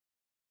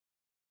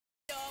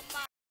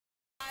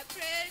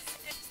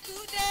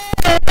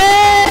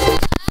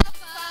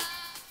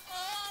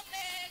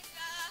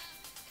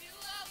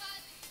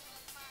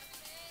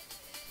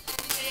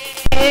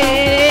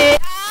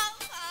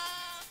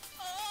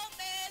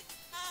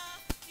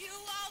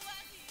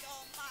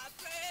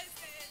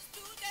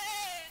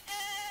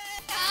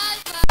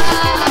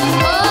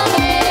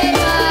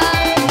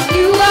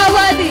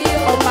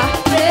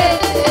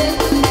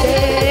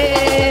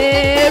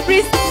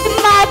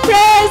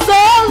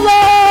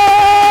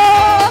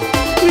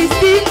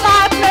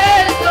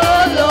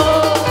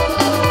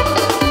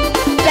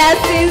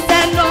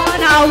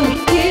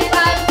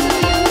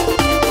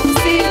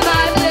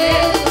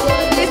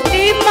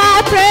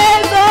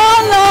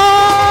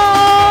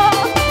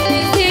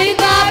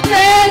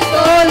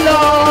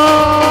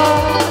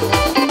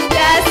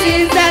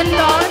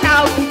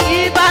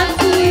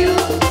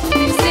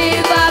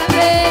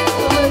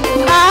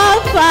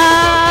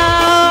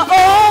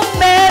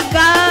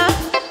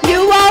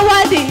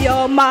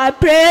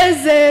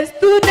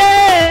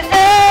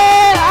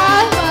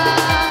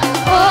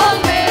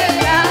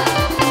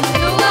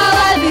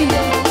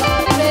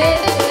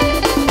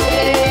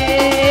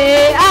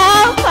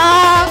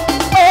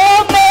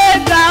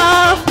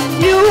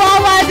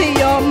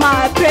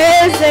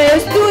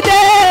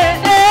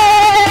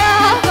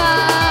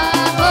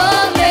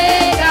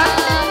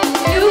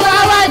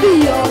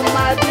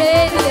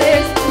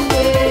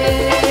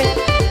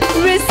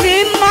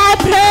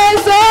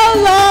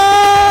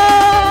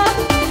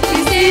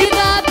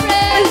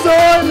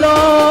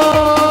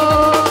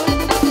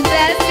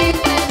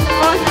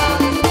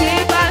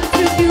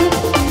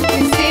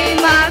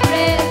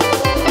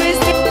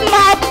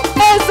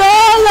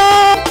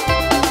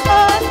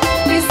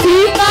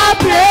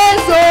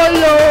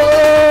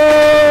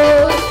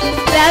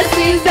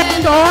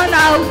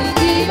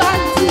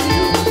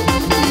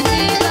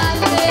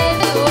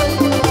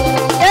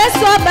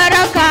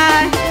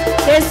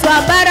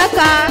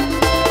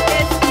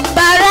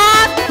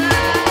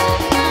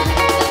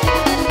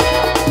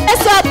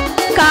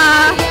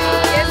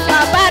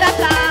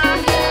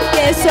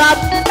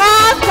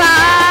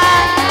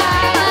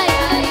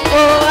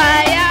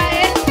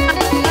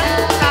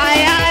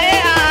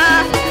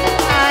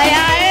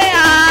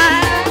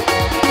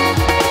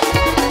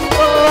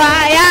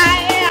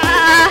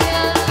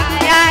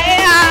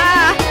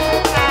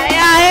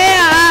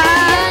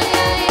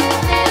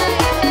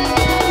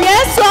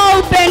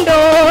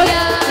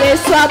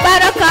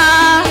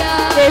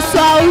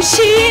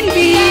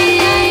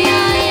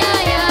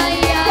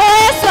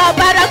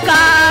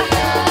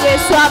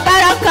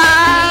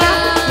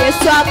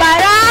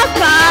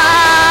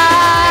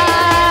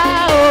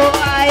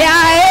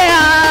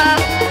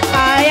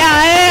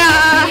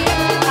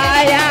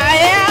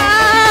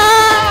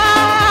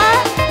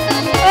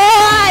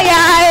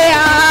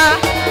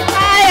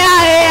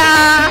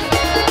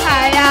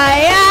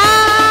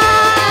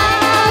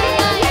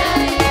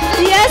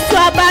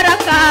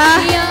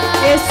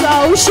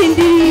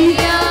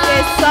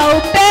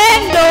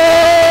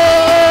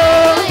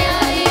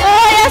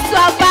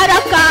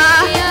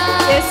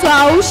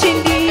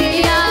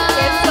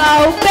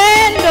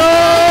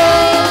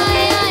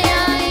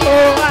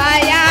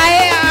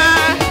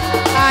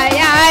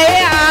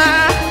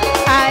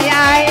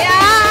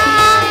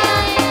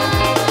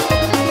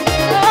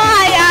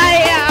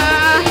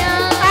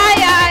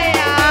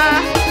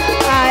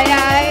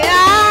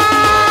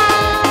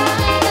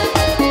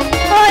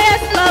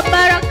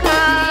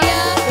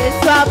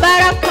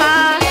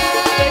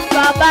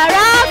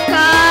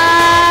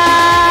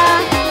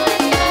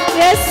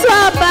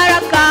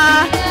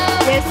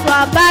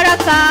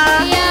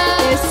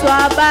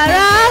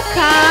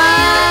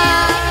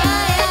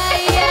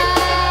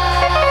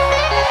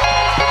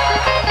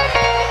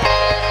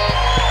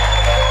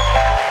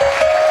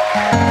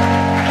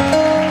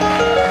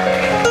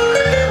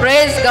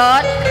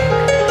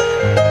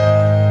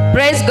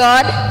Praise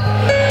God.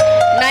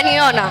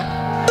 Naniona.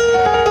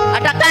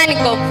 Ataka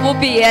niko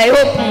mfupi, I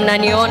hope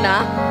mnaniona.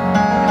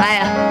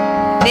 Haya.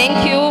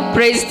 Thank you,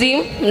 praise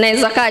team.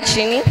 Mnaweza kaa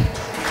chini.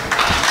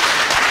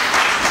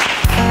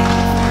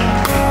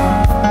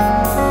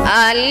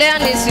 Leo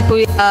ni siku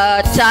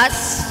ya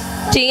CHAS,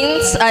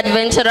 Teens,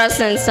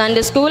 Adventurous and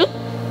Sunday School.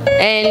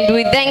 And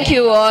we thank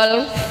you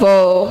all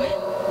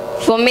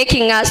for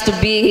making us to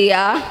be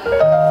here.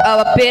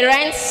 Our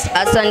parents,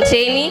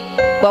 asanteni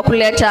kwa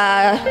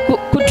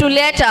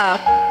kutuleta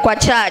kwa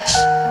church.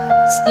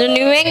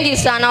 Ni wengi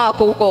sana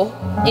wako huko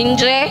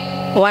nje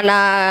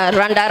wana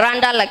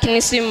randa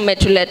lakini si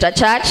mmetuleta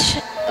church.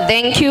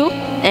 Thank you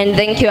and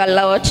thank you a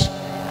lot.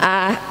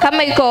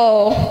 Kama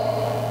iko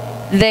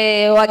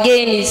the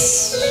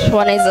wagenis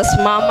wanaweza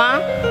simama,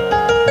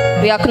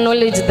 we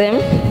acknowledge them.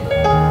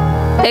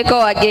 Eko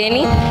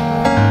wageni.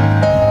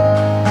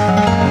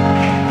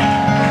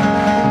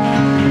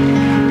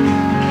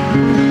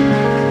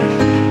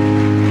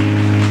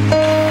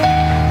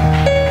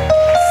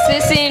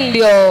 Sisi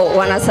ndio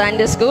wana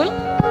Sunday School.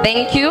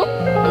 Thank you.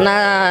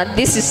 Na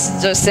this is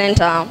the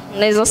center.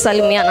 Mnaweza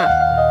salimiana.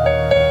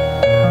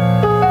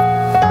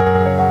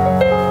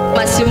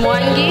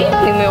 Mwangi,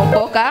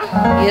 nimeokoka.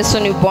 Yesu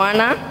ni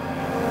Bwana.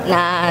 Na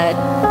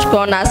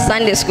tuko na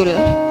Sunday school.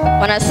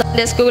 Wana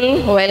Sunday school,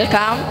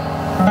 welcome.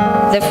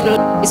 The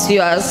floor is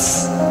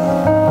yours.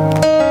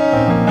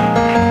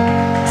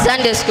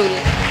 Sunday school.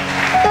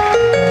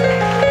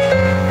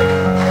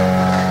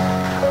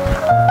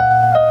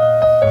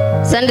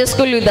 Sunday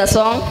school with a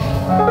song.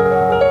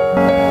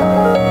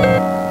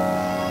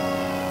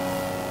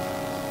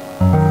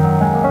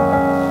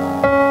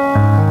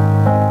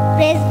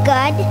 Praise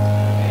God.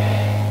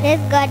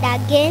 Praise God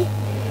again.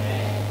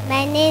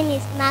 My name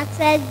is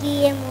Maxwell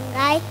G.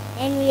 Mungai,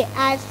 and we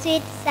are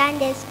Sweet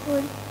Sunday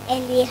School,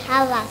 and we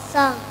have a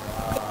song.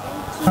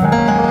 Thank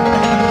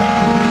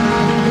you.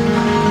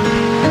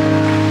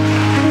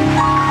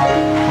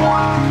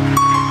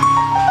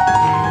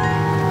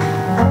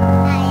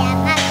 I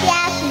am a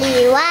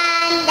fearfully,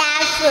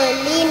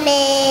 wonderfully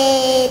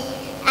made.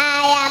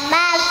 I am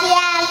a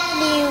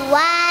fearfully,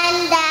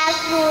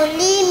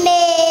 wonderfully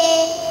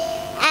made.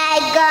 I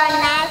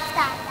gonna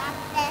stand up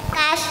like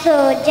a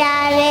soldier,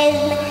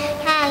 raise my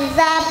hands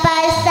up, I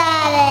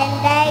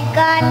surrender. I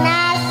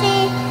gonna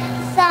sing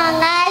song,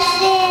 I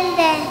sing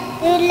them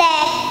to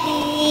let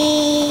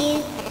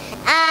these.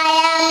 I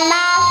am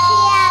a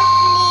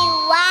fearfully,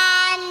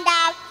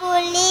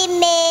 wonderfully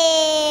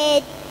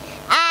made.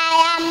 I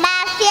am a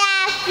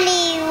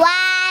fearfully,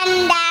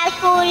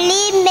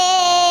 wonderfully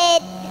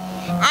made.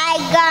 I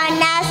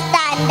gonna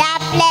stand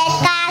up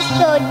like a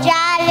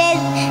soldier,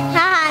 raise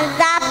hands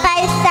up, I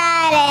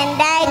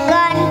surrender. I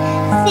gonna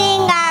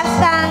sing a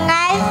song,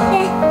 I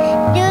sing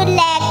to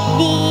like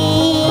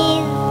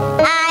these.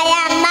 I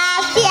am a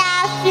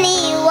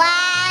fearfully,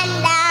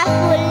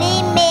 wonderfully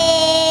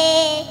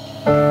made.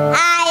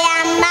 I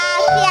am a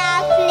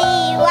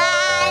fearfully,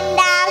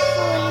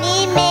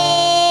 wonderfully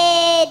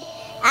made.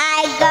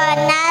 I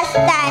gonna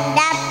stand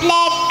up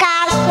like a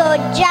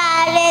soldier,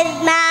 raise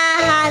my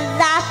hands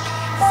up,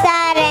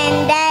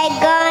 surrender. I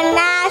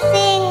gonna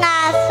sing a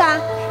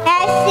song, I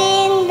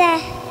sing the,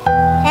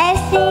 I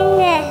sing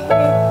the,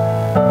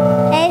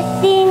 I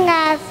sing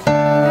a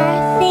song, I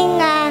sing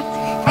a,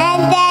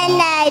 and then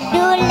I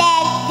do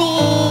like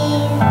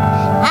this.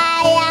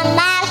 I am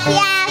a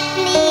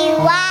fearfully,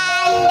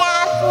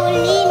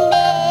 wonderfully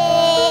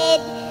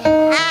made.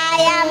 I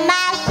am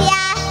a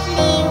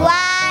fearfully,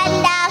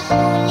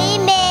 wonderfully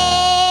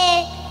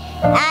made.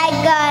 I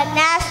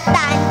gonna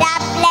stand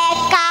up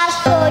like a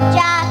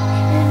soldier,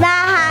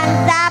 my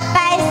hands up,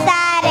 I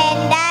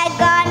surrender. I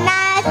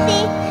gonna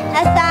sing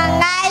a song,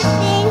 I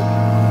sing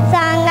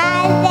song,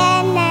 and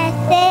then I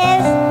say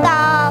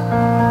stop.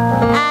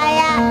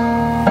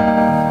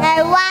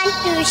 I want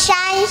to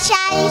shine,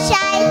 shine,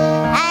 shine.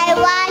 I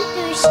want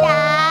to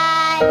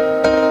shine.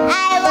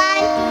 I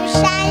want to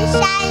shine,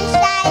 shine,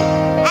 shine.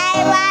 I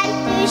want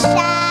to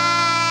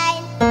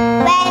shine.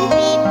 When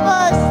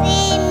people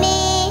see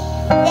me,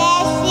 they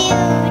see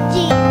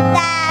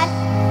Jesus.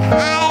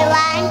 I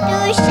want to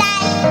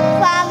shine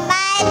for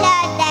my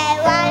Lord. I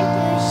want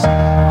to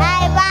I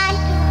want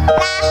to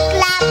clap,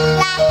 clap,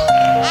 clap.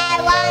 I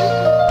want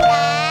to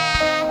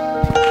clap.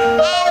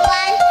 I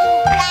want to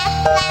clap,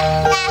 clap,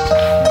 clap.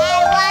 I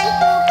want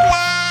to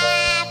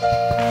clap.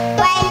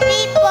 When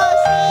people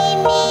see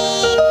me,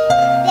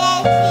 they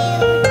see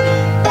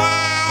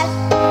Jesus.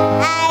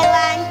 I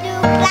want to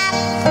clap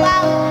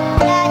for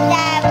Lord.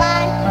 I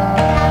want to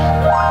clap.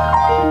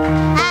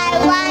 I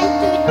want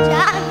to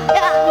jump,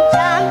 jump,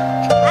 jump.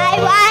 I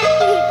want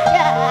to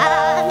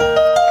jump.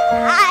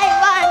 I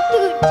want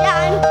to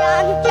jump,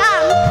 jump,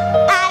 jump.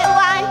 I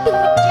want to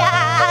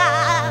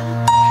jump.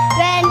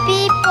 When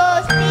people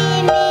see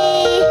me,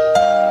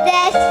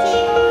 they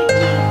see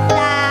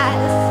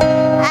Jesus.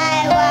 I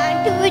want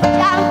to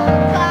jump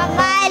for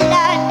my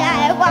Lord.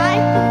 I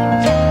want to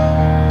jump.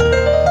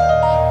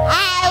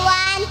 I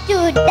want to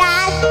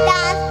dance,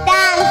 dance,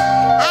 dance.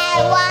 I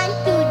want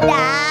to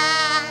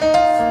dance.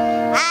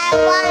 I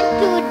want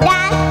to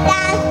dance,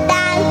 dance,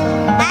 dance.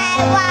 I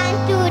want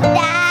to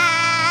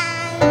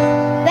dance.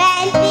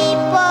 When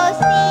people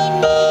see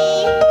me,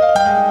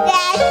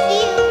 they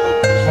see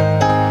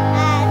Jesus.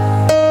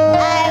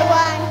 I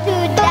want to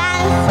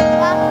dance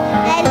for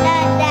the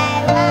Lord. I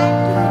want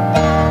to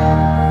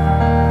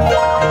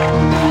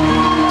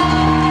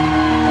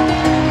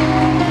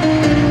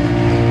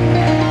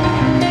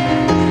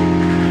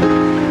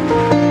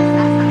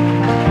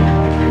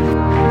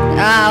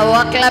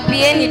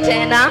Waklapieni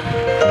tena.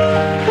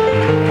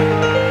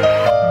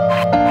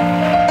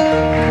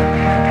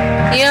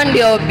 Hiyo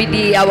ndio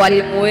bidii ya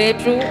walimu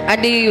wetu,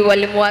 hadi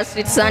walimu wa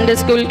Sweet Sunday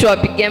School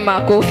tuwapige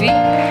makofi.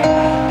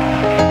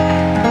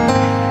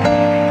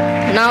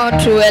 Now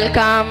to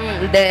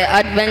welcome the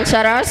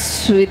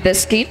adventurers with the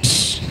skit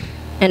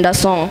and a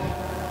song.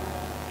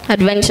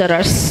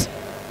 Adventurers.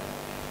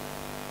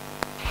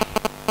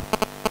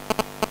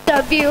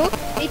 Of you,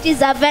 it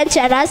is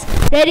adventurers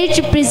ready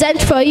to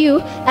present for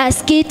you a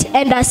skit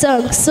and a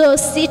song. So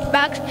sit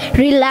back,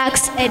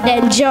 relax, and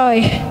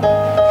enjoy.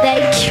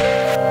 Thank you.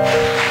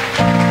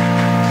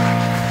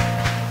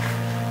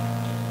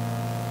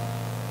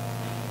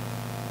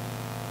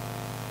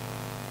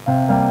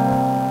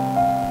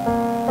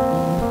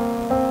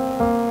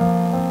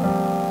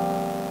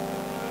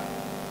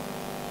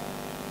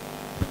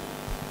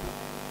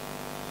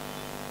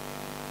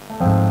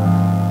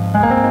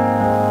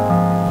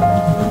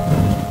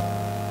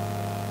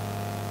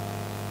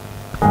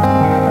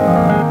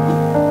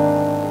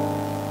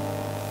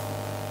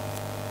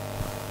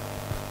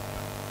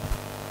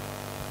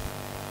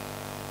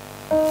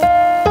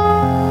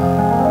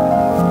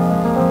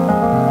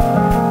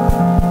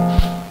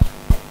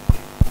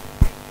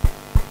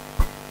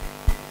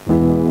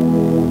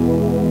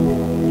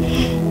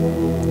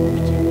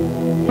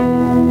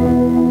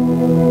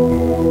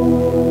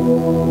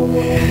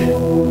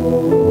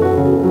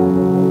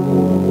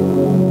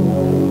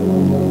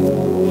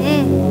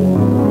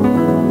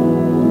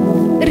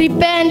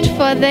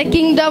 for the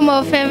kingdom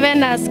of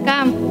heaven has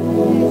come.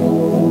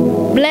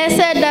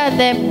 Blessed are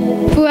the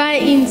poor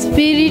in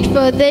spirit,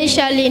 for they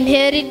shall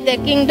inherit the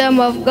kingdom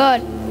of God.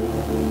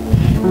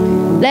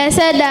 Blessed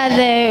are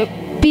the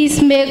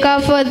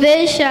peacemakers, for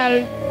they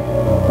shall...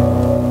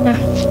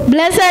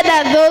 Blessed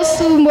are those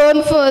who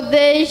mourn, for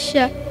they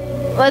shall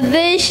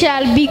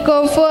be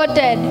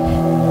comforted.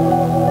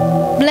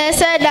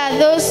 Blessed are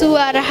those who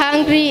are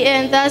hungry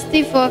and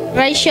thirsty for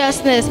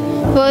righteousness,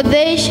 for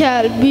they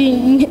shall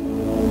be...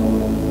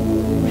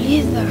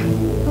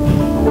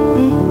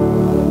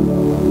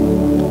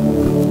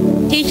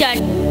 Teacher,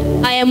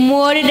 I am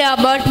worried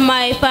about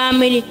my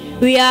family.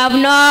 We have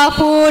no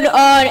food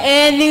or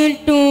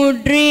anything to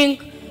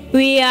drink.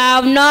 We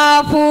have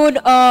no food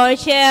or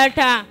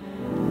shelter.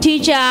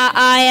 Teacher,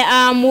 I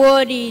am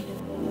worried.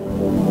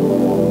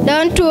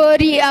 Don't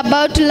worry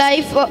about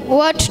life,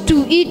 what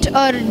to eat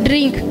or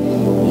drink.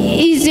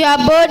 Is your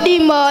body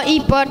more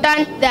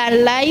important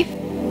than life?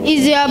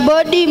 Is your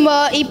body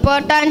more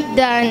important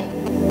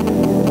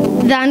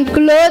than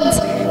clothes?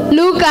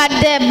 Look at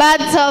the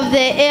birds of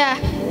the air.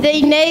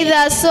 They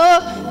neither sow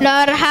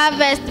nor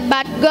harvest,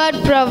 but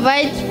God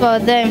provides for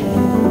them.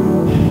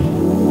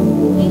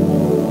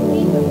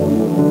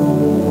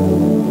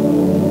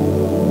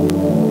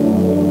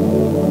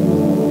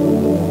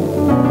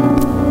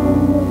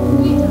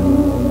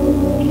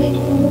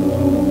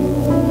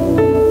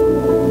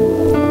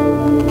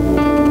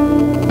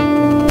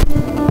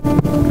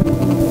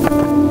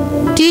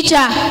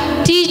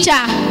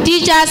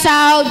 Teach us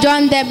how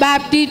John the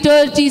Baptist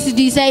told his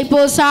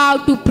disciples how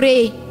to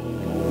pray.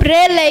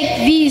 Pray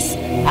like this: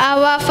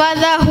 Our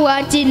Father who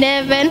art in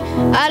heaven,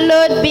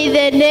 hallowed be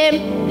the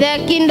name, thy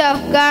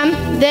kingdom come,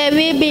 thy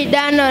will be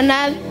done on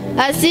earth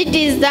as it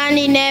is done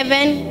in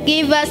heaven.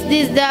 Give us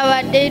this day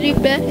our daily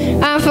bread,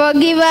 and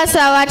forgive us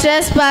our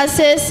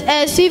trespasses,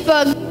 as we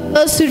forgive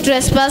those who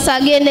trespass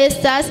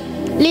against us.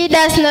 Lead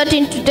us not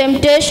into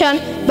temptation,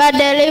 but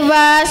deliver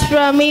us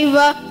from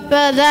evil.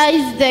 For thine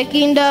is the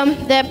kingdom,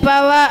 the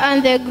power,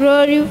 and the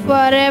glory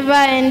forever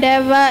and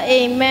ever.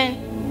 Amen.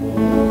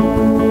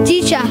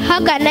 Teacher, how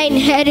can I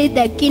inherit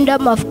the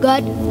kingdom of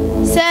God?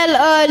 Sell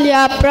all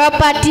your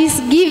properties,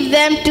 give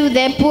them to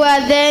the poor,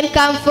 then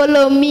come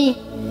follow me.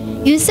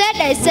 You said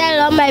I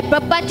sell all my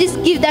properties,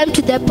 give them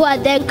to the poor,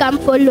 then come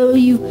follow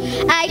you.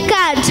 I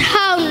can't.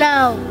 How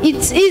now?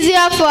 It's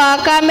easier for a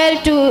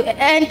camel to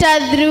enter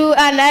through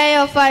an eye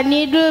of a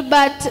needle,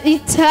 but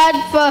it's hard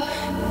for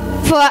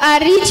a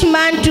rich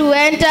man to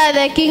enter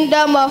the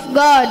kingdom of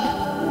God.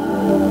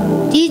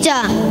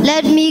 Teacher,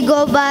 let me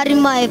go bury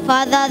my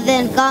father,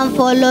 then come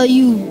follow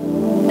you.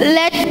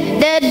 Let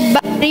dead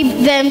bury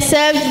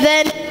themselves,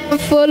 then come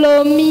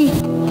follow me.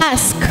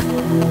 Ask.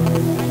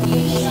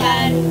 You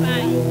shall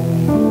find.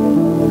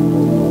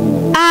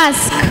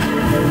 Ask.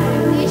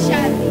 You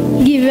shall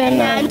be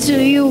given unto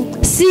you.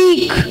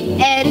 Seek.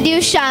 And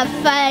you shall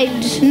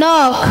find.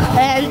 Knock.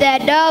 And the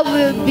door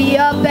will be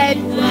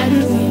opened unto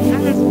you.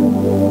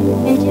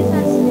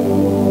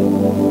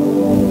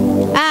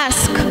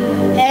 Ask,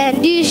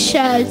 and you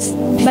shall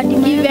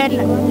be given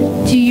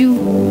to you.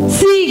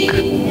 Seek,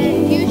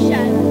 and you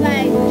shall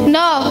find.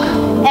 Knock,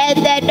 and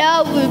the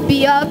door will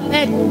be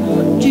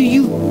opened to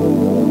you.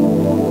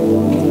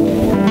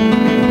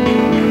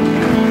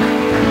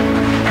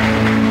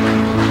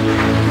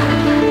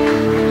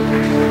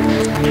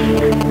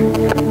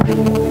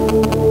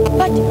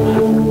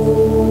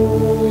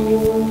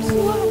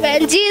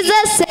 When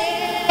Jesus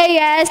says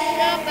yes,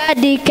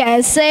 nobody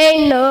can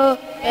say no.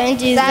 When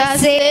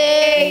Jesus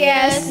says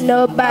yes,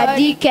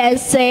 nobody can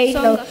say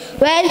no.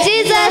 When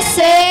Jesus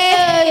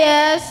says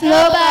yes,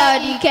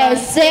 nobody can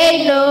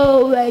say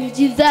no. When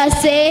Jesus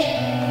says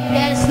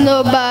yes,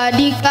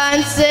 nobody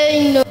can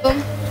say no.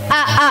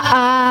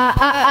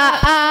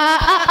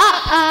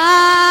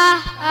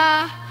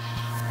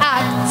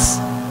 Acts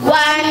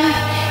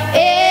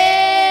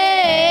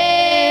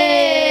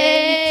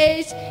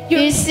 1:8. You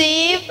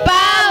receive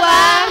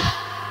power,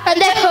 and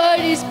the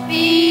Holy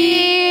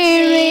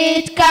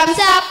Spirit comes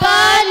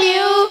upon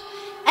you,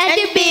 and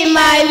you be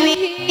my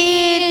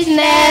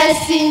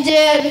witness in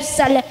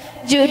Jerusalem,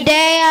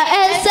 Judea,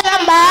 and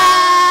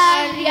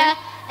Samaria,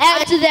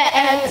 and to the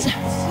ends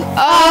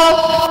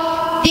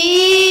of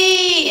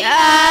the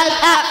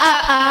earth.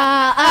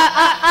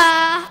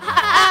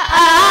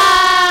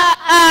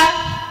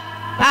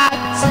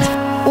 Acts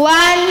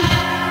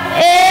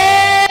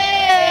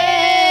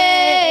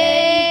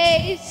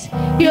 1:8.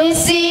 You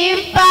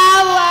receive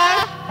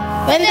power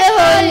when the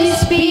Holy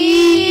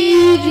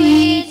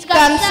Spirit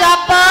comes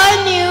upon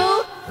you,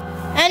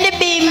 and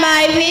be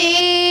my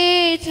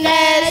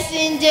witness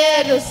in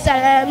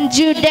Jerusalem,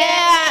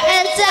 Judea,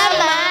 and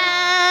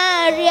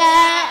Samaria,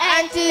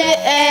 and to the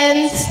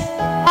ends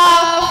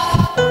of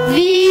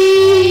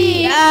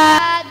the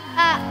earth.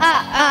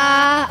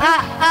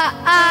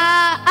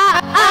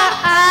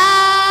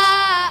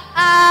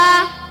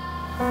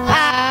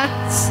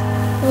 Acts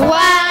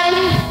 1:8.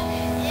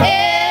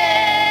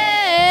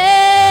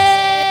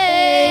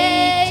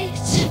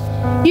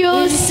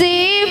 You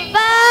see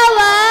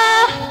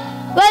power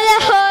when the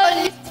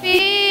Holy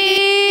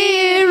Spirit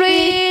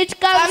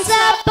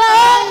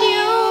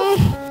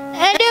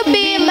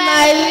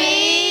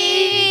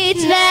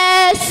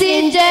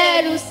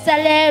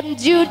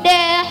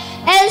Judea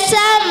and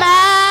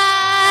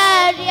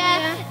Samaria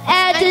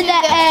and to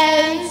the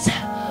ends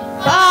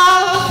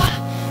of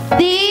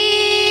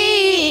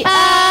the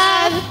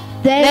earth.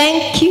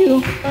 Thank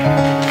you.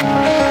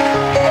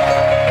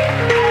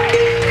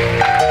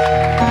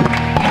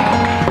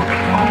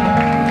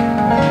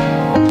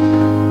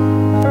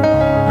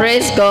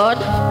 Praise God.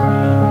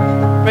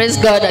 Praise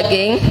God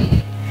again.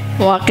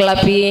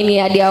 Waklapieni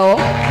adiao.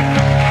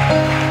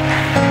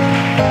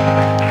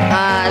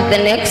 The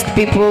next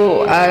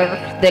people are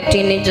the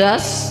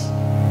teenagers,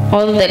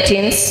 all the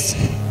teens,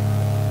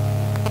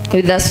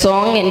 with a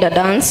song and a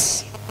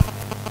dance.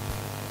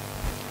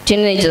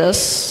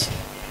 Teenagers.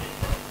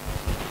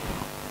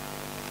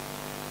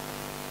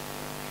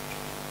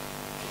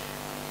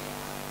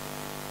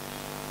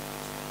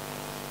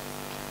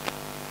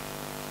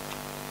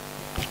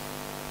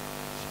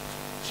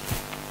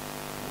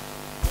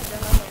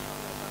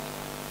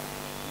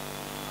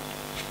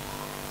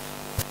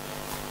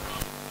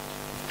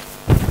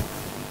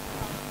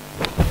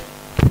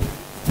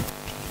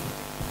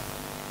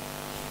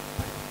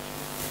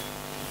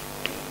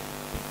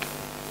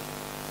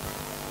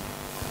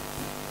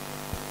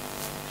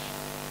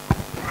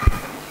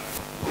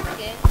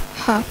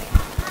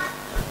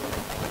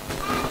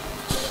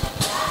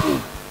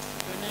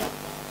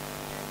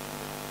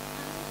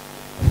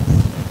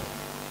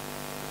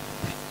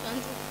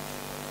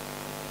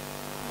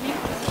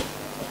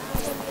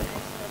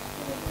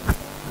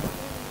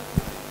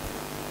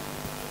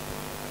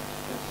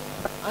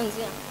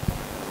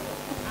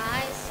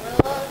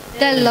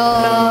 The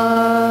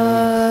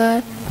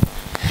Lord,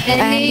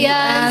 and He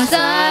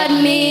answered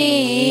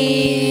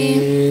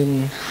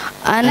me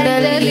and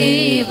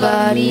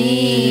delivered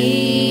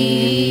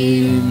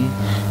me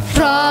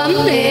from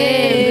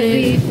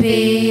every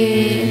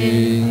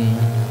fear.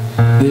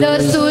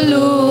 Those who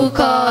look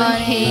on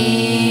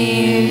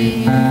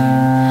Him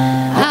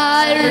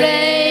are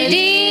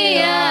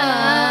radiant.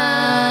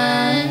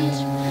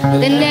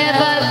 They'll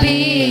never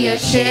be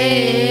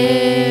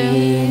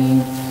ashamed.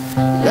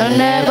 They'll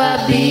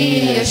never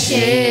be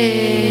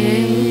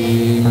ashamed.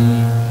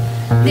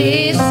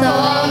 This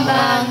song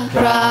and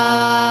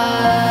cry,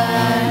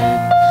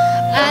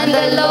 and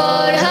the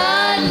Lord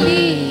heard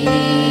me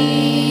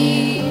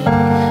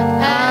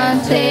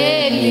and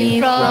saved me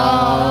from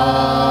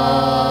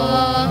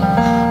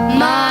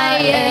my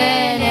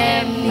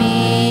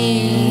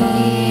enemies.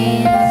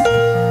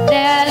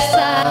 The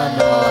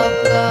Son of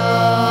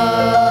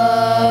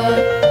God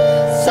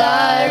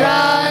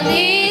surround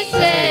His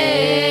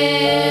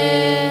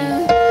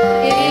land.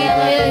 He will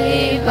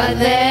deliver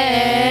them.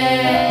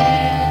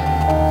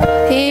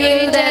 He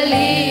will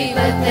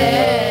deliver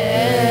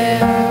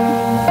them.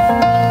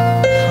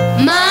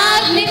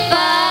 Magnify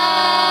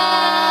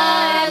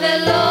the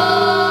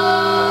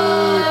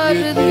Lord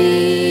with me.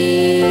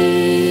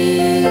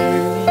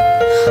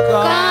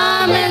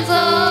 Come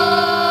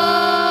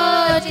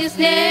exalt His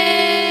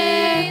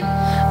name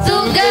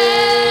together.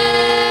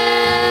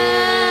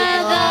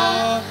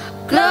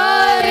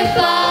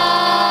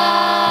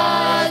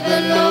 Glorify the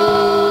Lord.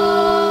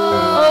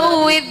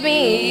 Oh, with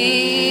me.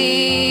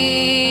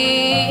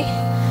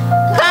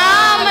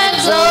 Come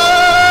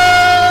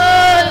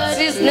exalt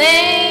His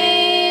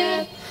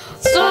name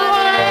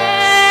forever.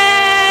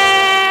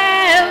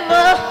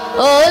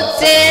 Oh,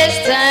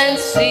 taste and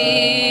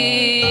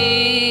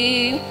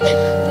see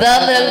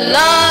that the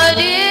Lord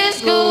is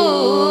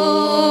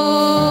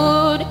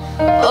good.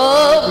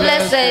 Oh,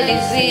 blessed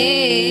is He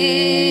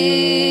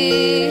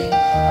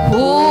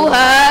who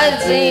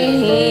hides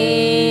in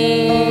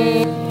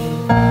Him.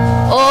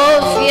 Oh,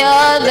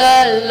 fear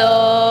the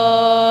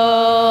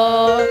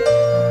Lord.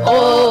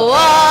 Oh,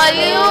 all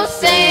you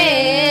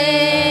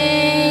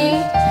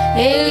saints,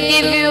 He'll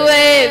give you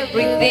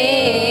everything.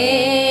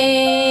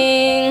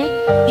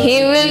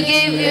 He will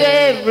give you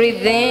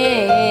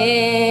everything.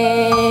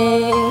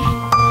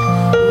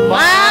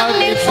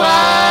 Magnify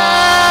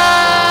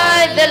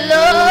the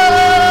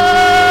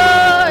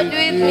Lord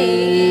with me.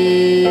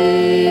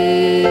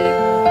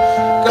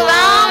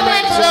 Come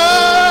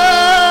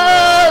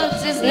exalt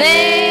His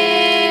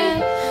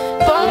name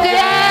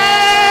together.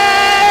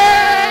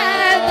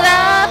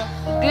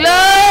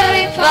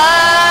 Glorify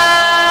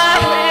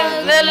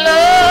the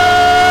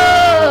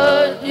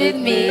Lord with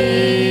me.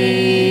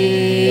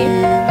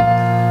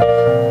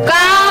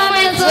 Come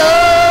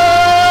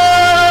exalt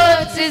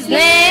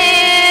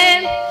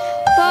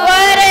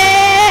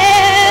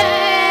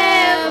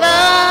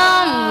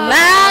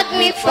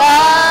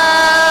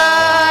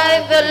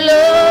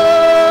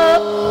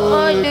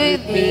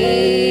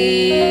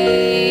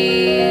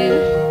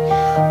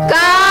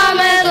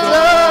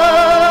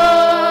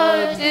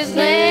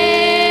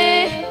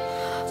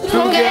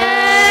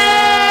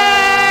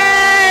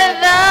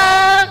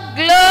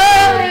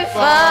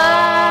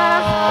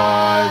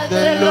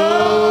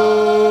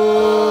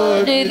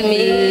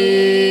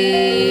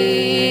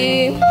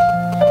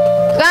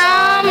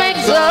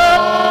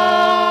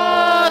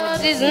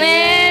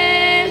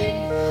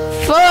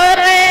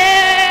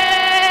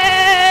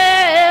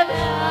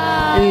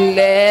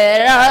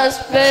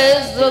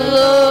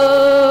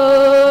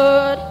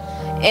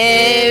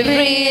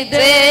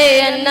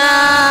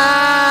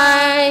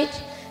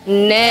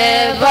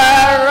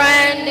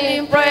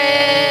never-ending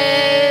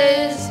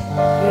praise.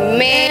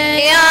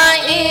 May our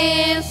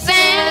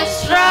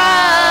incense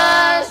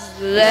rise.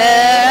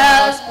 Let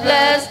us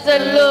bless the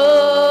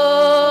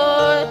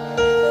Lord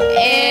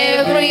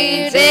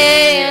every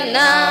day and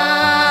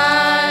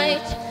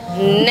night.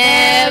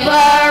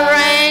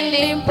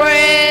 Never-ending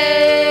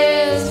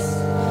praise.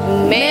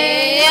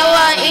 May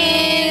our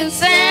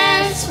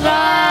incense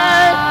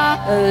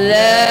rise.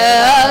 Let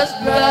us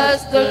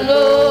bless the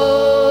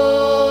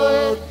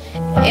Lord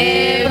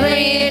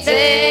every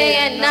day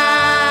and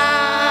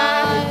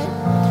night.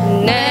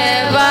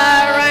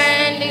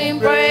 Never-ending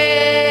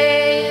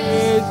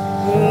praise.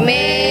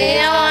 May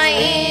our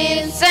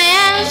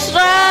incense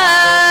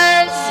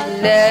rise.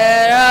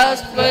 Let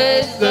us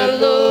praise the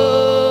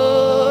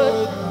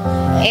Lord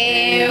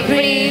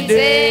every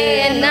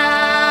day and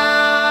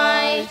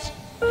night.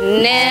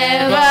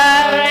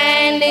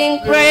 Never-ending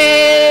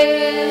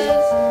praise.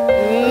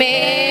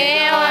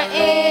 May our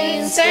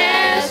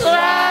incense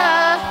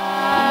rise.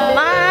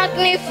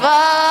 Magnify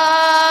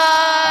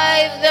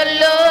the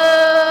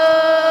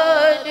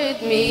Lord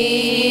with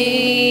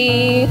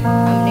me.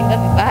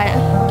 Come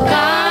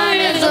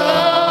and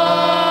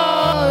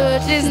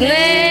exalt His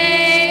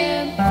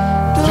name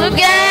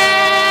together.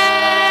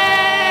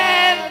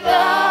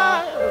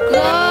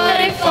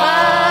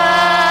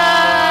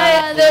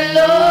 Glorify the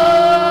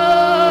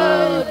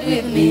Lord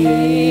with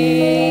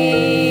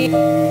me.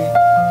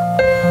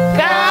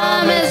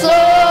 Come and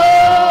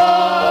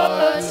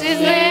exalt His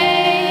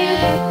name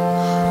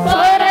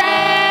forever.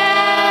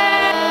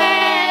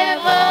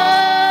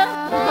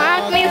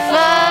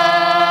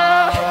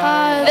 Magnify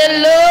the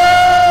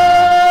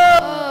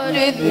Lord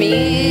with me.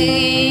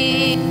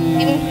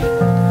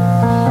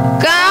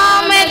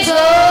 Come and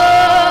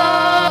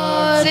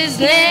exalt His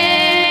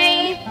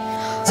name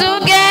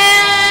together.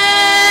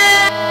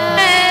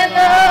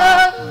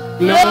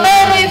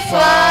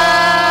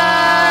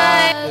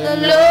 Glorify the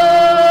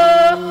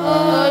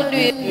Lord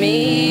with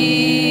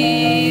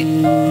me.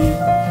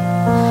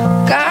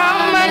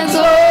 Come and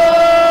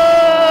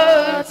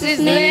exalt His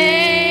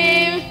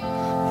name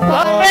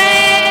forever.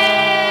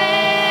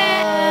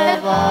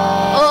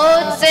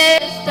 Oh,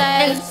 taste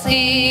and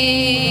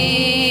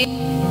see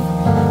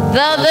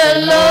that the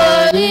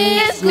Lord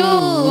is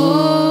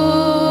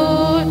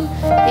good.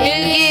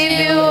 He'll give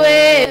you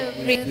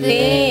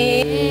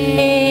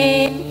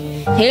everything.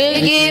 He'll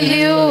give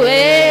you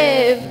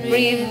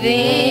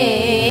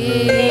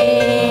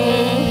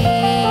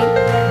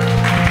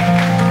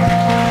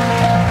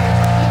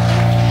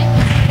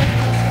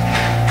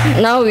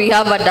everything. Now we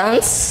have a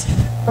dance.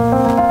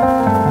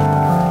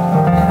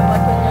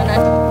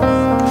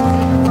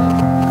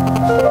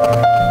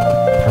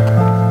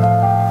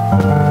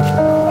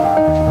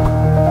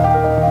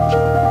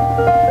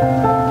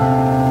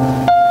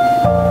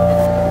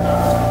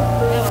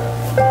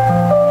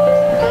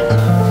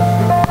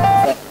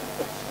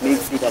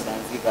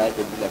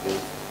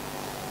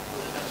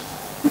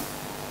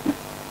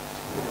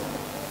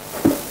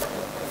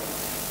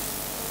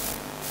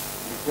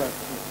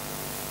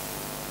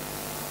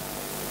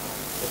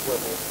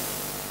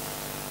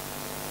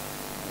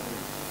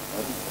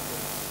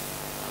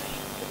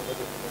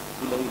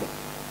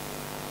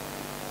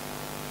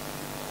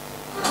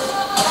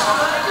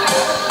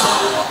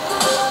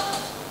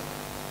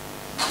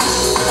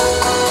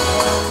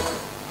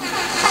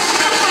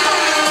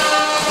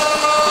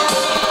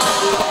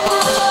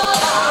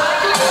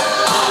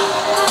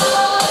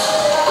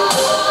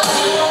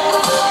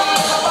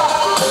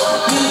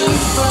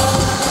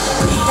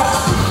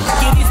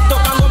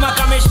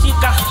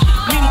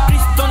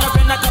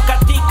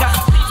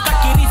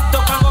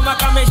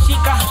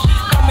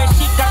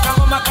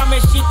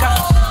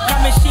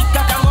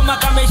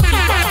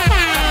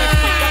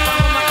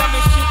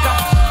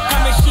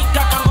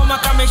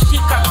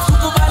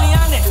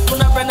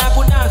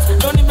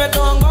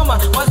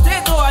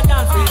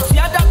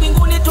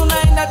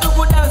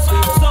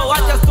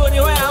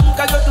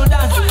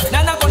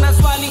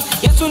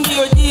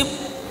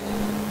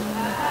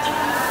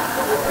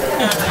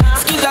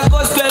 Skiza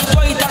gospel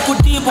joy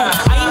itakutibu,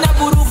 haina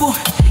burugu,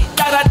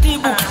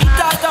 taratibu,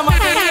 itata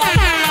mapenzi.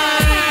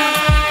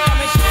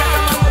 Kameshika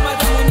kama ngoma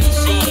za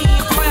munishi,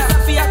 moya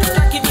safi ya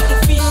kutaki vitu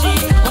fishi,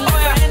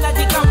 moya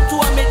energy kama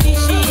mtu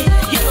ametishi,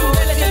 Yesu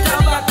mbele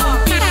kitamba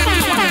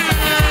kumpishi.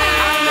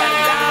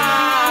 Ayaya,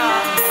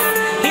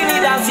 hii ni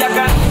dance ya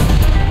kanisa.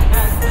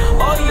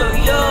 Oh yo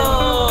yo,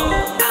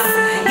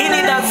 hii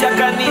ni dance ya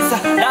kanisa,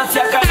 dance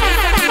ya kanisa.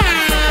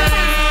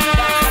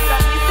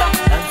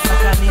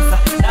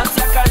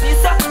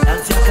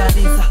 Dance ya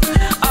kanisa,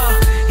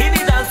 hii ni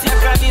dance ya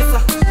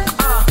kanisa,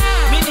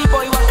 mini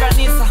boy wa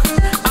kanisa,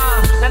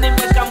 na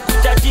nimeka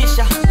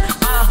mkuchajisha,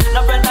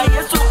 napenda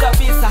Yesu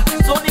kabisa,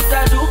 so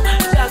nitadu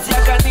dance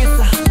ya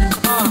kanisa,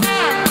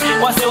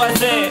 wase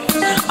wase,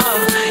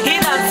 hii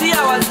dance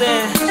ya wase,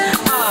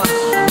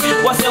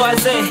 wase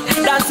wase,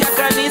 dance ya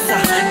kanisa,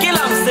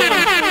 kila mse,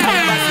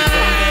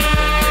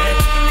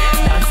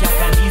 dance ya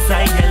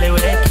kanisa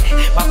ieleweke,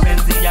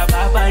 mapenzi ya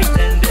baba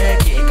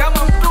itendeke,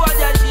 kama mtu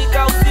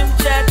hajashika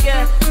usimcheke.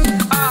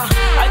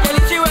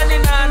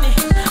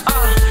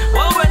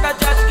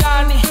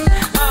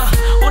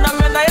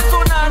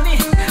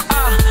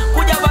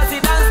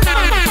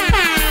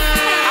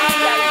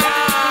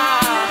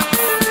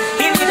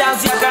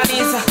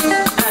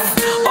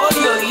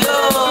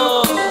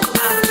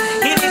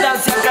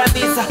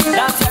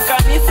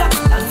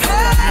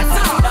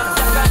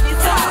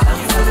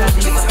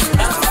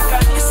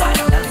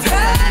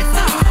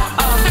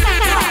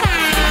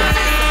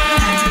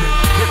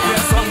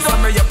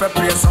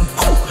 son.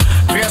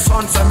 Pray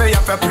son, say me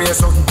have to pray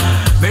son.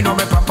 Me know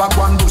me papa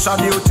one bush a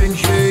new thing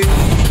here.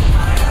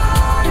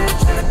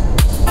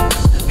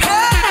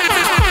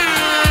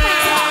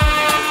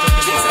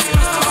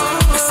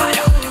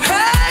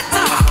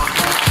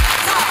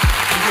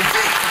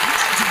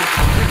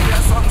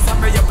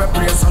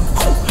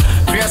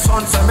 Pray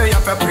son, say me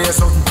have to pray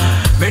son.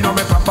 Me know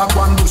me papa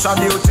one bush a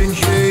new thing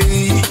here.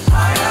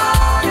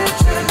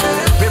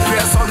 Me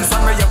pray son,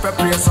 say me have to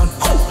pray son.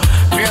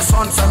 Pray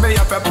son, say me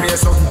have to pray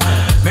son.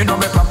 Me know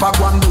me papa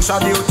one bush a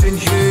new thing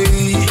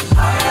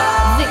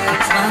here.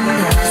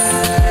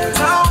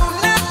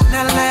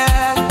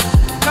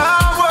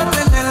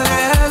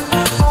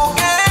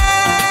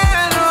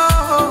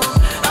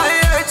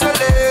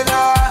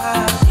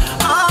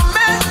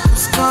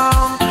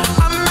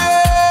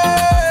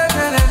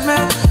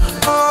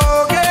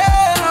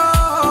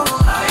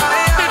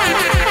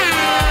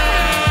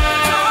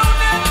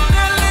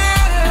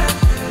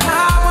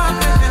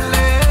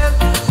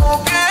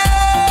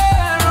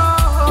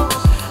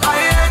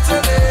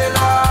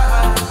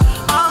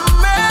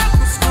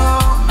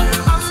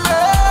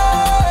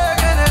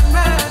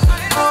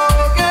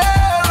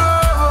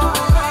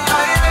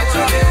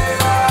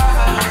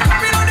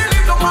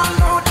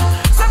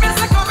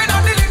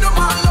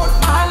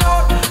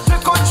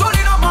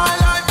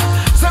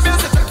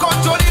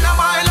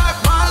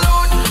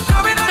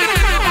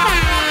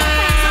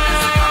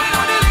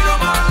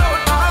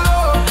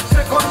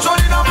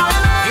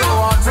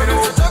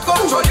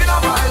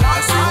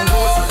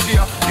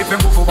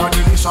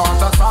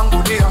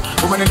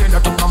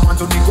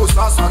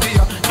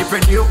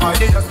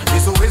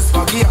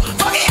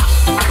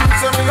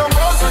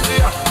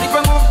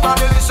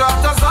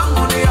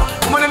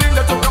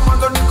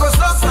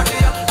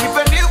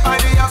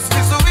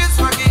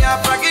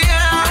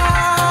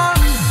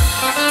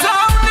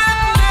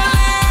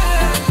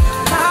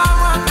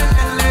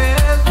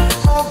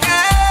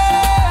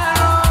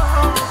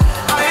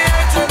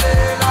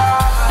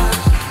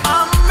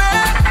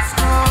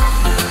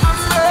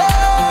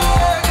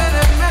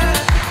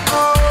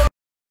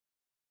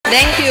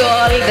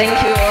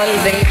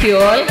 Thank you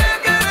all.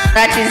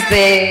 That is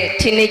the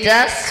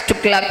teenagers to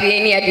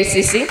klapieni hadi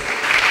sisi.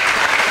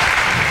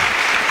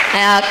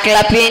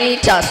 Klapieni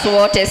tasu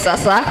wote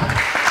sasa.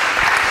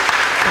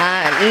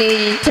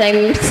 Ni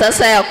time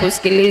sasa ya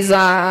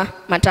kusikiliza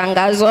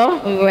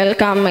matangazo.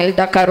 Welcome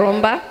Elda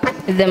Karumba,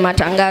 the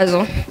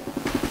matangazo.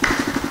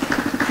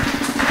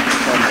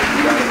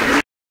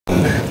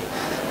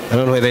 I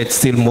don't know whether it's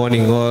still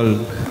morning or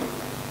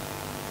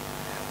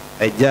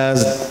I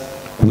just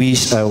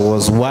wish I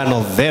was one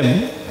of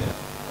them.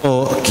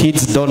 Or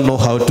kids don't know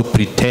how to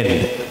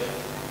pretend.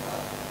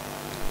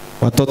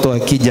 Watoto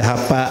wakija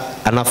hapa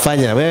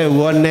anafanya wewe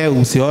uone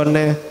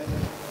usione.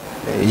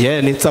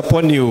 Yeah, it's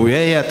upon you.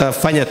 Yeye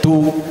atafanya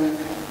tu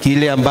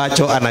kile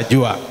ambacho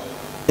anajua.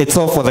 It's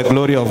all for the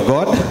glory of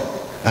God,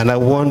 and I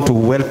want to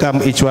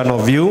welcome each one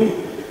of you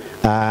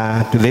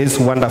to this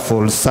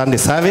wonderful Sunday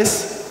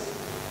service.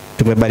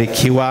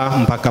 Tumebarikiwa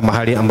mpaka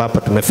mahali ambapo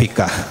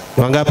tumefika.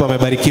 Wangapi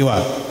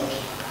wamebarikiwa?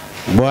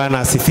 Bwana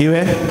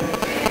asifiwe.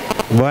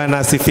 Bwana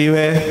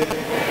asifiwe.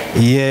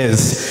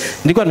 Yes.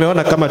 Nilikuwa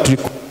nimeona kama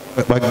tulikuwa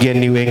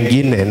wageni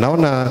wengine.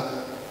 Naona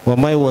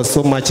Wamai was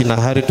so much in a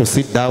hurry to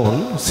sit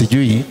down.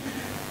 Sijui.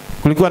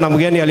 Kulikuwa na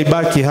mgeni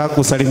alibaki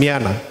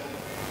hakusalimiana.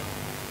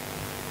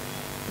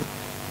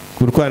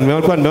 Kulikuwa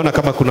nimeona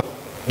kama kuna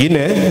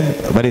wengine,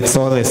 but it's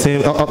all the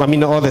same. I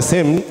mean all the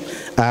same.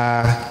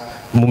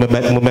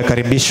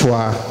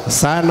 Mumekaribishwa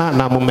sana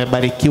na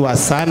mumebarikiwa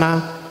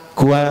sana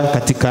kuwa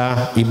katika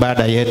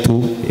ibada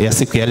yetu ya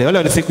siku ya leo.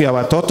 Leo ni siku ya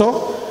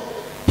watoto.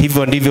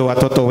 Hivyo ndivyo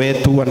watoto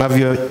wetu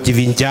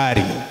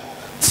wanavyojivinjari.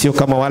 Sio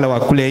kama wale wa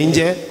kule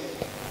nje,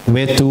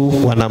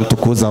 wetu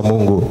wanamtukuza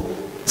Mungu.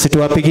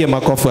 Situwapigie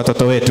makofi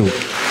watoto wetu.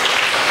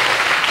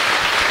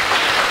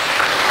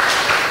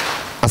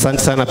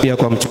 Asante sana pia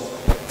kwa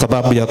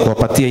sababu ya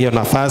kuwapatia hiyo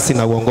nafasi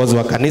na uongozi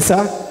wa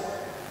kanisa.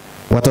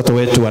 Watoto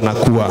wetu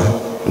wanakuwa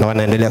na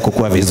wanaendelea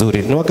kukua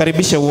vizuri.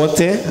 Niwakaribishe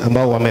wote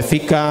ambao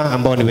wamefika,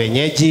 ambao ni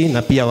wenyeji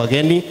na pia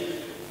wageni.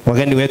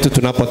 Wageni wetu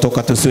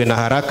tunapotoka tusiwe na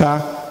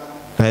haraka.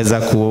 Naweza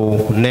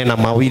kunena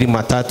mawili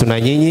matatu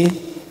na nyinyi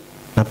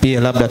na pia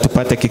labda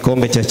tupate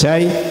kikombe cha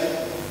chai.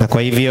 Na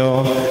kwa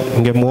hivyo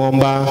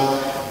ningemuomba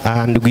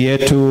ndugu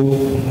yetu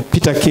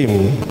Peter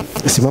Kim,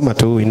 simama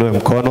tu inue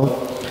mkono.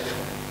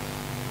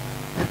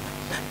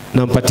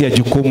 Nampatia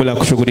jukumu la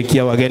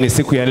kushughulikia wageni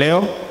siku ya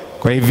leo.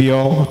 Kwa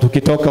hivyo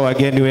tukitoka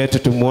wageni wetu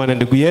tumuone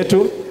ndugu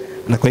yetu,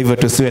 na kwa hivyo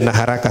tusiwe na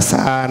haraka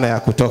sana ya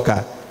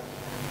kutoka.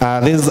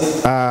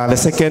 The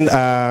second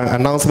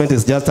announcement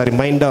is just a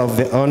reminder of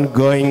the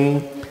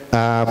ongoing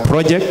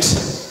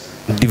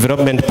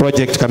development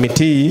project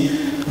committee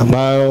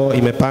ambayo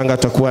imepanga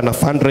tutakuwa na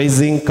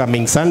fundraising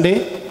coming Sunday.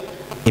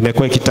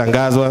 Imekuwa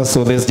ikitangazwa,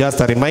 so there's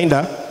just a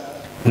reminder,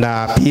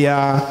 na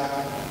pia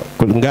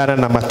kulingana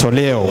na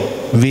matoleo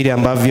vile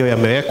ambavyo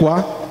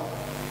yamewekwa,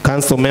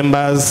 council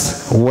members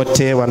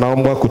wote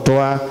wanaombwa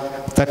kutoa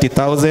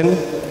 30,000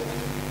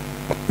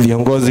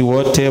 Viongozi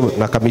wote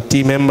na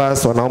committee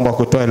members wanaomba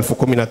kutoa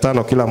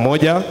 15,000 kila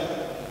mmoja.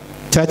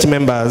 Church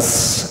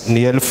members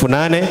ni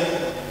 8,000.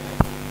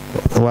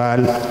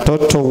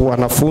 Watoto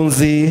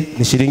wanafunzi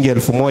ni shilingi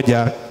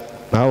 1,000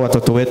 na hao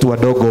watoto wetu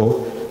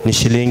wadogo ni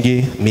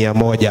shilingi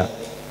 100.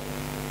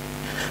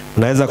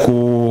 Unaweza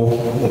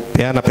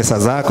kupeana pesa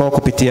zako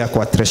kupitia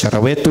kwa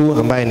treasurer wetu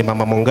ambaye ni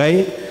Mama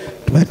Mungai.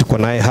 Tuko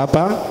naye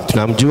hapa,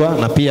 tunamjua,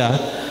 na pia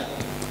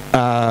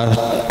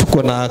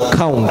tuko na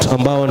account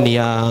ambao ni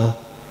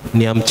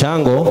ya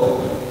mchango.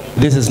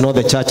 This is not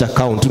the church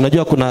account.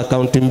 Unajua kuna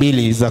account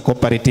mbili za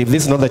cooperative.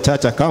 This is not the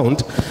church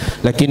account,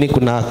 lakini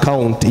kuna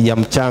account ya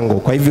mchango.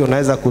 Kwa hivyo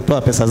unaweza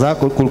kutoa pesa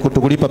zako,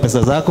 kulipa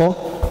pesa zako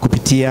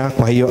kupitia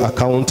kwa hiyo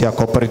account ya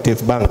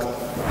Cooperative Bank.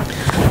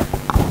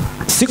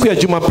 Siku ya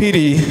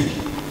Jumapili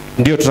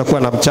ndio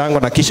tutakuwa na mchango,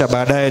 na kisha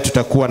baadaye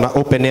tutakuwa na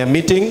open air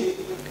meeting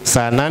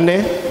saa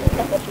 8.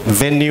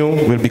 Venue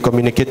will be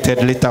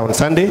communicated later on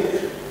Sunday.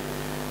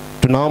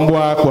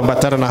 Tunaombwa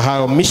kuambatana na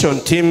hao mission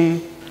team,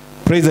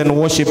 praise and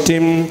worship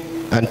team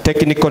and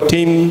technical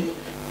team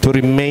to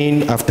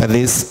remain after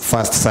this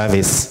first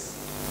service.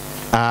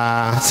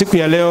 Siku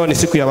ya leo ni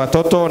siku ya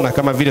watoto, na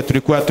kama vile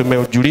tulikuwa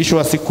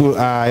tumejulishwa siku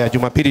ya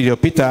Jumapili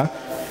iliyopita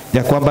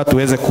ya kwamba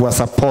tuweze kuwa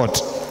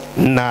support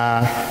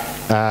na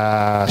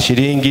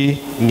shilingi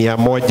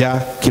 100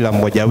 kila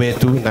mmoja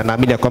wetu, na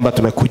naamini kwamba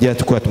tumekuja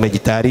tukiwa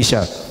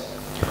tumejitayarisha.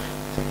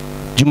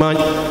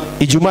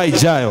 Ijumaa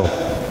ijayo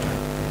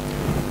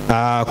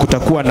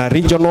kutakuwa na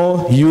regional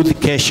youth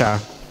kesha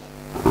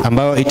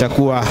ambayo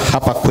itakuwa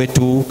hapa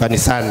kwetu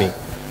kanisani.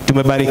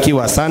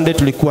 Tumebarikiwa. Sunday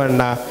tulikuwa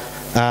na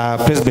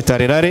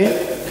Presbytery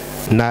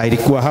na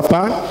ilikuwa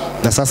hapa,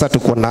 na sasa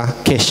tuko na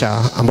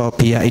kesha ambayo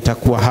pia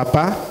itakuwa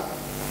hapa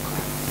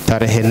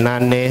tarehe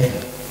 8,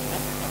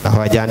 na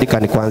hawajaandika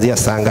ni kuanzia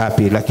saa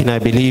ngapi, lakini I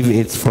believe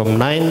it's from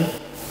 9,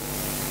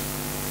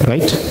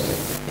 right?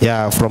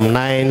 Yeah, from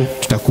 9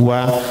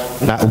 tutakuwa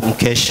na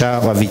mkesha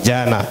wa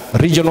vijana,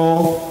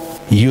 regional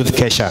youth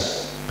kesha.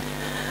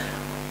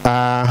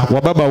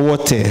 Wababa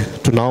wote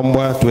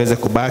tunaombwa tuweze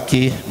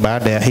kubaki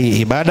baada ya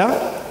hii ibada,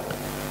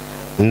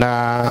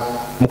 na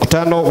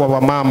mkutano wa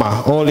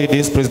wamama all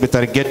ladies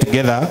presbytery get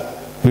together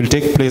will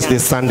take place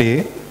this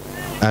Sunday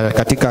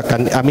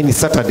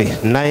Saturday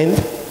 9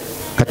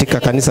 katika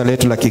kanisa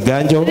letu la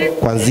Kiganjo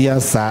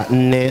kuanzia saa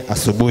 4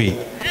 asubuhi.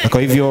 Na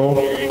kwa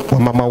hivyo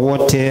wamama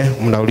wote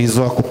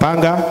mnaulizwa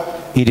kupanga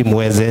ili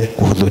muweze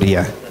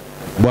kuhudhuria.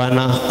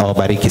 Bwana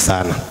awabariki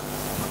sana.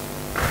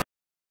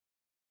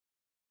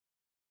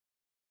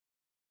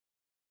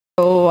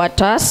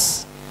 At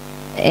us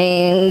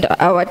and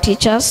our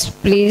teachers,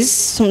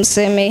 please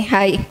mseme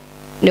hi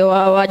ndio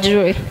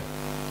wajue,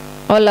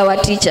 all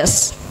our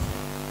teachers.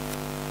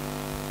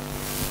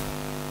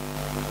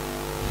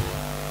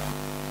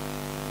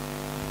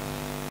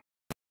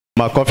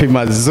 Makofi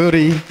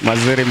mazuri.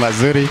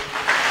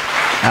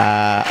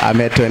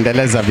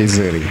 Ametuendeleza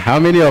vizuri. How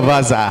many of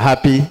us are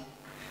happy?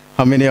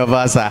 How many of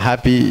us are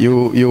happy?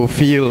 You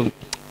feel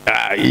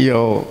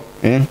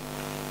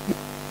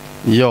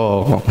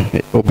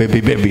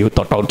baby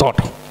utoto.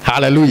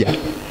 Hallelujah.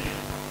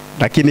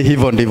 Lakini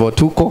hivyo ndivyo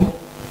tuko.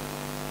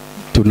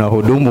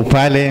 Tunahudumu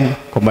pale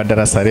kwa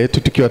madarasa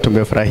yetu tukiwa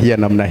tumefurahia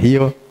namna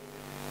hiyo,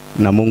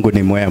 na Mungu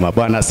ni mwema.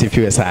 Bwana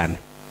asifiwe sana.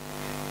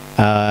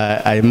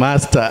 I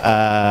must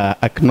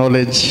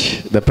acknowledge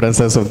the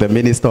presence of the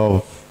minister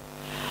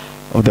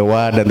of the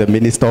word and the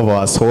minister of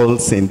our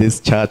souls in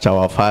this church,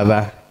 our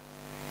father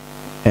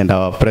and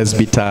our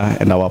presbyter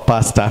and our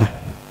pastor,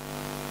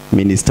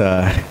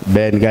 Minister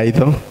Ben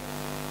Gaito.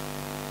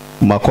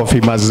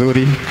 Makofi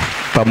mazuri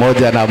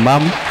pamoja na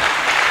mam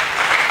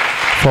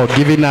for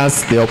giving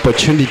us the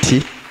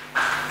opportunity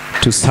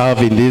to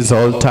serve in this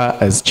altar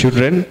as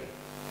children.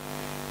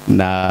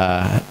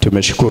 Na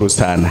tumeshukuru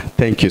sana.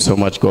 Thank you so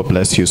much. God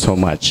bless you so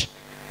much.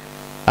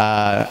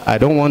 I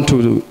don't want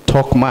to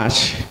talk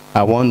much.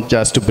 I want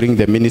just to bring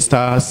the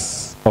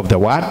ministers of the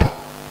word.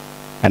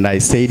 And I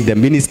said the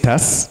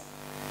ministers,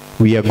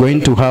 we are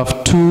going to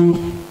have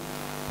 2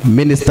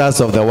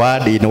 ministers of the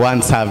word in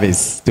one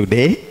service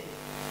today.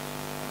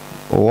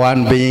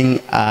 One being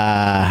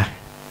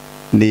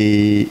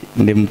ni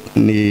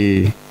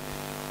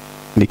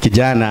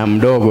kijana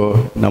mdogo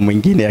na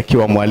mwingine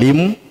akiwa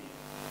mwalimu.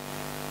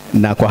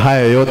 Na kwa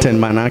hayo yote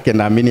maana yake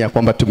naamini ya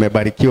kwamba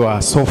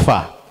tumebarikiwa so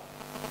far.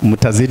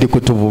 Mtazidi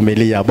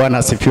kutuvumilia. Bwana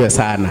asifiwe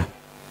sana.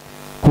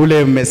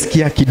 Kule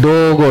mmesikia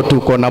kidogo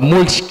tuko na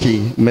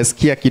mulchki,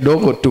 mmesikia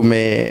kidogo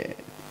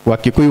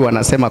Wakikuyu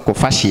wanasema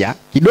kufashia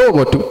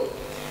kidogo tu.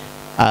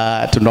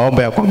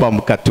 Tunaomba ya kwamba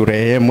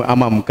mkaturehemu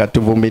ama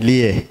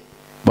mkatuvumilie.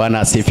 Bwana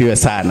asifiwe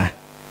sana.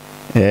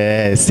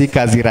 Si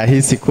kazi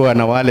rahisi kuwa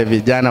na wale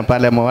vijana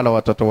pale ama wale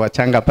watoto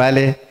wachanga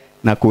pale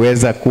na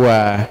kuweza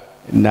kuwa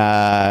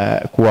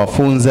na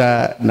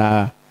kuwafunza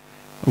na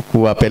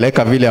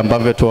kuwapeleka vile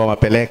ambavyo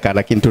tuwapeleka,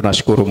 lakini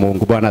tunashukuru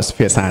Mungu. Bwana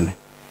asifiwe sana.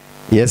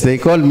 Yes, they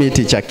call me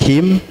Teacher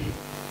Kim.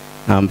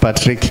 I'm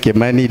Patrick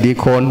Kimani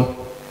Deacon.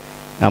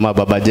 Ama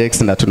Baba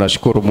Jex, na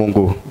tunashukuru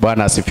Mungu.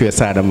 Bwana asifiwe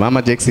sana.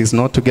 Mama Jex is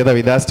not together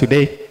with us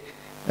today,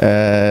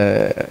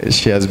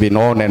 She has been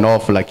on and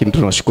off, lakini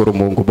tunashukuru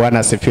Mungu. Bwana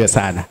asifiwe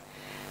sana.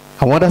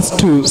 I want us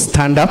to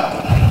stand up,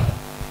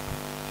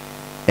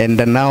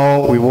 and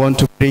now we want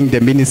to bring the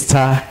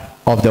minister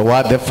of the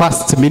word, the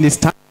first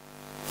minister.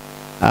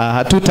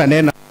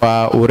 Hatutanena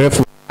kwa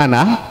urefu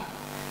sana,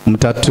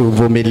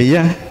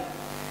 mtatuvumilia.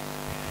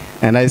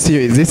 And I see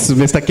you, is this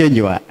Mr.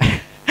 Kenywa?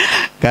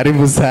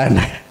 Karibu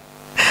sana.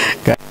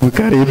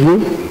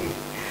 Karibu.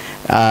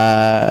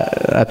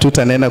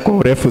 Hatutanena kwa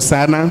urefu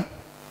sana.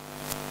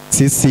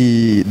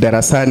 Sisi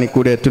darasani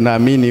kule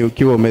tunaamini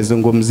ukiwa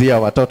umezungumzia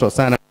watoto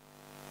sana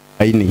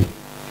haini.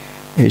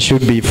 It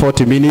should be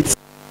 40 minutes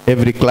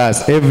every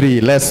class,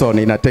 every lesson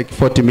ina take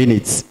 40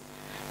 minutes.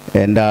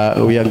 And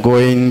we are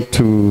going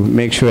to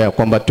make sure ya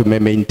kwamba tume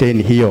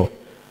maintain hiyo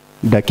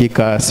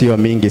dakika sio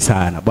mingi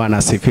sana. Bwana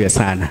asifiwe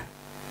sana.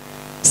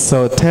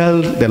 So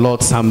tell the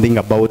Lord something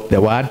about the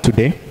word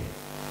today,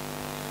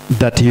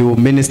 that he will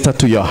minister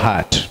to your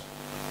heart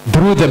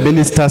through the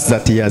ministers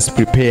that he has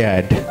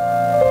prepared,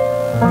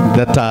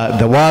 that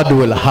the word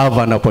will have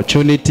an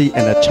opportunity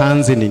and a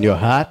chance in your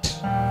heart,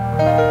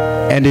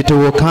 and it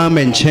will come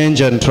and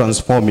change and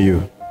transform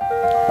you.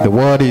 The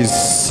word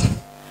is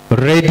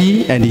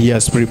ready and he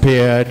has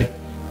prepared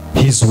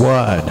his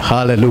word.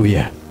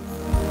 Hallelujah.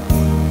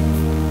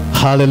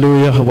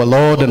 Hallelujah. Our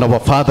Lord and our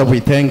Father, we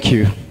thank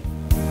you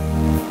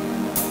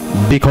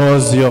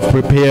because you have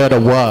prepared a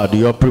word.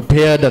 You have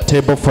prepared a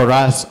table for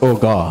us, O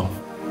God.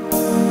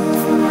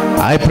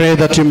 I pray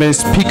that you may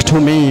speak to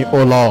me,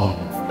 O Lord,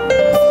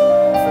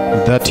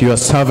 that your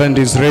servant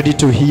is ready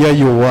to hear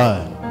your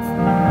word.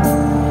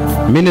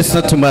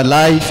 Minister to my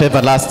life,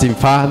 everlasting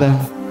Father.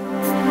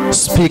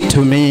 Speak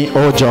to me,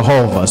 O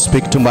Jehovah.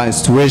 Speak to my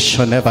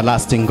situation,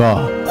 everlasting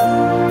God.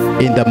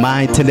 In the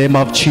mighty name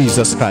of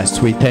Jesus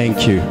Christ, we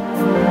thank you.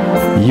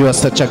 You are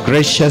such a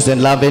gracious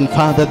and loving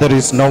Father. There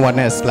is no one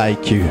else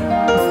like you.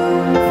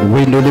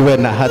 Winuliwe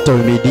na hata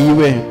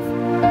umidiwe,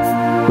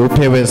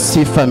 upewe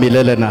sifa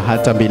milele na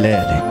hata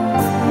milele.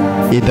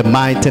 In the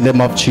mighty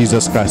name of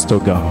Jesus Christ, O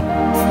God.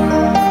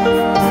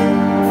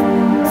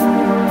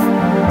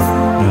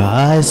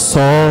 I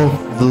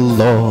sought the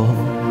Lord,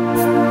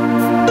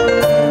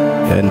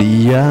 and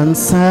he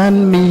answered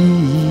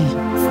me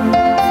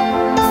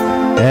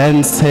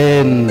and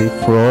saved me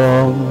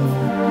from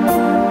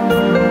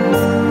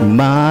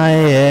my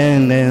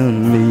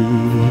enemy.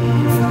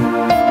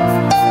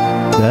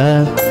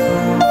 That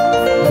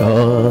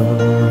God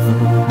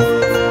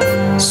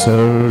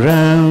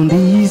surround,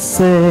 he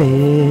said,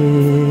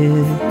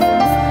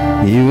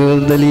 he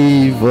will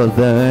deliver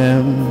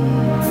them.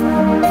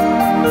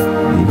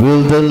 He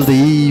will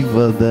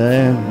deliver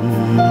them.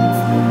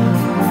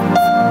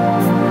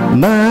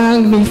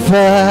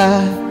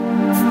 Magnify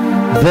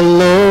the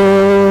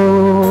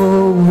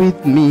Lord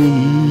with me.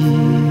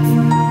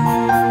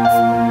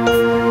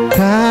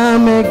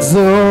 Come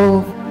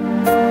exalt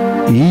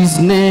his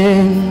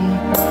name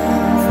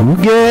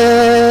together.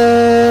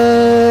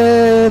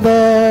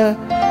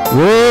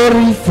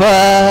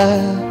 Glorify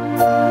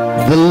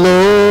the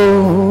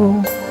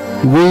Lord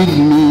with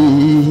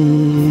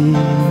me.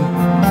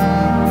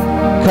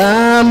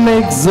 Come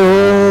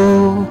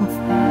exalt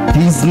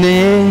his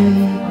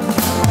name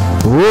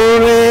forever.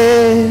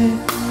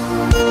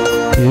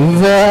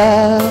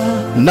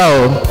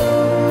 Now,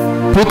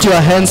 put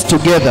your hands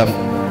together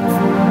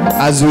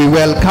as we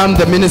welcome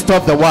the minister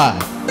of the word.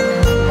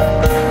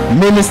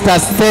 Minister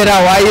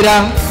Stella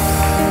Waira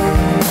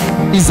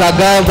is a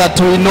girl that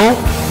we know.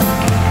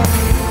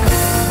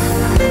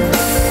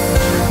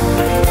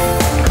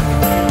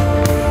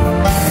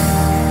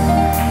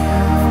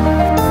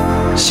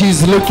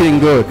 She's looking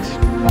good,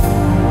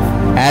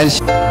 and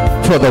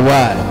for the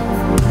word.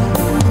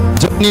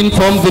 Joining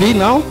Form 3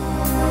 now.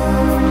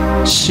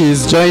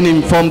 She's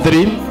joining Form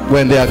 3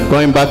 when they are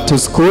going back to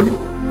school.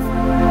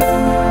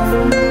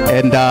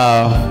 And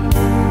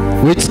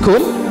which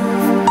school?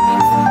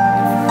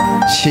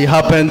 She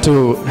happened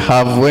to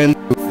have went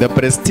to the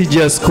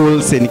prestigious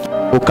schools in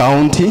Kivu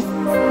County,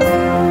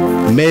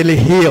 Meli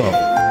Hill.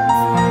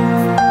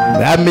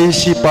 That means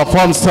she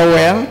performed so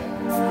well,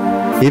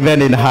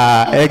 even in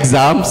her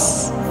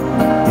exams.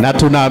 Na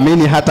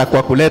tunaamini hata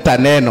kwa kuleta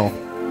neno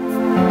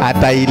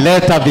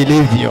ataileta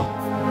vilivyo.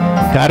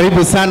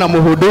 Karibu sana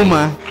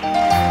mhuduma,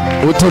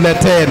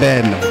 utuletee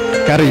neno.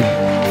 Karibu.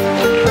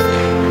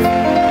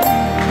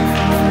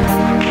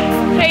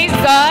 Praise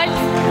God.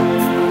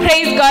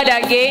 Praise God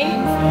again.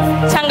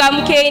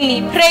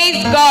 Changamkeni.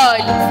 Praise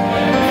God.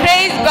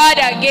 Praise God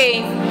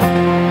again.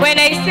 When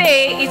I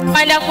say it's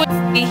wonderful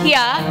to be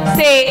here,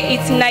 say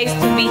it's nice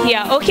to be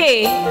here.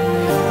 Okay.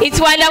 It's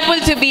wonderful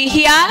to be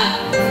here.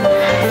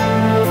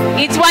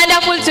 It's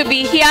wonderful to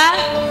be here.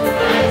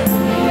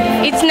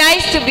 It's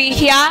nice to be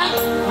here.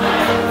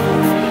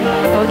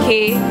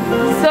 Okay.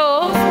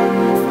 So,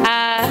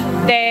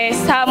 the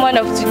sermon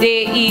of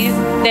today is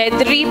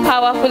the 3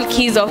 powerful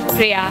keys of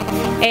prayer.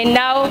 And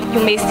now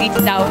you may sit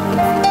down.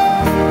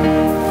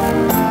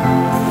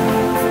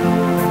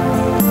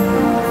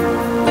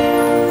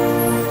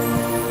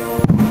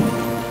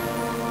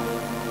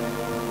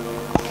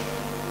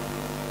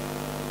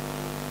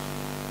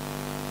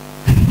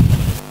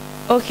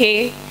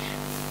 Okay.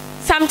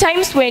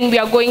 Sometimes when we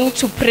are going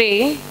to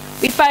pray,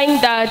 we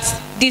find that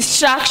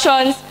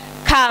distractions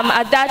come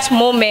at that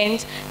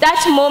moment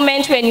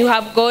when you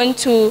have gone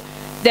to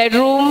the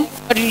room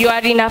or you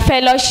are in a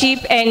fellowship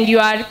and you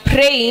are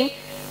praying,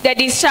 the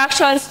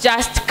distractions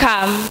just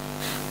come.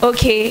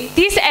 Okay,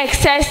 these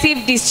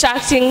excessive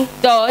distracting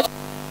thoughts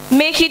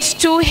make it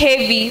too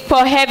heavy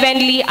for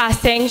heavenly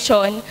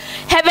ascension.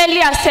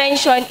 Heavenly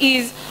ascension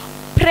is,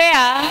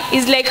 prayer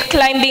is like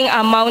climbing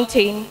a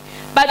mountain.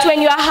 But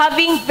when you are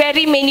having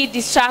very many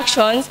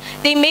distractions,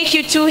 they make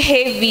you too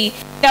heavy,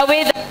 the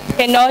way that you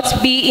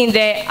cannot be in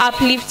the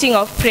uplifting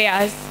of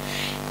prayers.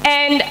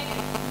 And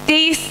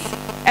this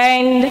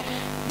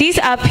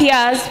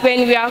appears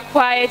when we are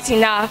quiet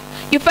enough.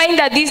 You find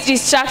that these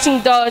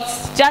distracting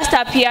thoughts just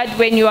appeared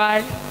when you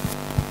are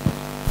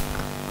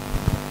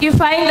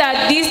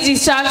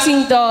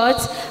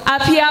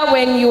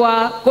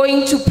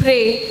going to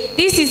pray.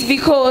 This is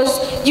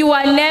because you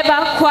are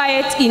never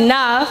quiet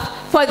enough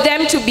for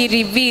them to be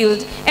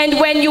revealed. And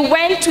when you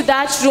went to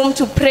that room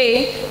to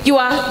pray,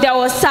 there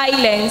was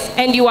silence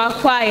and you are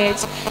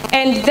quiet.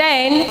 And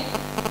then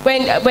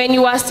when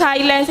you are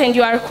silent and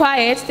you are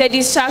quiet, the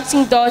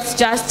distracting thoughts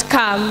just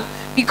come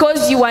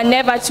because you are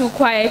never too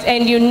quiet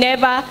and you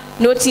never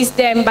noticed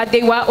them, but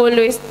they were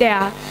always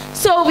there.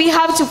 So we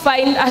have to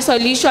find a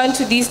solution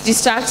to these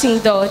distracting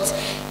thoughts.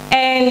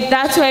 And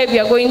that's why we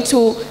are going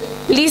to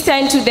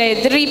listen to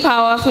the 3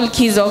 powerful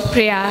keys of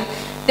prayer.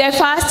 The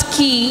first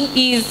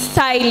key is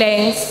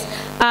silence.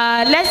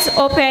 Let's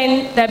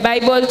open the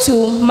Bible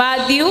to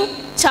Matthew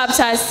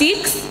chapter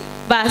 6,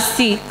 verse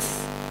 6.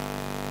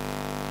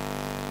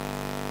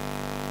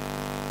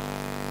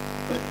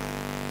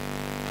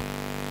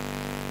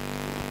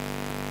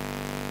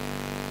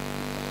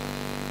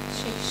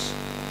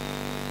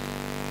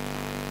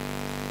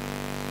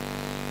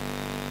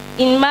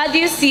 In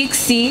Matthew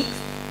 6:6,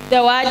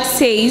 the word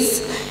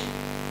says,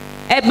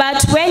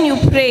 "But when you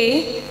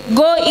pray,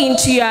 go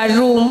into your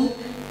room,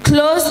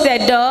 close the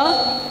door,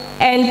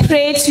 and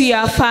pray to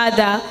your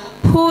Father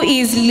who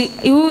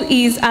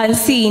is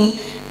unseen.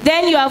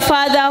 Then your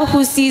Father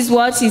who sees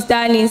what is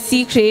done in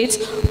secret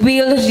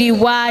will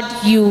reward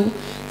you."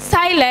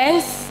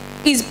 Silence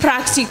is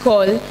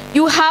practical.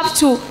 You have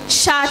to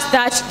shut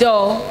that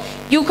door.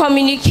 You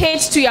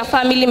communicate to your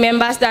family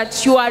members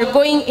that you are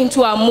going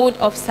into a mood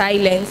of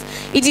silence.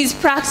 It is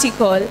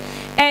practical.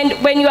 And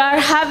when you are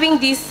having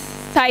this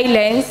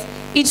silence,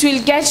 it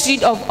will get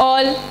rid of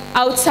all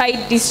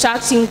outside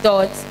distracting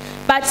thoughts.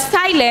 But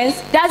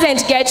silence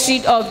doesn't get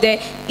rid of the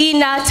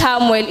inner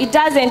turmoil. It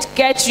doesn't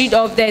get rid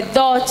of the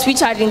thoughts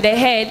which are in the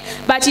head,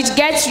 but it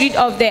gets rid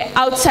of the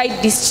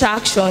outside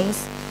distractions.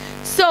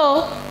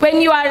 So when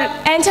you are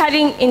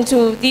entering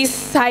into this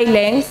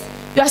silence,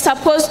 you are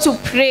supposed to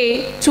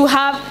pray to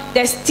have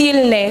the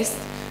stillness.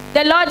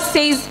 The Lord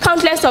says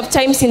countless of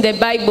times in the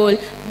Bible,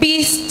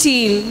 be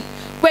still.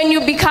 When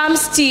you become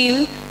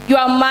still,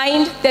 your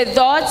mind, the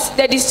thoughts,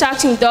 the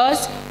distracting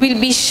thoughts will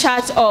be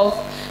shut off.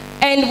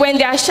 And when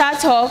they are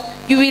shut off,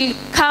 you will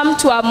come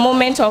to a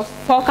moment of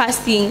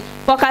focusing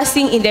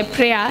in the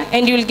prayer,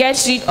 and you will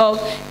get rid of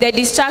the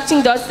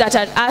distracting thoughts that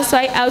are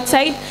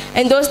outside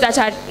and those that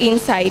are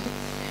inside.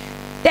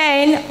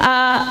 Then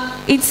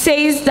it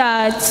says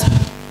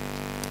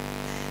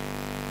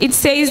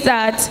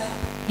that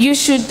you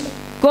should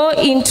go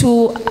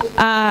into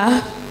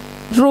a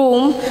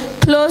room,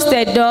 close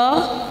the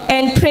door,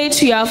 and pray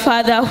to your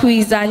Father who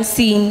is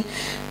unseen.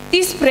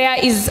 This prayer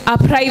is a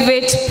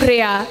private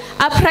prayer.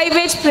 A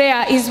private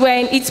prayer is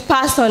when it's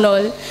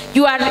personal.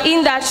 You are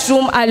in that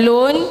room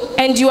alone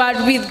and you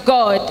are with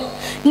God.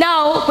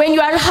 Now, when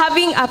you are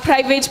having a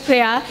private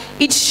prayer,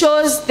 it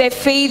shows the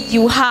faith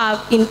you have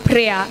in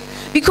prayer.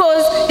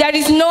 Because there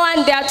is no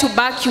one there to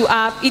back you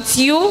up. It's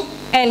you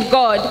and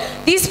God.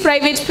 This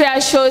private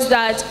prayer shows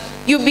that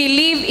you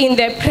believe in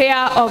the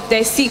prayer of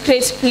the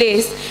secret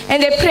place.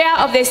 And the prayer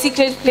of the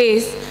secret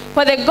place,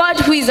 for the God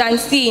who is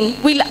unseen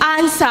will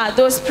answer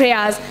those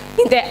prayers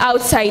in the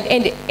outside,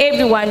 and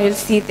everyone will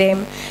see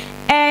them.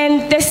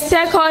 And the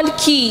second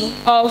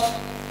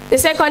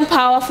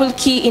powerful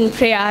key in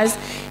prayers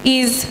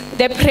is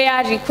the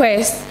prayer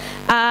request.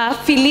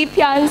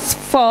 Philippians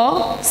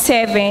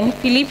 4:7.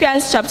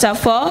 Philippians chapter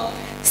 4,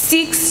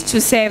 6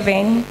 to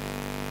 7.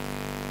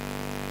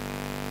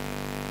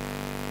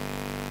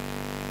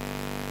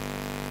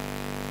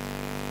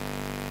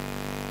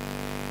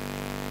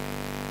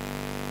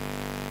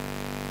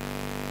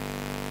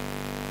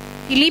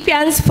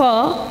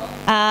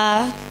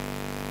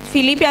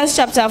 Philippians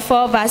chapter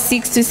 4, verse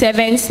 6 to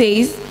 7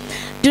 says,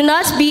 "Do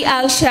not be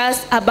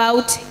anxious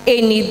about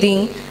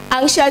anything."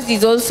 Anxious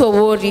is also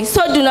worry.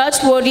 So do not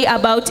worry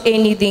about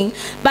anything.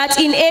 But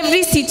in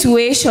every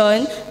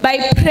situation, by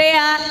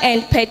prayer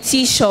and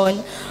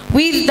petition,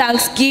 with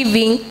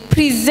thanksgiving,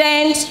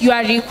 present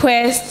your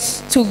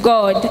requests to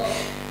God.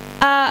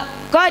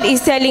 God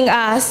is telling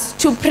us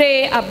to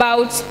pray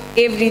about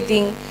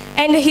everything.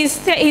 And he's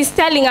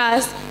telling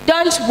us,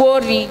 don't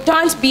worry,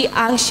 don't be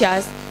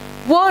anxious.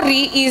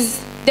 Worry is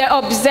the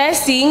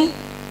obsessing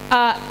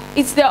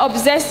it's the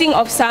obsessing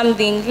of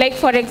something. Like,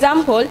 for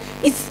example,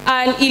 it's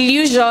an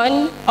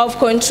illusion of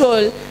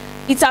control.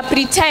 It's a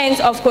pretense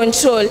of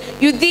control.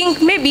 You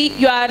think maybe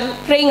you are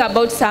praying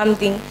about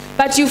something,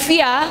 but you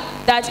fear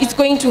that it's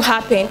going to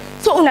happen.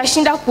 So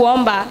unashinda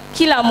kuomba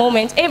kila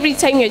moment. Every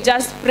time you're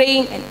just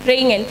praying and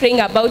praying and praying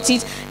about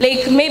it.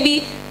 Like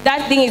maybe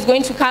that thing is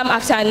going to come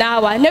after an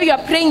hour. Now you're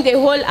praying the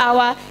whole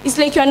hour. It's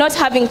like you're not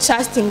having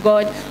trust in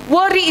God.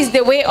 Worry is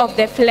the way of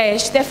the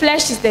flesh. The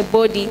flesh is the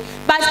body.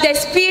 But the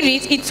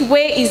spirit, its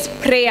way is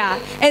prayer.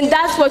 And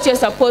that's what you're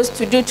supposed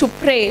to do, to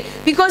pray.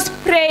 Because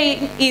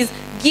praying is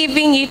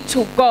giving it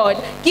to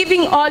God,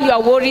 giving all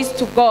your worries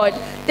to God.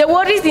 The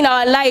worries in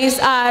our lives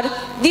are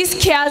these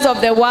cares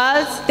of the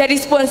world, the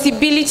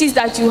responsibilities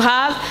that you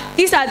have.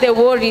 These are the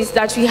worries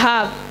that we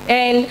have.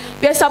 And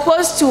we are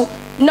supposed to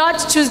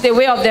not choose the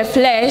way of the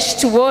flesh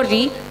to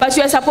worry, but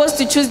we are supposed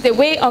to choose the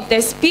way of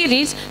the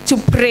spirit to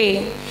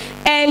pray.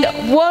 And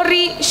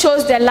worry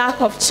shows the lack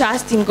of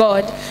trust in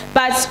God,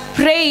 but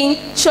praying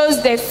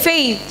shows the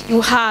faith you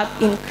have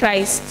in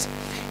Christ.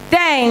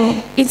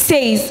 Then it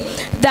says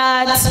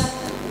that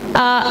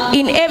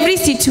in every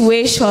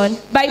situation,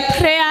 by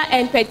prayer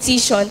and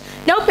petition.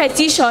 Now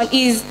petition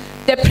is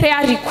the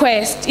prayer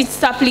request, it's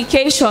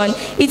supplication,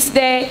 it's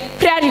the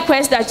prayer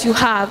request that you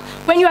have.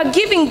 When you are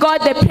giving God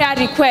the prayer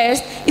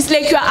request, it's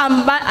like you are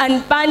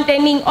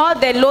abandoning all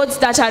the loads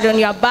that are on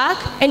your back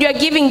and you are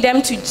giving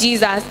them to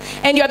Jesus,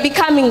 and you are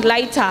becoming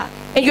lighter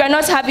and you are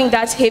not having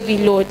that heavy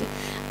load.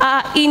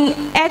 In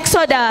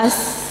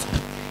Exodus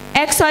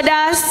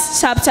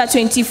chapter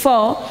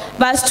 24,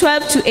 verse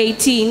 12 to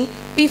 18,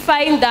 we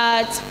find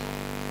that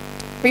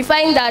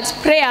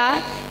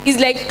prayer is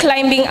like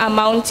climbing a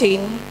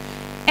mountain.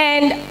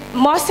 And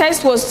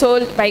Moses was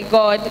told by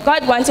God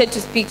wanted to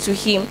speak to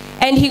him,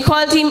 and he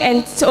called him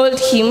and told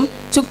him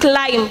to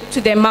climb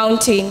to the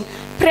mountain.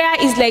 Prayer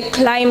is like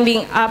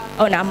climbing up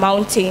on a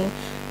mountain.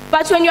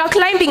 But when you are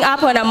climbing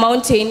up on a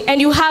mountain and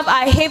you have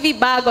a heavy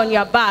bag on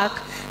your back,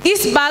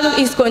 this bag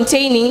is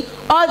containing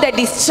all the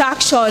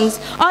distractions,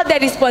 all the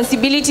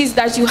responsibilities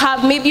that you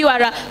have. Maybe you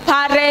are a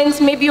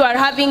parent, maybe you are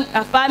having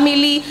a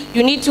family,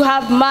 you need to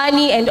have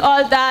money and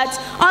all that.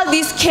 All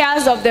these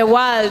cares of the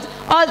world,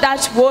 all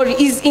that worry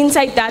is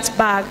inside that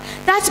bag.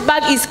 That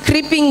bag is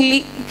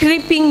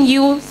crippling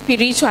you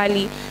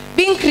spiritually.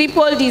 Being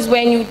crippled is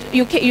when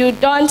you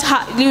don't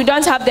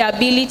have the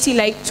ability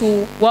like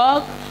to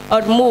walk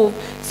or move.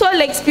 So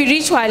like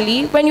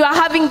spiritually, when you are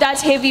having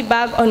that heavy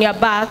bag on your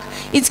back,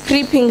 it's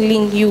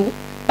crippling you.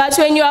 But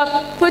when you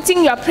are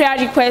putting your prayer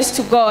request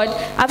to God,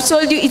 I've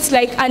told you it's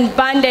like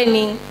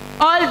abandoning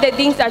all the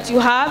things that you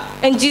have,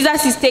 and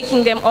Jesus is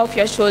taking them off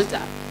your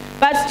shoulder.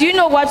 But do you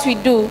know what we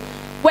do?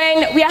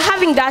 When we are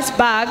having that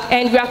bag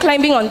and we are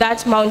climbing on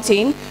that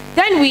mountain,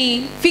 then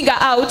we figure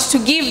out to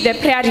give the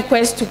prayer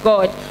request to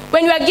God.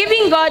 When we are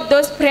giving God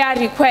those prayer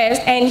requests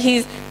and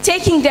He's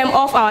taking them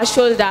off our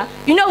shoulder,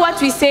 you know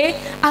what we say?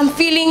 I'm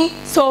feeling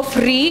so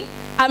free.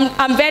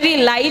 I'm very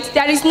light.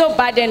 There is no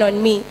burden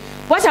on me.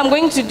 What I'm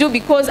going to do,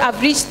 because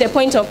I've reached the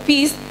point of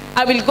peace,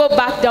 I will go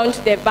back down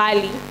to the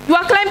valley. You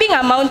are climbing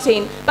a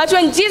mountain, but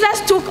when Jesus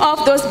took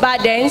off those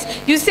burdens,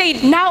 you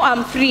said, now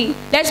I'm free.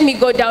 Let me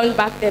go down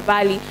back the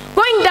valley.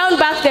 Going down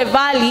back the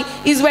valley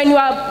is when you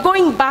are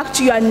going back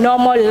to your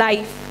normal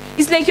life.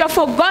 It's like you have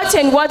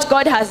forgotten what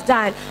God has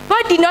done.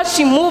 God did not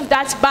remove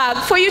that bag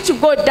for you to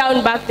go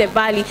down back the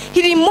valley.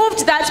 He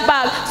removed that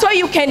bag so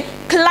you can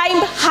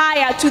climb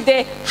higher to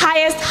the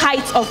highest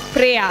heights of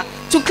prayer,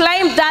 to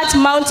climb that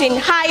mountain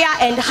higher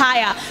and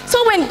higher.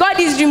 So when God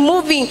is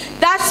removing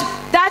that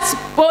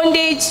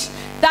bondage,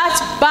 that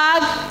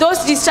bag,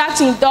 those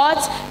distracting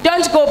thoughts,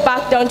 don't go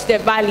back down to the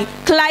valley.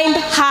 Climb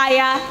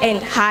higher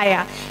and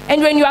higher.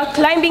 And when you are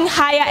climbing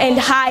higher and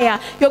higher,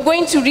 you're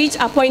going to reach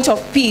a point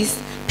of peace.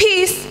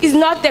 Peace is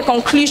not the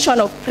conclusion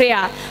of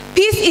prayer.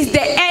 Peace is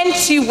the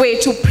entryway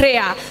to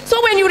prayer.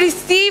 So when you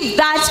receive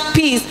that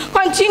peace,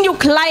 continue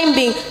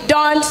climbing.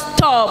 Don't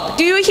stop.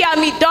 Do you hear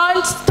me?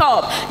 Don't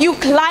stop. You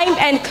climb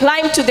and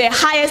climb to the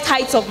highest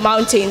heights of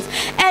mountains.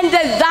 And the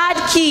third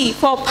key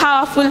for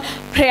powerful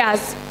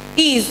prayers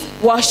is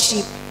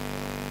worship.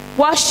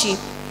 Worship.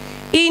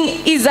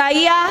 In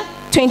Isaiah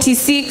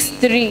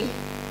 26:3.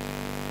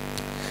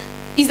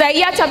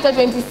 Isaiah chapter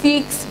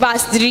 26,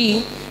 verse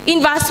 3. In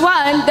verse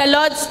 1, the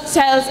Lord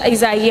tells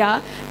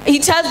Isaiah, he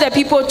tells the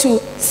people to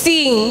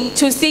sing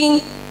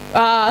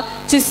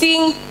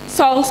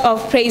songs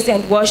of praise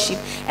and worship.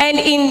 And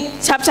in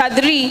chapter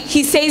 3,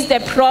 he says the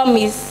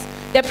promise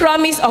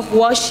of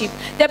worship.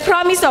 The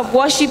promise of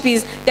worship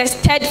is the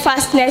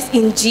steadfastness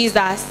in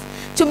Jesus.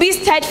 To be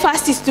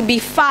steadfast is to be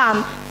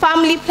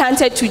firmly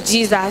planted to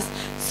Jesus.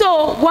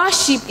 So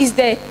worship is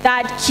the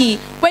third key.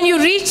 When you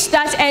reach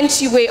that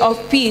entryway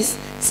of peace,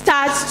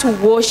 start to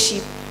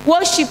worship.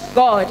 Worship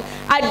God.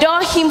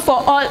 Adore Him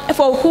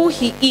for who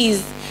He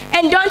is.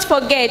 And don't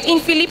forget, in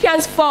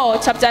Philippians 4,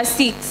 chapter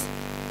 6,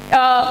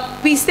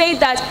 we say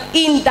that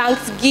in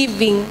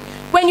thanksgiving,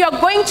 when you're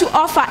going to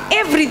offer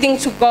everything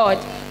to God,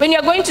 when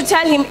you're going to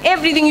tell him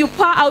everything, you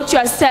pour out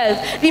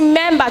yourself.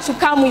 Remember to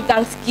come with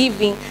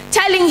thanksgiving,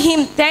 telling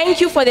him thank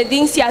you for the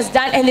things he has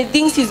done and the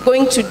things he's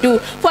going to do.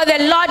 For the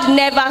Lord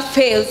never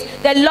fails.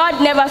 The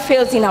Lord never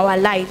fails in our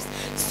lives.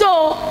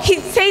 So he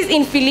says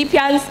in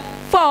Philippians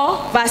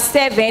 4 verse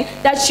 7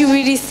 that you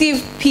will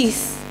receive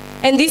peace.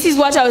 And this is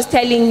what I was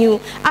telling you.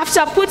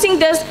 After putting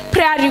this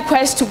prayer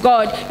request to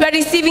God, you are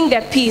receiving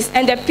the peace,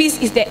 and the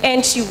peace is the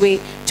entryway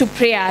to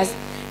prayers.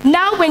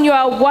 Now when you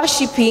are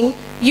worshiping,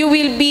 you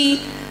will be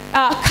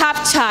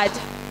captured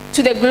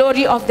to the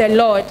glory of the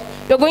Lord.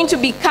 You're going to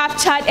be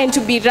captured and to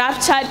be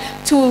raptured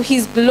to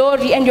his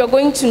glory, and you're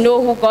going to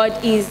know who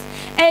God is.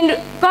 And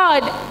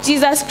God,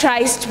 Jesus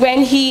Christ,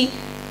 when he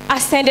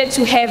ascended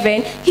to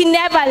heaven, he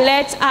never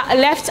left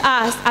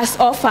us as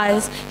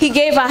orphans. He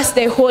gave us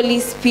the Holy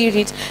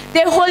Spirit.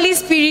 The Holy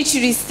Spirit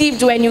you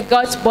received when you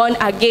got born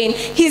again.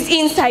 He's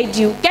inside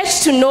you. Get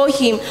to know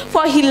him,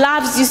 for he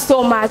loves you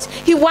so much.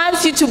 He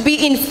wants you to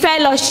be in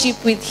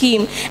fellowship with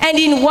him. And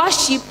in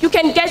worship, you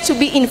can get to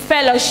be in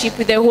fellowship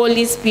with the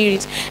Holy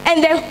Spirit.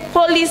 And the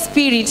Holy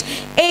Spirit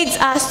aids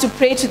us to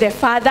pray to the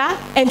Father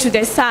and to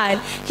the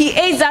Son. He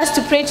aids us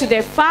to pray to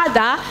the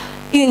Father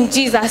in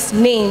Jesus'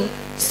 name.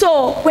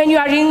 So when you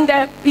are in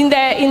the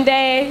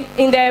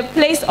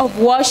place of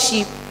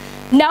worship,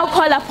 now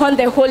call upon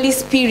the Holy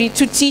Spirit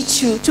to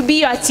teach you, to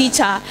be your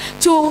teacher,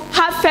 to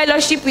have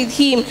fellowship with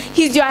him.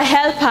 He's your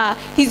helper,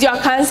 he's your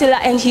counselor,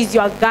 and he's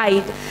your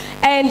guide.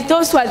 And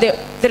those were the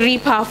 3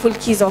 powerful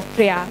keys of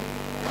prayer.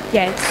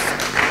 Yes.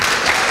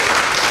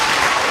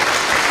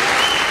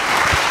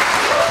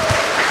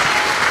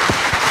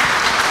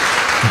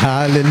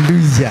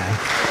 Hallelujah.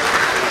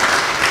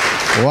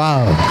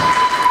 Wow.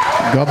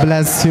 God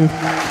bless you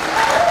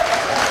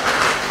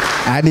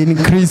and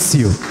increase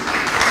you.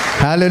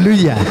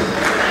 Hallelujah.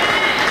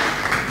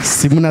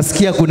 Si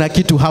mnasikia kuna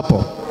kitu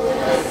hapo?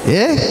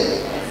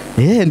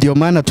 Ndio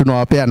maana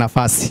tunawapea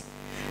nafasi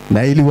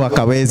na ili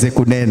wakaweze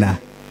kunena.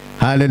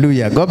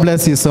 Hallelujah. God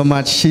bless you so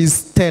much. She's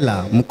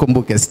Stella.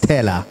 Mkumbuke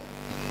Stella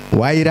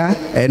Waira.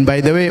 And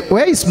by the way,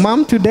 where is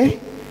mom today?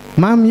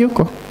 Mom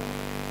yuko?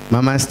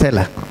 Mama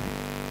Stella.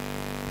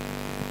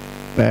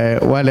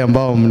 Wale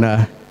ambao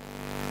mna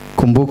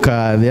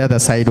kumbuka the other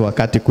side,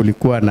 wakati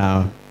kulikuwa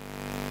na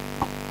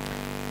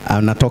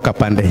anatoka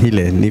pande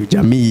hile, ni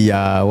jamii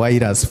ya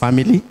Waira's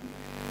family.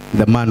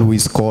 The man who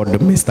is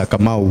called Mr.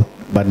 Kamau,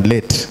 but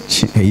late,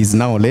 he is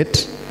now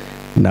late.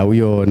 Na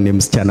huyo ni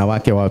msichana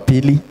wake wa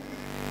pili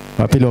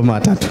wa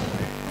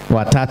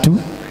watatu,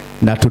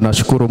 na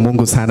tunashukuru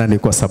Mungu sana ni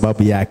kwa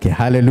sababu yake.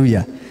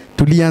 Hallelujah.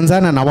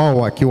 Tulianzana na wao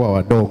wakiwa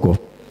wadogo.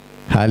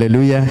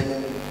 Hallelujah.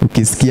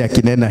 Ukisikia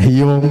kinena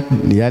hiyo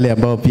ni yale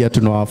ambao pia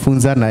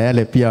tunawafunza, na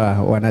yale pia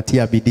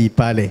wanatia bidii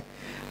pale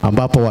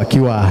ambapo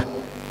wakiwa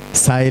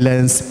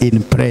silence in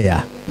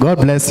prayer. God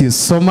bless you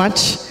so much.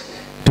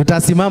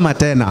 Tutasimama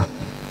tena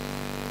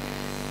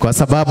kwa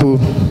sababu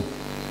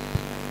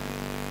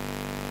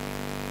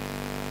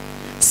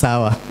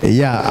sawa.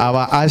 Yeah,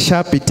 our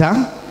Asha Peter.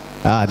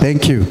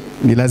 Thank you.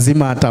 Ni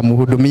lazima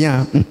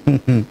atamhudumia.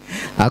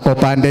 Ako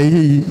pande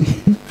hii.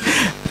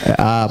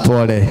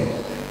 Pole.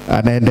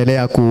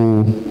 Anaendelea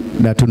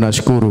na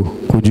tunashukuru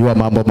kujua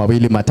mambo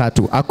mawili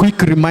matatu. A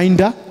quick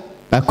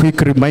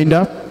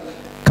reminder,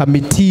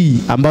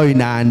 kamiti ambayo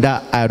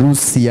inaandaa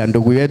harusi ya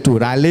ndugu yetu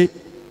Rale.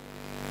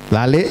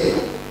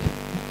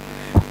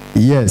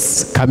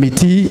 Yes,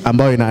 kamiti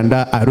ambayo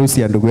inaandaa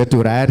harusi ya ndugu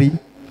yetu Rari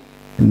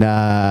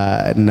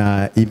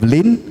na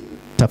Evelyn,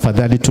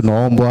 tafadhali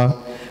tunaombwa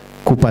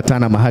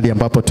kupatana mahali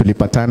ambapo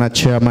tulipatana,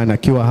 chairman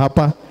akiwa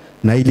hapa,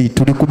 na ili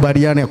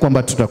tulikubaliana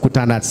kwamba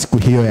tutakutana siku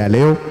hiyo ya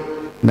leo,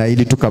 na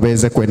ili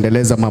tukaweze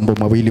kuendeleza mambo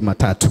mawili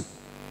matatu.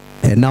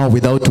 And now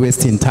without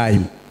wasting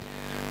time,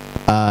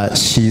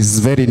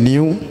 she's very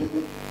new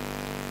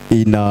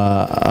in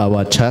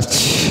our church,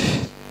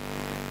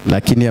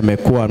 lakini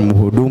amekuwa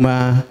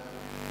mhuduma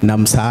na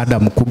msaada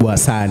mkubwa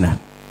sana.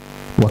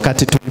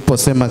 Wakati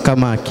tuliposema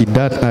kama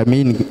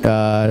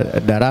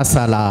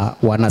darasa la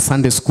wana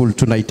Sunday school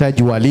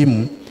tunahitaji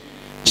walimu,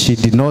 she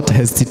did not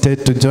hesitate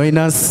to join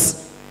us,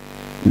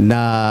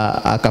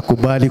 na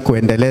akakubali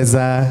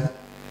kuendeleza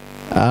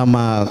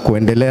ama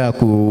kuendelea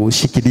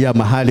kushikilia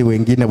mahali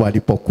wengine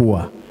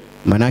walipokuwa.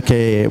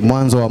 Manake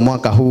mwanzo wa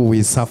mwaka huu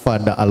we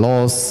suffered a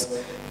loss,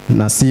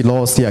 na si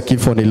loss ya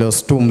kifo, ni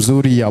loss tu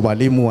mzuri ya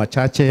walimu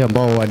wachache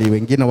ambao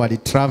wengine wali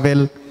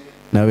travel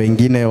na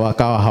wengine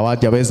wakawa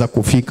hawajaweza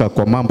kufika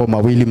kwa mambo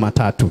mawili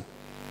matatu.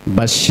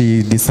 But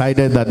she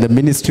decided that the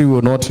ministry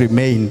will not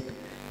remain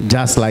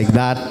just like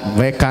that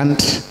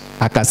vacant.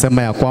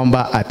 Akasema ya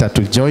kwamba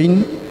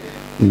atatujoin,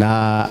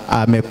 na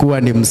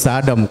amekuwa ni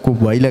msaada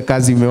mkubwa. Ile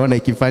kazi umeona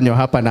ikifanywa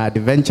hapa na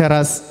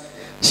Adventurers,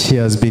 she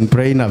has been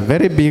playing a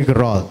very big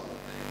role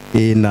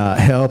in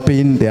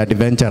helping the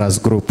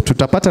Adventurers group.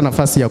 Tutapata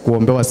nafasi ya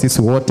kuombewa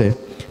sisi wote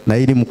na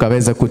ili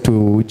mkaweze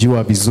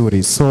kutujua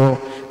vizuri. So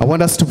I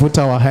want us to put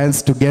our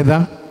hands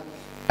together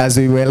as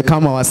we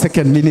welcome our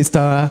second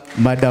minister,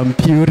 Madam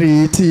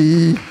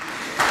Purity.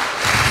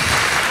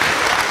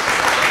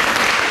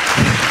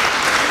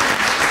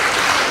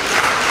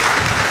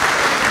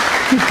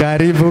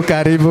 Karibu,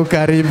 karibu,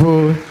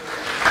 karibu.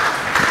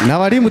 Na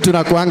walimu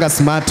tunakuanga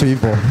smart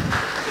hivyo.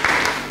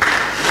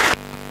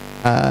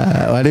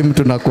 Walimu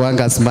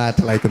tunakuanga smart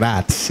like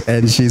that.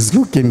 And she's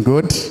looking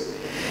good.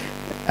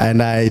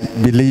 And I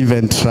believe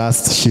and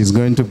trust she's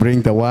going to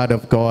bring the word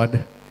of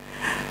God.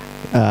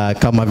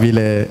 Kama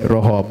vile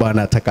Roho wa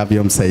Bwana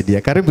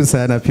atakavyomsaidia. Karibu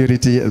sana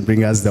Purity and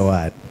bring us the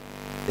word.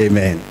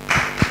 Amen.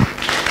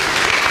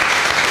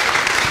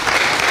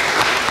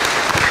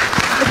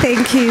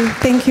 Thank you.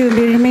 Thank you.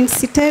 We remain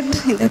seated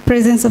in the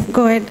presence of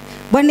God.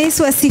 Bwana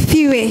Yesu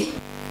asifiwe.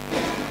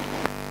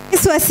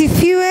 Yesu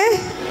asifiwe.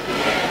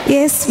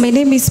 Yes, my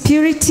name is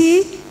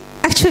Purity.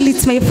 Actually,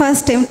 it's my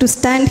first time to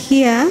stand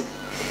here.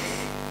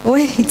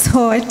 Well, it's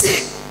hot.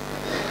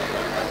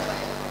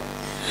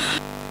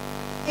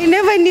 I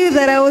never knew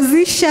that I was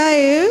this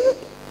shy.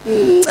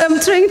 I'm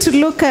trying to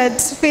look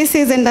at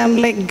faces and I'm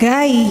like,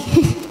 guy.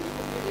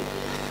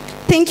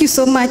 Thank you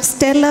so much,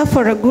 Stella,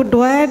 for a good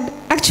word.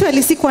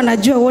 Actually, sikuwa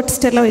najua what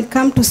Stella will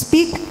come to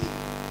speak.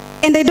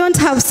 And I don't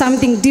have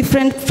something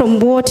different from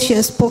what she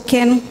has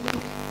spoken.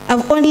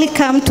 I've only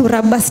come to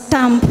rubber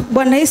stamp.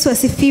 Bwana Yesu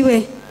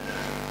asifiwe.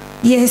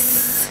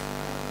 Yes.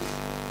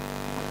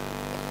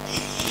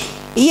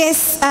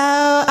 Yes,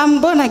 I'm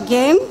born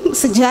again.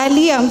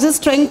 Sijali, I'm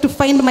just trying to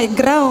find my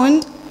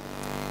ground.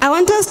 I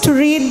want us to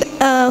read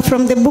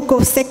from the book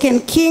of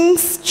 2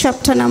 Kings,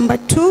 chapter number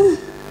 2.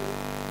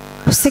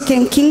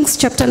 2 Kings,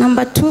 chapter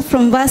number 2,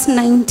 from verse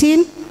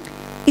 19.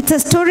 It's a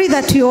story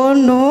that you all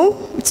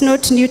know. It's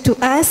not new to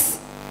us.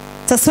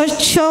 It's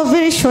a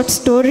very short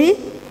story.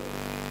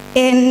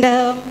 And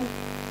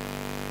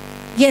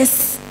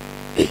yes,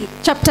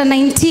 chapter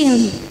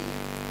 19.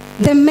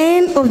 The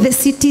men of the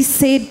city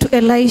said to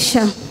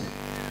Elisha,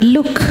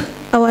 "Look,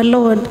 our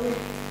Lord,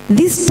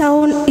 this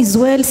town is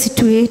well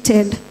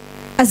situated,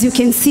 as you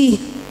can see,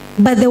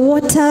 but the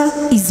water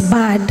is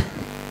bad,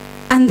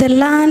 and the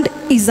land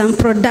is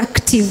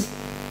unproductive."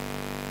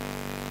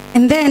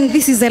 And then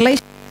this is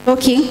Elisha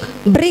talking.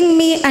 "Bring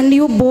me a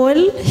new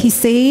bowl," he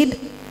said,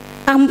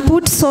 "and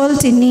put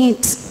salt in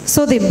it."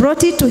 So they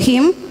brought it to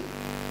him.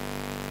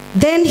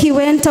 Then he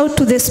went out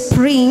to the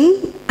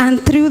spring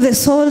and threw the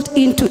salt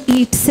into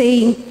it,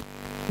 saying,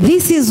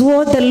 "This is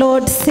what the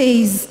Lord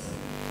says."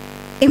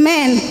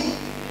 Amen.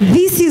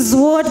 This is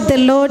what the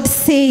Lord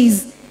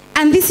says.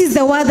 And this is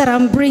the word that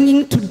I'm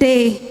bringing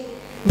today.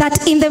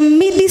 That in the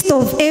midst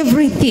of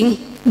everything,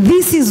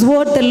 this is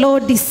what the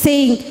Lord is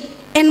saying.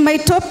 And my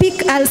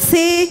topic, I'll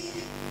say,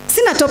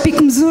 sina topic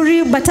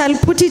mzuri, but I'll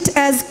put it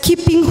as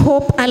keeping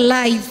hope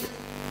alive.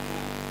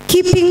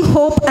 Keeping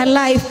hope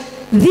alive.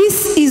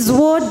 This is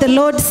what the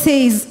Lord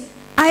says.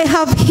 "I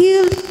have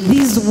healed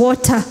this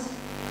water.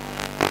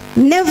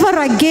 Never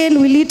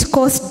again will it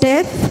cause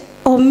death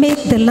or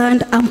make the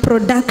land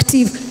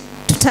unproductive."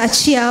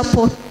 Tutachia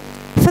hapo.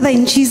 Father,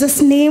 in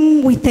Jesus'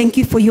 name, we thank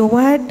you for your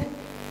word.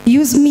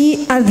 Use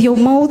me as your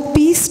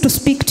mouthpiece to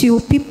speak to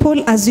your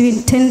people as you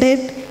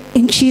intended.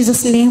 In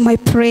Jesus' name I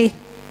pray.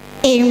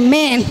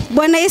 Amen.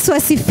 Bwana Yesu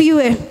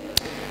asifiwe.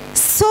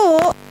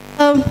 So,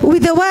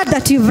 with the word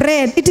that you've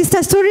read, it is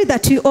a story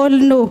that you all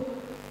know.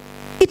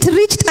 It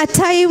reached a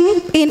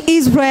time in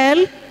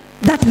Israel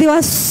that there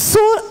was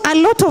a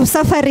lot of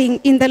suffering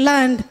in the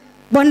land.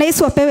 Bwana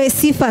Yesu apewe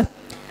sifa.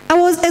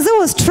 As I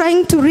was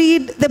trying to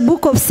read the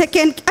book of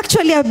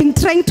actually I've been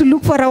trying to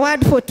look for a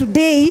word for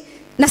today,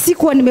 na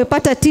sikuwa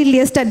nimepata till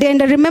yesterday,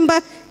 and I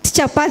remember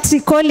Teacher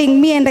Patrick calling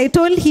me and I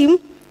told him,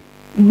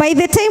 by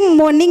the time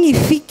morning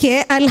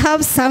ifike, I'll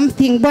have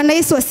something. Bwana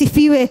Yesu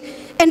asifiwe.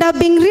 And I've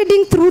been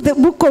reading through the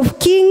book of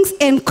Kings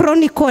and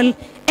Chronicle.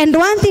 And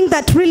one thing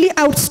that really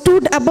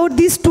outstood about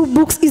these two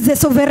books is the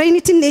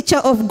sovereignty nature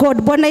of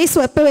God. Bwana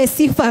Yesu apewe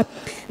sifa.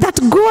 That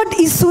God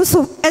is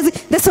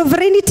the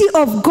sovereignty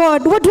of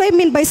God. What do I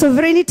mean by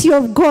sovereignty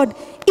of God?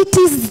 It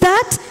is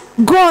that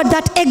God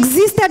that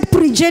existed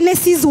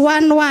pre-Genesis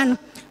 1:1.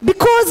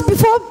 Because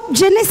before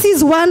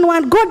Genesis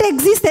 1:1, God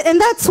existed, and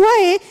that's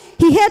why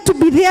he had to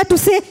be there to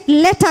say,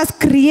 "Let us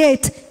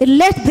create,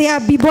 let there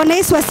be." Bwana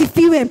Yesu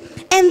asifiwe.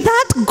 And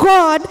that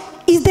God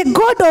is the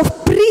God of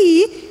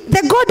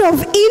the God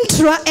of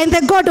intra, and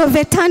the God of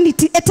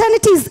eternity.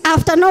 Eternity is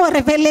after no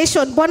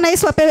revelation. Bwana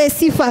Yesu apewe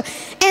sifa.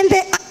 And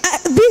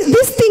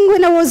this thing,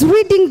 when I was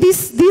reading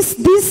this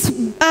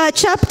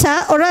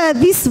chapter, or rather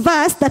this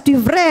verse that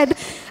we've read,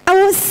 I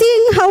was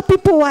seeing how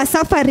people were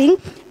suffering,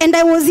 and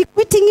I was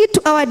equating it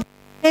to our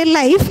daily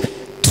life.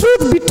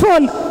 Truth be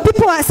told,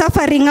 people are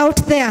suffering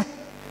out there.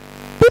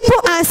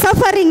 People are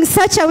suffering in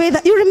such a way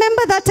that, you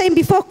remember that time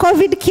before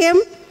COVID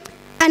came,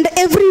 and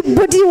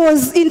everybody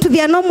was into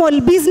their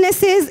normal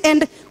businesses,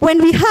 and when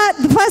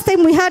the first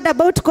time we heard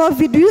about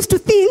COVID, we used to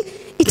think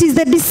it is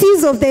the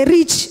disease of the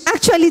rich,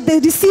 actually the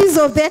disease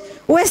of the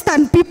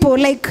Western people,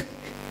 like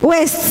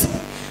West.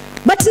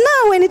 But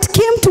now when it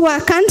came to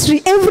our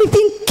country,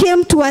 everything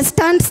came to a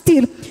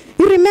standstill.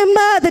 You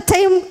remember the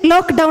time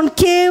lockdown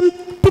came,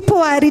 people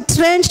were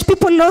retrenched,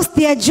 people lost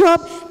their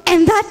job,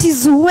 and that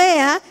is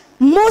where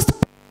most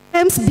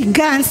problems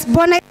began.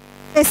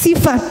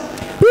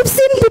 We've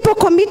seen people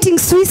committing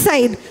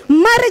suicide,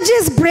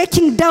 marriages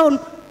breaking down,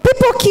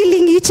 people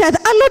killing each other,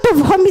 a lot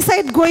of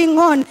homicide going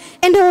on.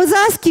 And I was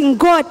asking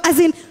God, as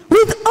in,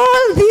 with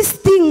all these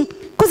things,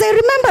 because I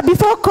remember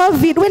before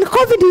COVID, when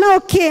COVID now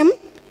came,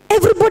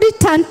 everybody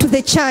turned to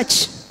the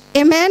church.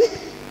 Amen?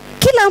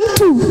 Kila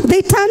mtu,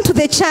 they turned to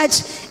the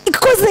church.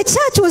 Because the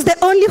church was the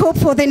only hope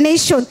for the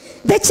nation.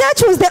 The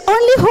church was the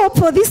only hope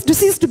for this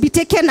disease to be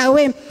taken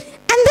away. And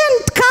then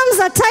comes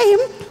a time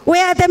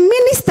where the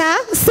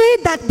minister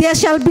said that there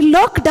shall be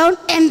lockdown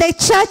and the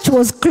church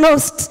was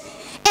closed.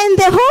 And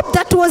the hope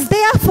that was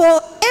there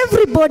for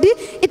everybody,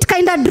 it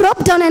kind of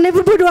dropped down and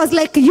everybody was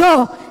like,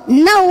 yo,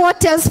 now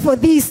what else for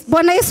this?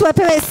 Bwana Yesu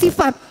apewe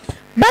sifa.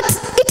 But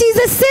it is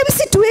the same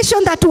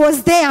situation that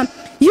was there.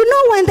 You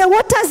know, when the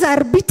waters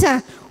are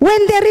bitter,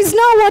 when there is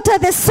no water,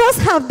 the source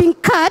have been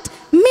cut,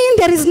 mean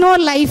there is no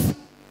life.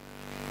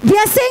 They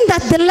are saying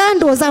that the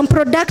land was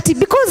unproductive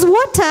because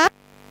water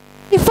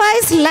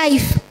signifies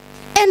life.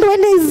 And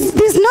when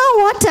there's no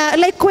water,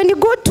 like when you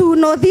go to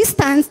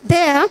northeasterns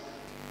there,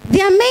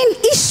 their main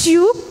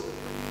issue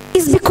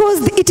is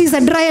because it is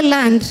a dry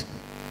land.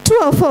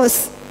 True or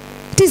false?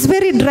 It is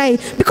very dry.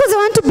 Because I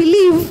want to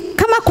believe,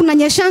 kama kuna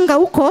nyeshanga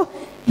huko,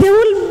 there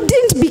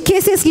wouldn't be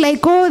cases like,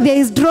 oh, there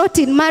is drought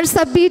in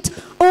Marsabit,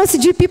 or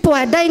sijui people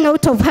are dying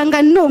out of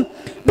hunger. No.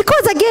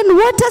 Because again,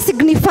 water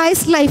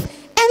signifies life.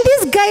 And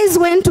these guys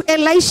went to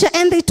Elisha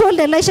and they told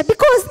Elisha,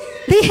 because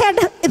they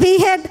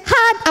had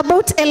heard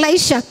about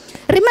Elisha.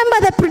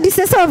 Remember the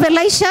predecessor of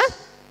Elisha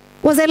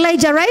was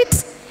Elijah,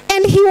 right?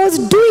 And he was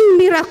doing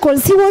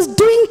miracles. He was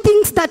doing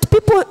things that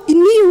people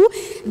knew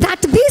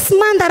that this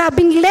man that have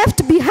been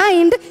left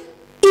behind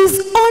is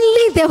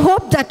only the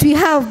hope that we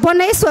have.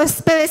 Bwana Yesu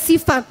apewe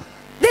sifa.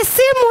 The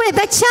same way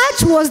the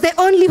church was the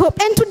only hope.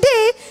 And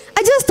today,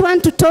 I just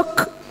want to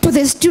talk to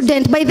the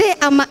student. By the way,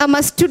 I'm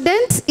a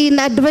student in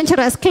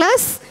adventurous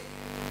class.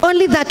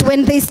 Only that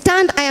when they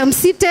stand, I am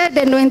seated,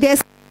 and when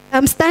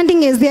I'm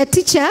standing as their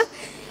teacher.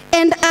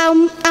 And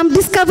I'm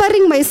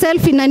discovering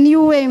myself in a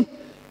new way.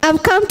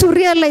 I've come to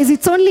realize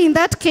it's only in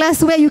that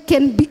class where you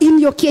can be in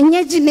your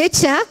kienyeji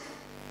nature,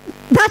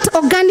 that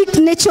organic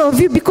nature of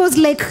you, because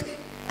like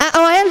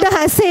our elder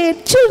has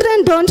said,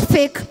 children don't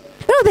fake.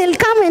 You know, they'll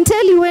come and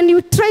tell you when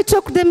you try to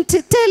talk to them,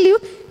 to tell you,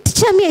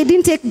 teacher, me, I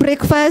didn't take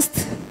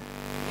breakfast.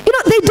 You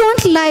know, they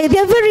don't lie.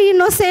 They're very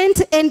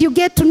innocent, and you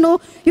get to know,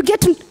 you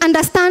get to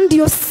understand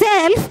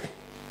yourself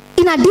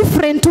in a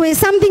different way,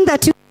 something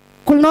that you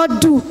could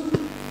not do.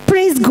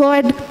 Praise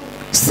God.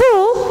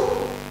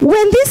 So,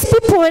 when these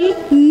people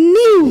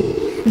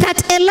knew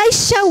that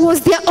Elisha was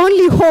their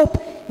only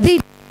hope, they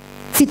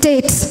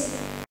hesitate.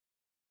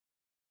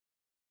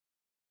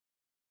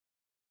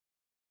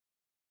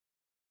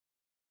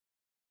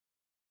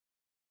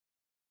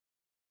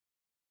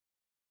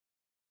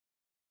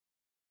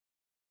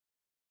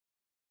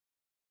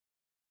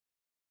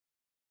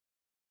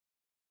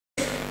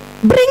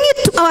 Bring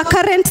it to our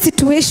current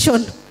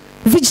situation.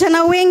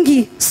 Vijana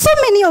wengi, so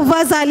many of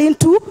us are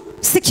into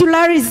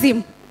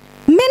secularism.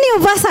 Many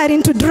of us are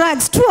into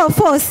drugs, true or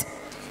false.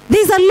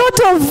 There's a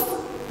lot of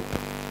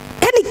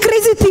any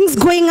crazy things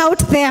going out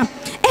there.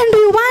 And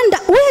we wonder,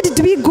 where did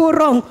we go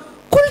wrong?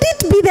 Could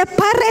it be the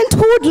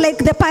parenthood, like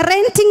the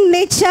parenting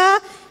nature?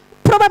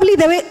 Probably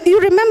the way, you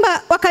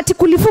remember wakati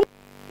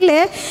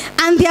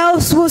kulifunga and there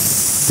was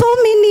so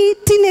many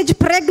teenage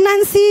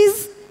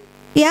pregnancies,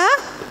 yeah?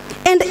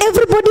 And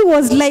everybody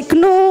was like,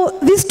 no,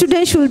 this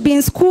student should be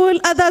in school.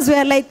 Others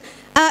were like,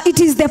 it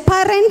is the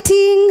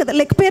parenting,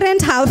 like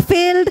parents have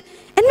failed.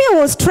 And me, I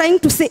was trying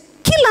to say,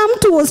 kila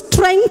mtu was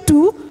trying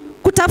to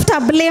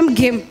kutafuta blame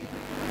game.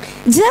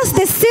 Just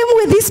the same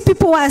way these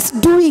people was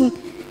doing.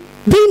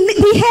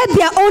 They had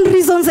their own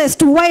reasons as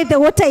to why the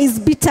water is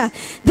bitter.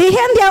 They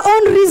had their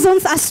own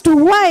reasons as to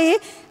why,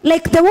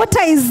 like, the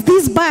water is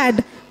this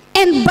bad.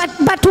 And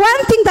but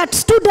one thing that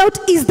stood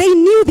out is they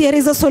knew there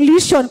is a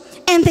solution.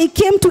 And they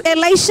came to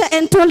Elisha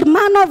and told,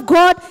 man of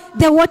God,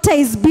 the water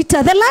is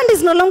bitter. The land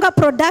is no longer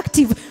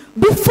productive.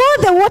 Before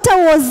the water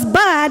was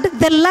bad,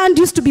 the land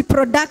used to be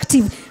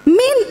productive.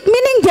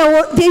 Meaning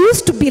there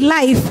used to be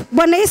life.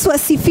 Bwana Yesu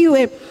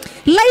asifiwe.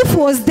 Life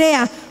was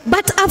there.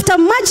 But after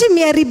maji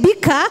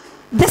imeharibika,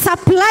 the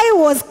supply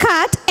was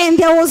cut and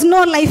there was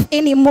no life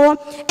anymore.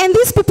 And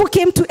these people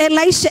came to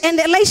Elisha and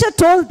Elisha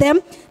told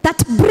them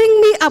that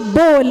bring me a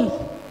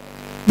bowl.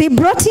 They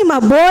brought him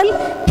a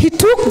bowl. He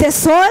took the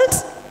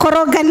salt,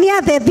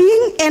 korogania the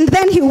thing, and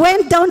then he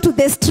went down to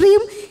the stream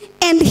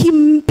and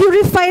he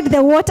purified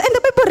the water. And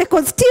the Bible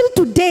records still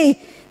today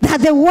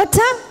that the water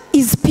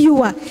is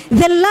pure.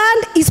 The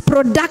land is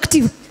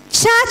productive.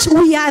 Church,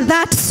 we are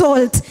that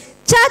salt.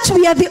 Church,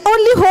 we are the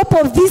only hope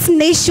of this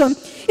nation.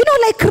 You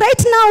know, like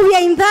right now we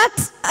are in that,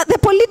 the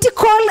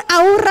political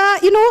aura,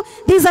 you know,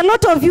 there's a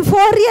lot of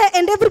euphoria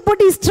and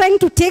everybody is trying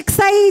to take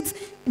sides.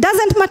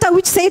 Doesn't matter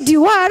which side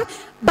you are.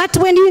 But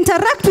when you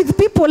interact with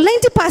people,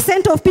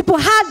 90% of people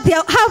have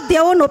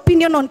their own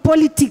opinion on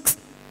politics.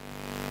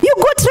 You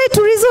go try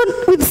to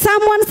reason with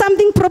someone,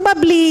 something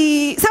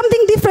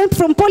different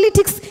from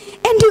politics,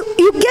 and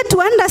you get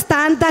to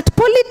understand that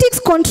politics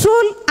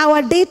control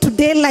our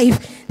day-to-day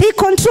life. They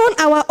control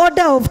our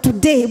order of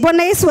today.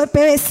 Bwana Yesu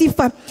apewe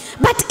sifa.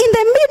 But in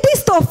the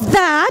midst of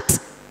that,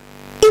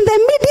 in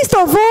the midst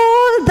of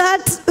all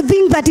that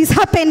thing that is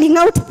happening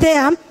out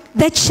there,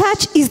 the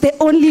church is the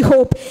only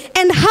hope.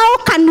 And how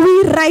can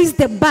we raise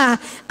the bar?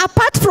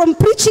 Apart from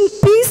preaching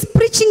peace,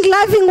 preaching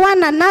loving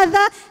one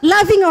another,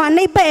 loving our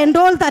neighbor and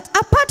all that,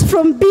 apart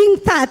from being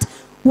that,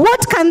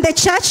 what can the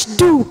church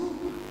do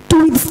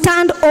to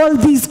withstand all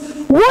this?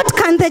 What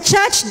can the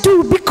church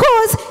do?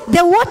 Because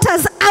the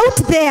waters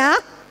out there,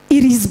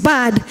 it is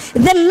bad.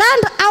 The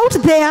land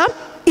out there,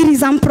 it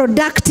is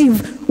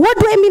unproductive. What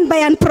do I mean by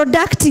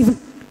unproductive?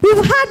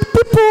 We've had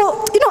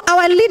people,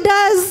 our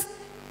leaders,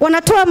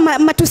 wanatoa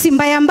matusi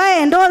mbaya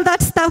mbaya and all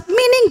that stuff,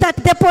 meaning that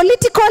the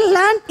political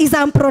land is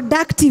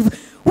unproductive.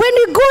 When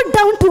we go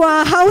down to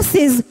our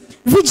houses,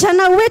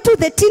 vijana wetu,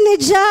 the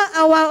teenager,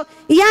 our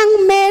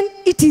young men,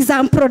 it is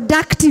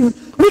unproductive.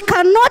 We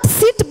cannot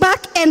sit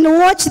back and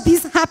watch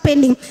this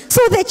happening. So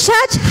the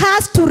church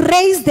has to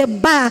raise the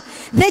bar.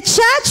 The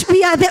church,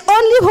 we are the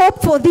only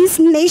hope for this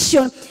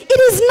nation.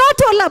 It is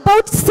not all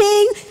about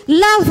saying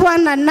love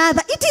one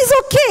another. It is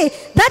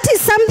okay. That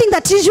is something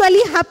that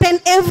usually happens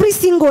every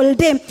single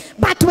day.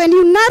 But when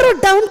you narrow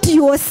down to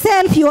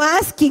yourself, you're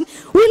asking,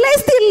 will I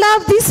still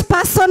love this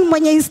person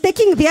when he is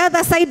taking the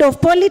other side of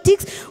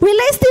politics? Will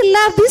I still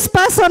love this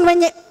person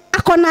when he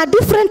has a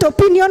different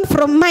opinion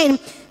from mine?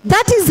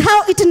 That is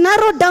how it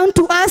narrowed down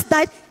to us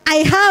that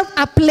I have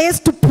a place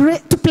to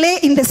play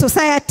in the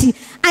society.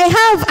 I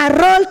have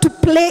a role to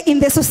play in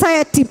the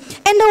society.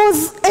 And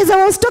as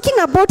I was talking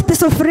about the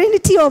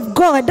sovereignty of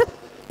God,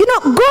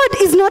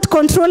 God is not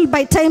controlled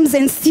by times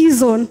and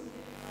season.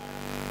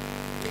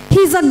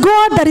 He's a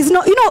God that is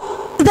not,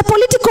 the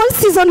political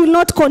season will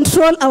not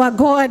control our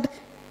God.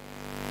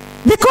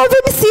 The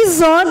COVID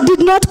season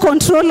did not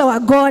control our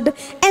God.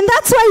 And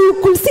that's why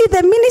you could see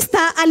the minister,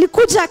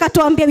 alikuja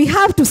akatuambia, we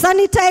have to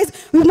sanitize,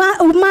 we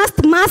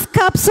must mask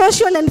up,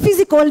 social and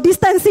physical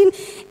distancing.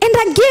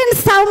 And again,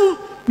 some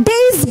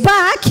days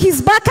back,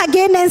 he's back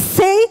again and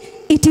say,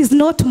 it is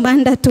not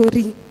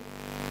mandatory.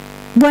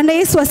 Bwana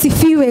Yesu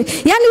asifiwe.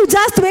 Yani you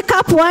just wake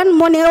up one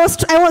morning, I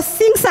was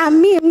seeing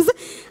some memes,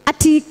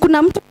 ati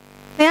kuna mtu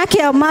yake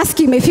ya mask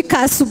imefika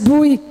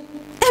asubuhi.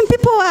 And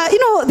people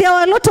are, there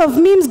are a lot of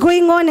memes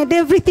going on and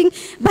everything,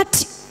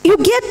 but you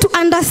get to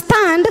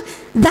understand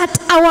that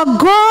our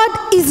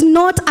God is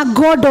not a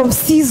God of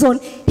season.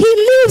 He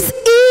lives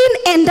in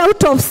and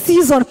out of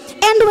season. And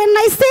when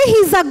I say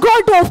he's a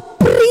God of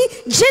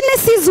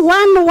pre-Genesis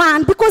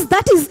 1:1, because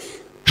that is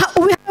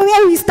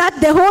where we start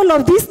the whole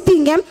of this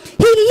thing. He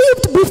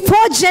lived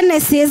before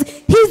Genesis.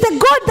 He's the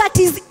God that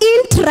is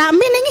intra,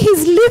 meaning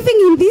he's living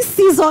in this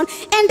season.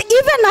 And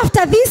even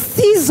after this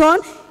season,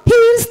 he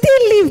will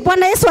still live.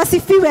 Bwana Yesu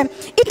asifiwe.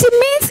 It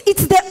means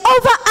it's the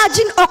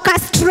overarching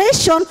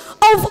orchestration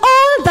of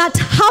all that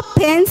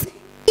happens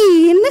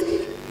in,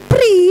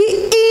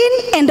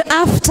 and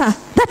after.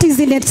 That is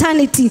in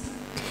eternity.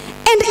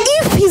 And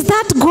if he's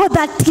that God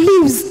that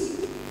lives,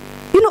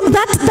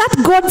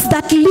 that God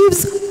that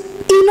lives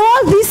in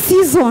all this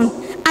season,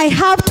 I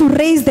have to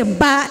raise the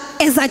bar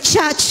as a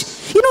church.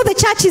 The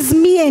church is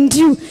me and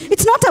you.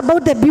 It's not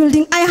about the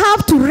building. I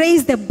have to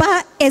raise the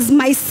bar as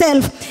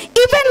myself.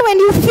 Even when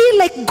you feel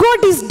like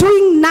God is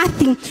doing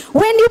nothing,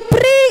 when you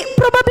pray,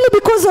 probably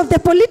because of the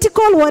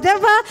political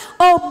whatever,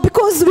 or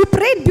because we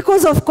prayed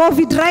because of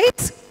COVID,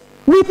 right?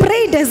 We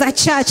prayed as a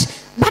church.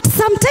 But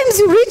sometimes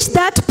you reach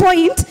that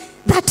point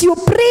that you're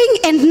praying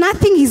and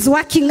nothing is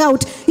working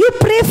out. You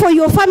pray for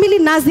your family,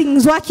 nothing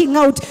is working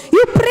out.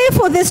 You pray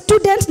for the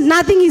student,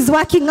 nothing is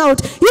working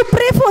out. You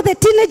pray for the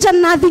teenager,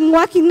 nothing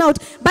working out.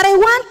 But I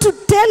want to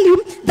tell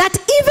you that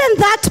even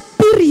that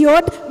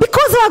period,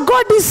 because our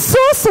God is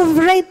so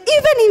sovereign,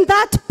 even in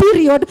that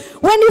period,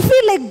 when you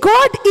feel like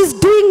God is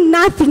doing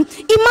nothing,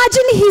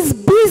 imagine he's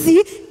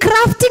busy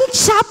crafting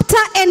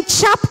chapter and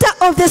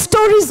chapter of the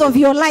stories of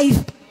your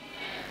life.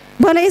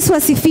 Bwana Yesu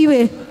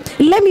asifiwe.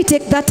 Let me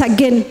take that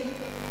again.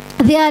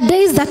 There are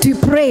days that we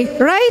pray,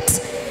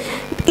 right?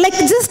 Like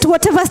just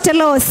whatever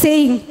Stella was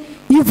saying,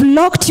 you've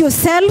locked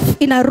yourself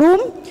in a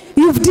room,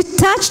 you've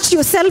detached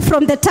yourself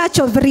from the touch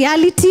of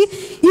reality,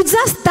 you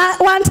just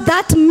want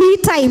that me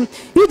time,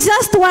 you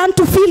just want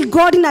to feel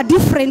God in a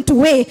different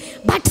way,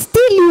 but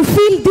still you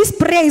feel this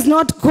prayer is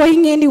not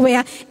going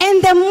anywhere.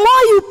 And the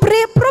more you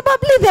pray,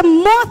 probably the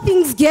more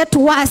things get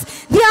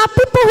worse. There are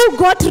people who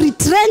got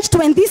retrenched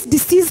when this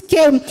disease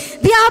came.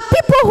 There are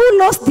people who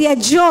lost their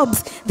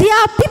jobs. There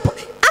are people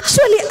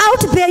actually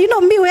out there,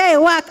 me where I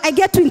work, I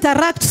get to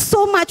interact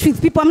so much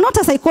with people. I'm not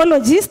a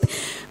psychologist,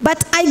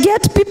 but I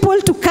get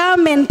people to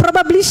come and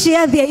probably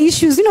share their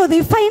issues.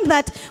 They find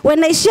that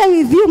when I share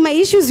with you my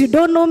issues, you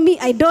don't know me,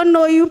 I don't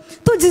know you.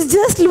 So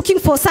just looking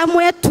for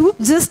somewhere to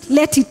just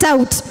let it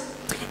out.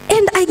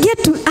 And I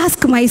get to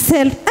ask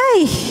myself,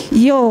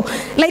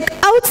 like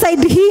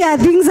outside here,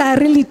 things are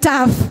really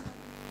tough.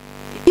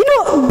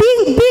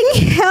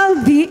 Being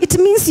healthy, it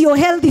means you're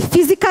healthy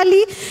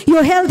physically,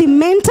 you're healthy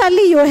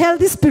mentally, you're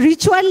healthy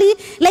spiritually.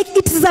 Like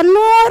it is an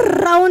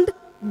all-round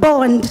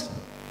bond.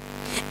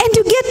 And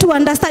you get to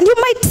understand. You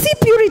might see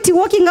Purity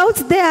walking out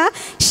there.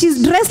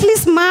 She's dressly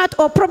smart,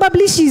 or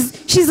probably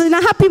she's in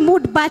a happy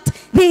mood, but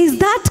there is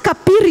that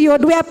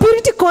period where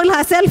Purity called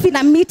herself in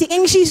a meeting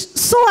and she's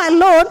so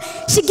alone,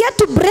 she gets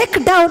to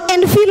break down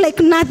and feel like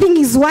nothing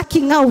is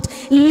working out.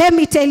 Let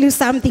me tell you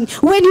something.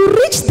 When you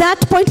reach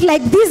that point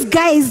like these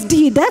guys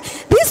did,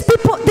 these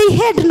people, they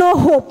had no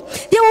hope.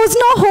 There was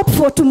no hope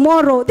for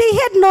tomorrow. They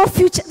had no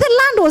future. The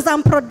land was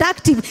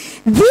unproductive.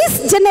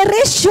 This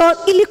generation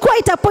ilikuwa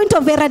at a point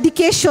of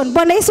eradication.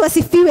 Bwana Yesu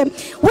asifiwe.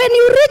 When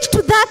you reach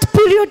to that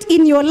period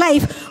in your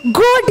life,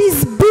 God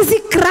is busy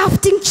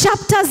crafting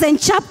chapters and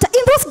chapters.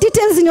 In those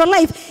details in your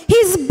life,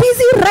 He's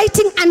busy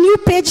writing a new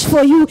page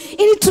for you. And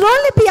it will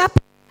only be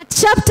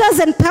chapters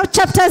and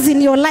chapters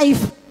in your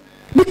life,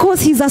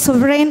 because He's a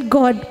sovereign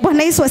God.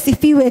 Bwana Yesu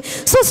asifiwe.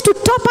 So to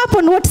top up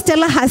on what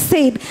Stella has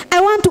said,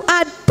 I want to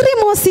add 3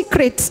 more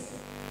secrets.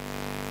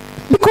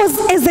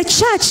 Because as a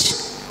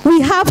church,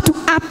 we have to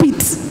up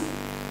it.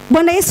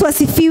 Bwana Yesu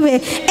asifiwe.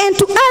 And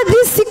to add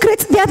these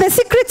secrets, they are the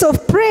secrets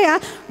of prayer,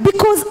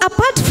 because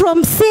apart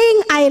from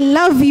saying I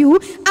love you,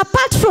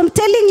 apart from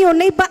telling your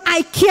neighbor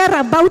I care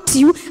about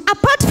you,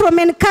 apart from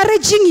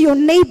encouraging your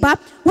neighbor,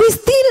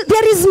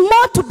 there is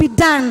more to be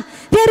done.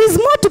 There is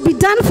more to be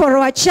done for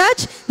our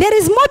church. There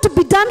is more to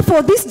be done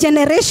for this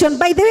generation.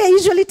 By the way, I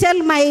usually tell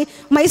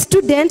my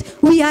students,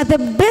 we are the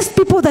best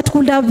people that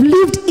could have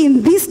lived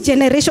in this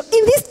generation,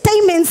 in this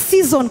time and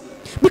season,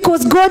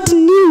 because God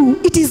knew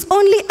it is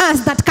only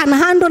us that can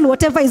handle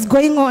whatever is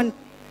going on.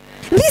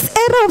 This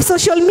era of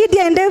social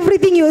media and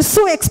everything, you're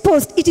so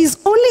exposed. It is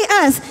only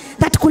us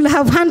that could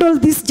have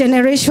handled this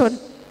generation.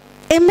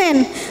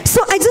 Amen.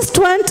 So I just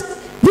want,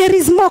 there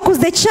is more, because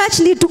the church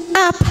need to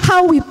up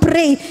how we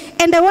pray.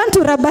 And I want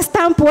to rubber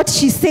stamp what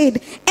she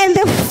said. And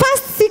the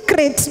first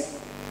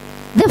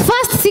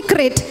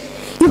secret,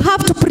 you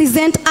have to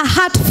present a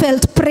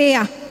heartfelt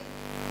prayer.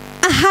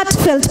 A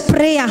heartfelt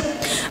prayer.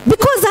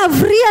 Because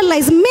I've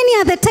realized many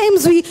other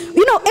times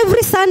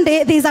every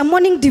Sunday there's a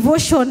morning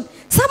devotion.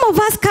 Some of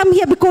us come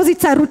here because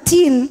it's a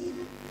routine.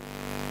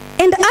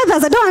 And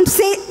others, I don't want to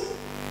say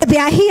they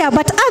are here,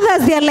 but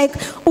others, they are like,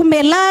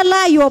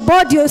 umelala, you're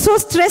bored, you're so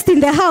stressed in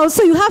the house,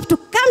 so you have to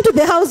come to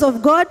the house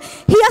of God,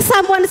 hear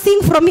someone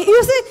sing from you.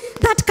 You see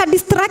that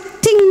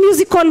distracting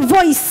musical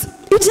voice.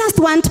 You just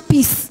want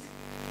peace.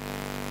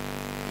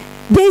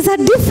 There is a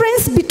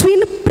difference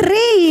between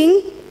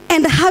praying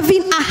and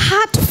having a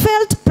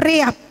heartfelt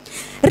prayer.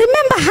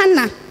 Remember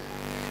Hannah?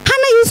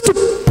 Hannah used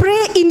to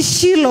pray in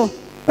Shiloh,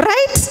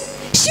 right?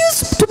 She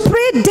used to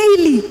pray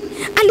daily.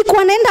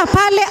 Alikuwa anaenda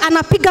pale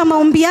anapiga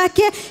maombi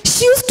yake.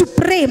 She used to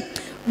pray.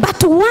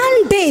 But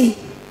one day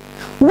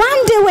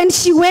when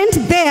she went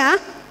there,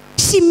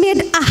 she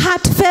made a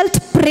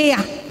heartfelt prayer.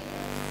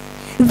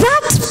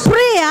 That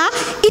prayer,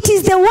 it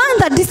is the one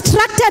that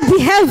distracted the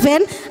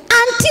heaven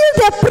until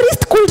the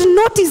priest could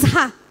notice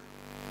her.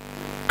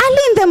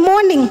 Early in the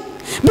morning.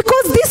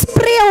 Because this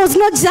prayer was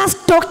not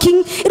just talking,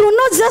 it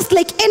was not just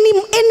like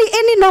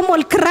any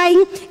normal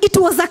crying, it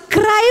was a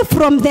cry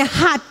from the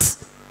heart.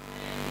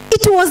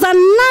 It was an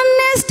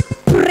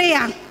earnest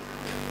prayer,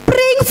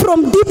 praying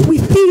from deep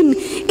within.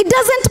 It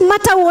doesn't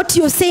matter what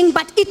you're saying,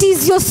 but it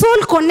is your soul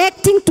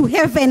connecting to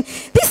heaven.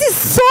 This is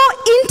so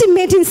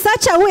intimate in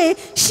such a way,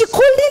 she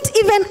couldn't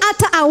even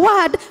utter a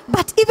word,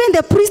 but even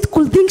the priest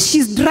could think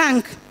she's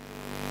drunk.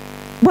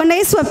 Bwana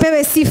Yesu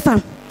apewe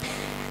sifa.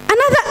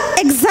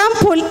 Another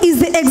example is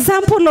the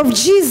example of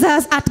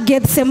Jesus at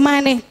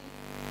Gethsemane.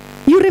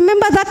 You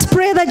remember that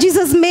prayer that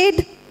Jesus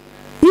made?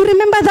 You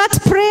remember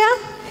that prayer?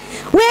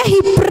 Where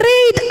he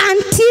prayed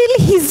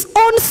until his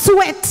own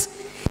sweat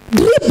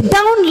dripped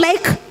down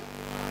like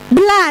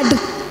blood.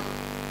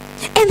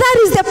 And that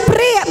is the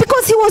prayer,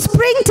 because he was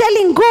praying,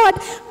 telling God,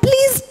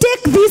 please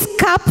take this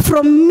cup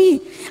from me.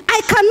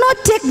 I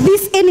cannot take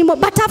this anymore.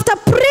 But after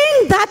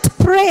praying that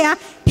prayer,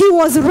 he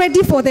was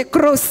ready for the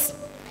cross.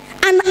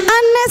 An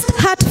earnest,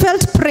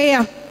 heartfelt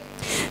prayer.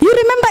 You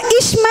remember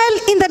Ishmael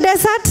in the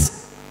desert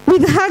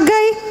with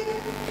Haggai?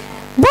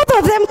 Both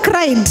of them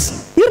cried.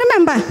 You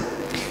remember?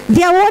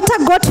 Their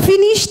water got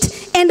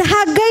finished and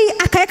Haggai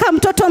akaeka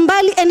mtoto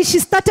mbali and she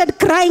started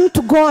crying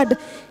to God.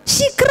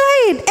 She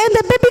cried and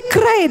the baby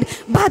cried.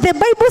 But the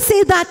Bible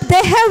says that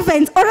the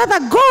heavens, or rather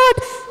God,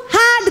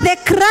 heard the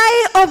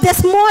cry of the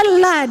small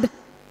lad.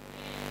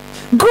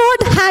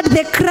 God heard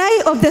the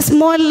cry of the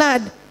small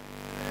lad.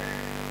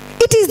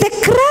 It is the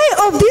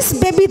cry of this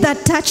baby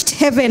that touched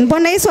heaven.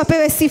 Bwana Yesu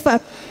apewe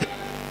sifa.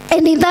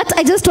 And in that,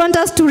 I just want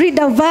us to read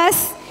a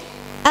verse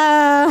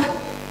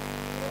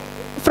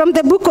from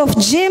the book of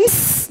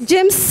James.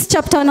 James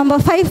chapter number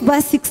 5,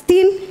 verse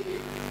 16.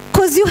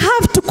 Because you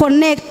have to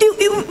connect.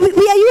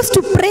 We are used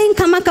to praying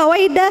kama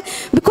kawaida,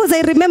 because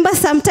I remember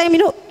sometime,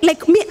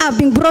 like me, I've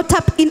been brought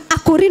up in a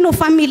Corino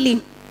family.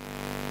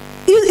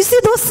 You see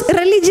those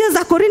religious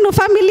Akorino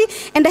family,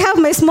 and I have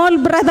my small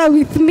brother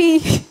with me.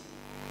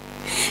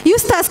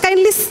 Eustace,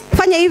 kindly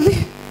fanya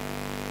hivi.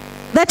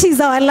 That is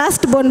our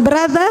last born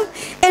brother,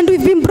 and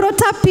we've been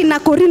brought up in a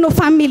Corino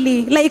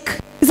family.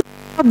 Like,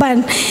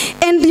 stubborn.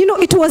 And you know,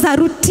 it was a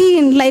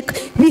routine, like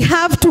we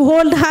have to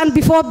hold hand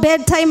before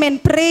bedtime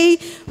and pray.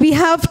 We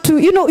have to,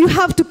 you know, you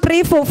have to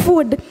pray for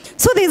food.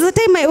 So there's a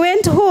time I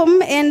went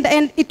home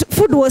and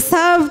food was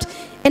served,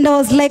 and I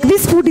was like,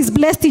 this food is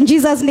blessed in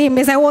Jesus' name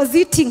as I was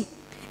eating.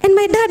 And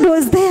my dad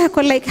was there,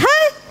 like,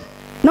 hi,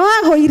 no,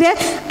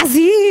 as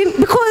in,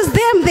 because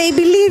them, they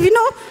believe, you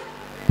know.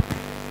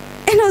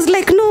 And I was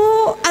like,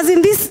 no, as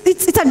in this,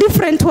 it's a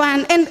different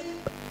one. And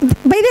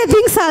by the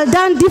things are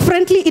done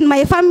differently in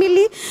my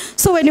family.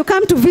 So when you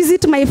come to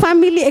visit my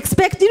family,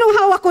 expect, you know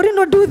how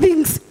Wakorino do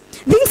things.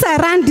 Things are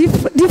run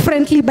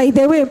differently, by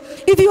the way.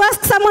 If you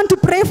ask someone to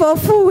pray for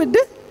food,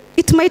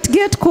 it might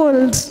get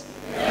cold.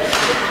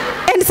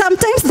 And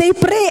sometimes they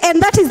pray, and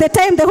that is the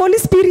time the Holy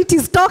Spirit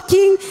is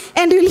talking,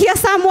 and you'll hear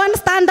someone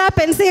stand up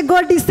and say,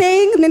 God is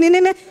saying,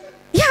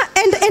 yeah,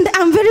 and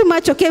I'm very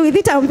much okay with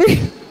it. I'm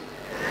very...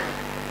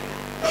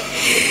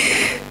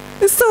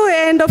 So,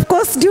 and of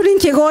course, during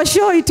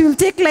Kigosho, it will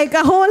take like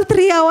a whole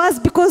 3 hours,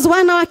 because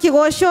 1 hour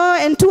Kigosho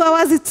and 2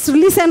 hours, it's to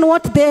listen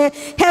what the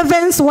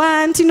heavens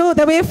want, you know,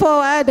 the way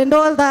forward and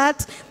all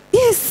that.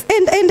 Yes,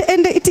 and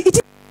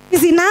it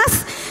is in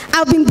us.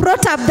 I've been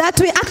brought up that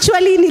way.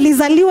 Actually,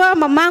 nilizaliwa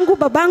mamangu,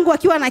 babangu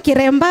akiwa na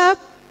kiremba.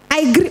 I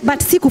agree,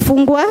 but si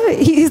kufungwa.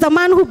 He is the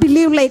man who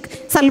believed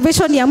like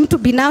salvation ya mtu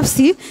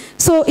binafsi.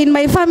 So in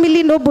my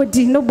family,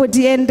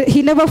 nobody, and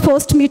he never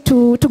forced me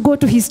to go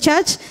to his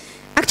church.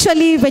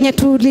 Actually, venye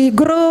tuli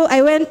grow,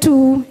 I went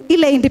to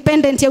ile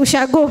independent ya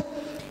Ushago.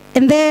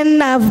 And then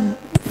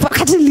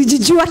wakati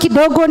nilijijua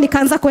kidogo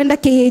nikaanza kwenda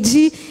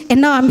KAG,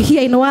 and now I'm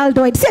here in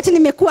worldwide. Si ati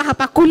nimekuwa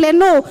hapa kule,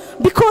 no,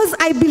 because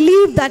I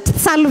believe that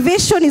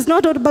salvation is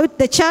not all about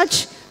the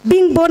church.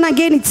 Being born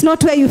again, it's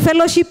not where you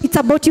fellowship, it's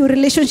about your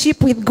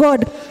relationship with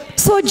God.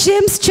 So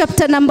James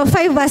chapter number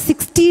 5 verse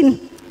 16,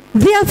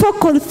 therefore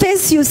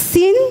confess your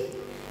sin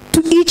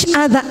to each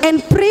other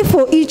and pray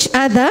for each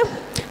other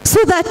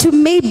so that you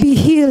may be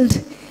healed.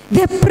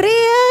 The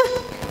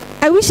prayer,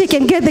 I wish I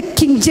can get the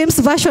King James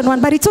Version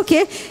one, but it's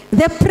okay.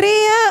 The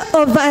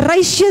prayer of a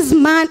righteous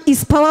man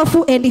is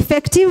powerful and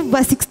effective.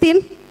 Verse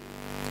 16.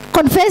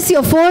 Confess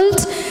your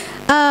fault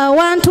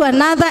one to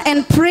another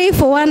and pray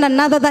for one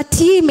another that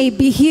ye may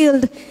be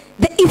healed.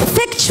 The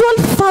effectual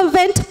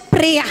fervent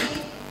prayer.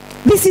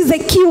 This is the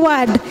key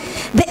word.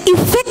 The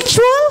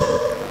effectual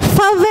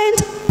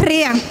fervent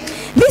prayer.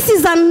 This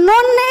is an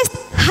honest,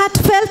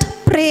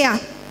 heartfelt prayer.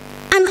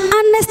 An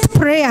earnest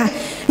prayer.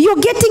 You're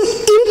getting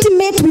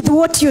intimate with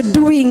what you're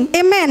doing.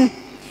 Amen.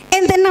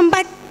 And the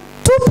number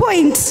 2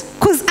 points,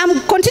 because I'm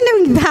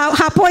continuing with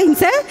her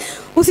points.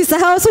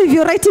 Usisahau, so if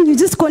you're writing, you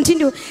just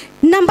continue.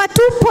 Number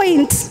 2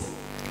 point,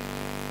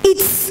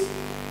 it's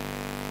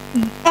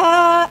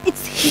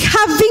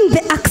having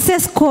the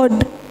access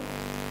code.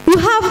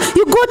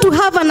 You go to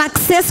have an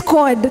access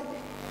code.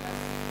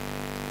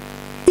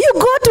 You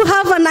go to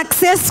have an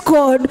access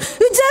code.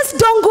 You just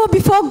don't go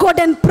before God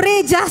and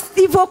pray just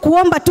hivyo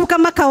kuomba tu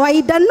kama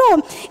kawaida.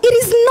 No, it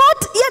is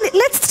not. Yeah,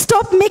 let's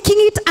stop making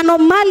it a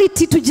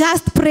normality to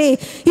just pray.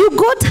 You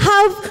go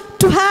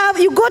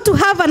to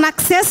have an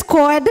access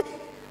code,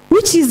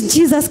 which is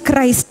Jesus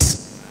Christ.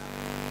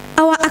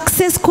 Our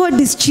access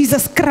code is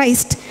Jesus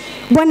Christ.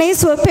 Bwana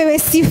Yesu apewe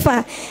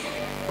sifa.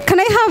 Can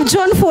I have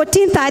John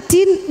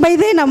 14:13? By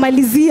then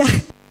namalizia.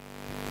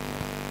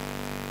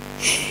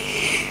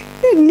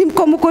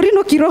 Nimko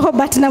mkorino kiroho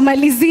but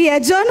namalizia.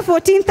 John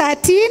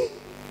 14:13.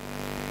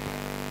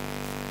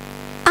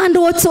 And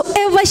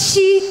whatsoever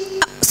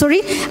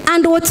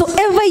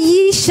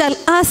ye shall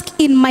ask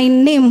in my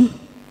name,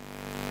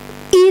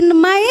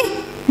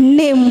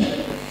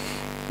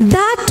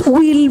 that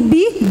will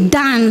be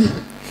done,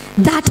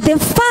 that the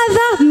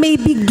Father may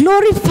be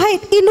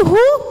glorified in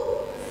who?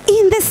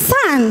 In the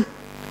Son.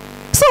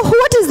 So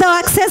what is the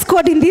access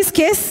code in this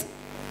case?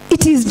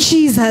 It is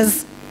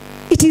Jesus.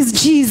 It is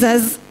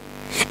Jesus.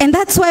 And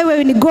that's why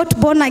when we got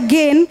born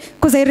again,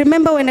 because I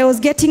remember when I was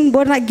getting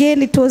born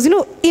again, it was, you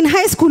know, in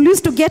high school we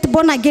used to get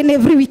born again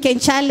every weekend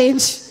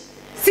challenge.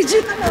 So,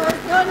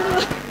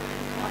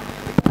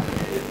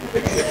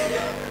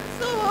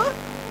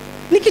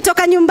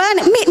 nikitoka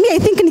nyumbani, me I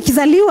think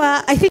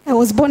nikizaliwa, I think I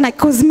was born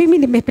because mimi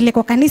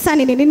nimepelekwa kanisa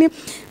nini.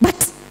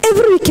 But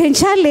every weekend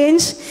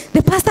challenge,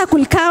 the pastor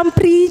could come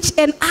preach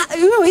and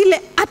you know ile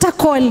ata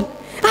call.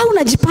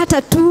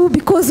 Unajipata tu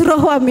because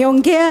roho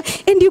ameongea,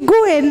 and you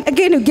go and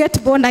again you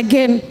get born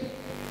again.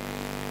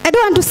 I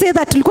don't want to say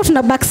that tulikuwa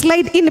tuna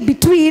backslide in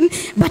between,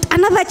 but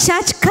another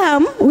church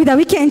come with a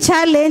weekend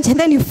challenge and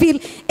then you feel,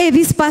 hey,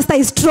 this pastor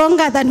is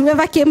stronger than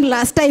whoever came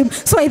last time.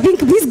 So I think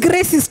this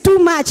grace is too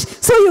much.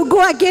 So you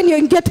go again,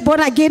 you get born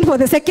again for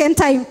the second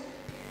time.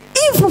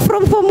 If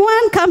from Form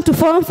 1 come to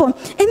Form 4, and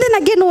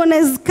then again when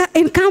is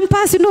in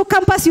campus, you know,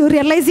 campus you're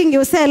realizing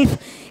yourself,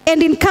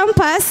 and in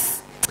campus,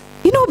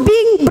 you know,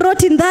 being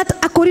brought in that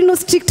Akorino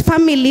strict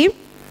family,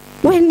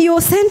 when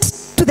you're sent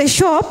to the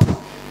shop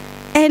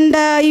and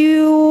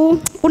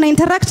you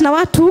interact na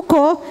watu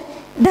huko,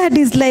 dad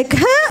is like,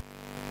 huh?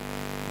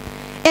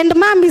 And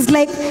mom is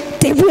like,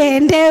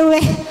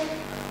 tebuendewe.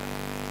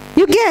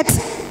 You get?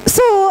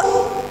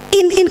 So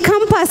in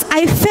campus,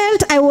 I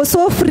felt I was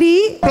so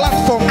free.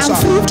 Platforms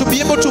to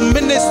be able to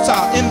minister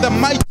in the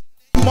mighty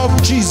name of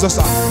Jesus.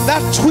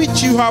 That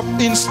which you have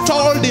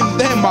installed in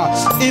them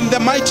in the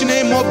mighty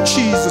name of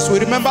Jesus. We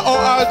remember all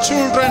our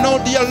children, oh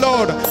dear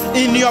Lord,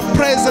 in your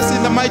presence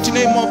in the mighty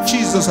name of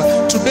Jesus.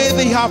 Today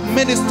they have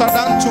ministered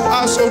unto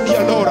us, oh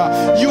dear Lord.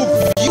 You've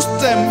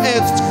used them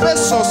as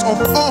vessels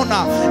of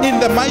honor in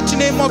the mighty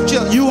name of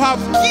Jesus. You have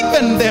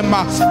given them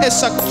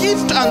as a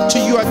gift unto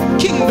your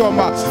kingdom.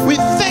 We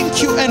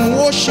thank you and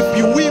worship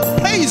you. We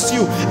praise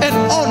you and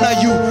honor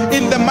you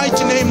in the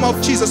mighty name of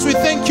Jesus. We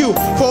thank you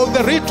for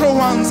the retro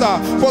ones,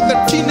 for the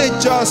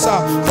teenagers,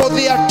 for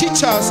their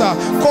teachers.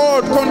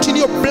 God,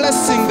 continue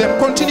blessing them,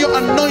 continue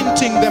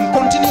anointing them,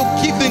 continue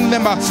giving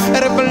them a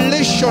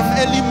revelation,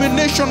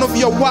 illumination of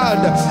your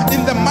word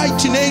in the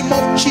mighty name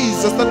of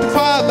Jesus. That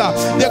Father,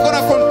 they're going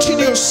to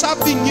continue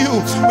serving you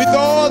with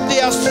all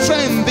their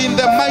strength in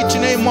the mighty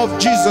name of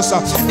Jesus.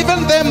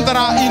 Even them that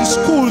are in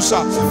schools,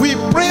 we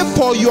pray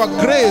for your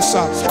grace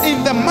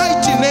in the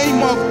mighty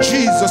name of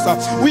Jesus.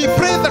 We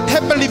pray that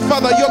Heavenly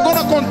Father, you're going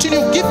to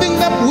continue giving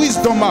them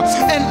wisdom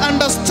and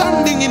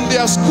understanding in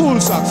their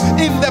schools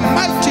in the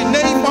mighty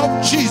name of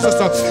Jesus.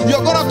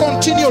 You're going to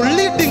continue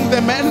leading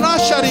them and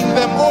ushering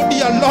them, oh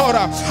dear Lord,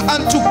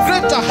 unto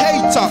greater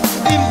heights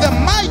in the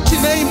mighty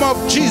name of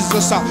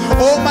Jesus.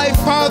 Oh my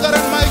Father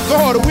and my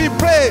God, we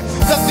pray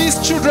that these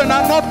children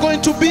are not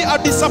going to be a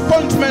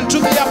disappointment to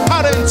their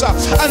parents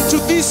and to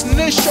this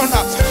nation,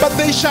 but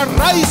they shall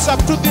rise up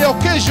to the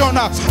occasion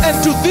and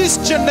to this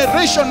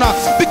generation,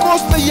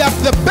 because they have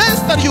the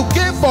best that you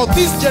gave for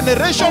this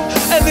generation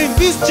and in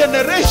this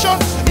generation,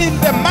 in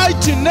the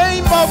mighty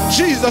name of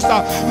Jesus.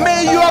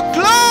 May your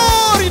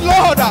glory,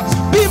 Lord,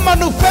 be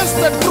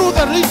manifested through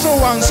the little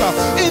ones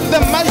in the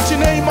mighty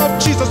name of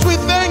Jesus. We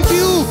thank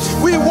you,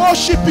 we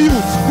worship you,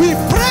 we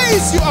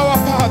praise you, our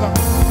Father,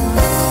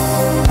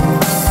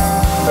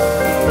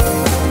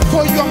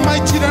 for you are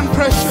mighty and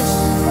precious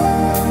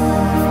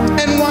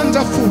and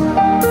wonderful,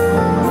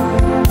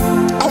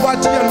 our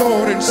dear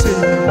Lord and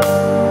Savior.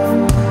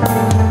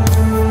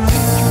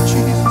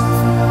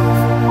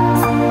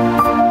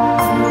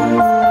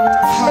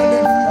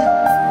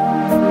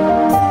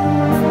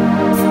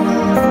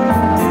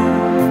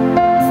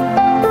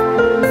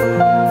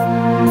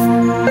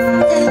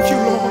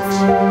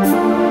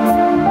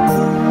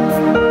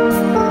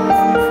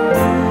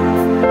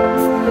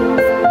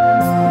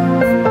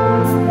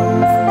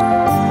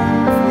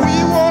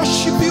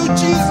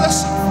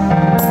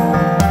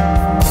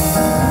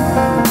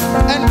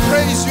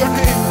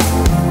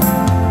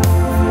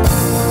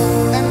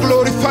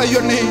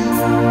 Your name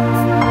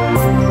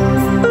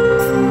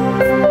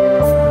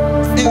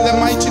in the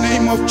mighty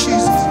name of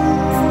Jesus.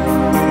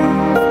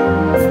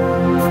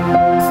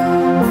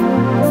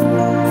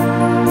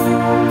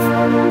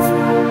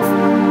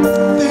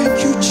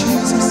 Thank you,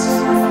 Jesus.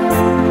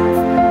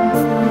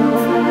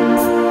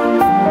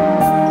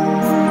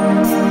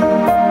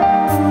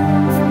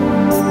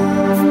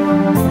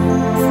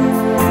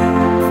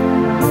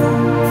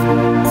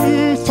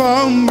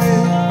 Found me.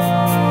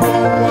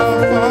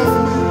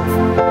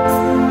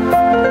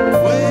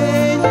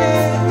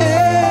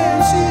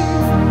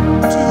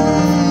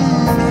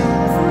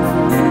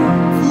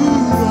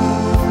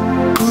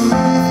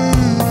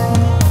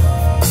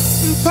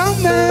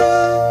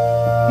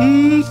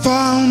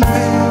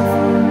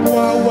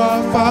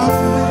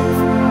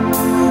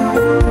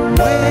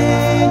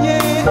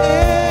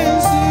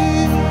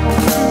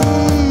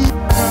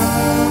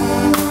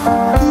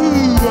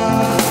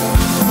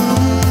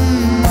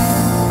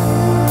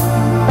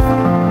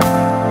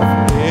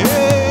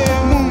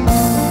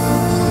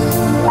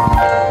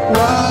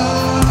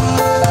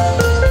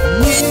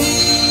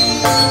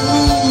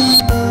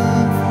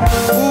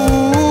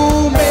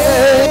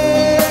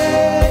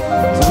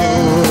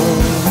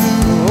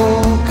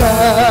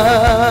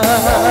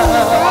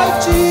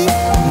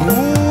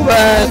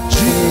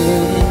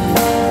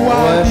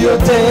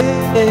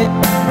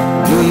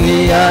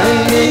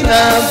 Duniani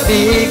na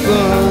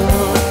mbingu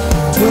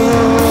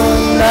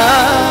tunakuinamia.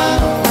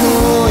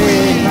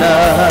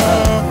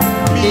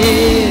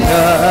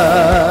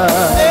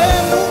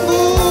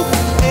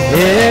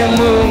 Ee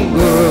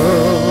Mungu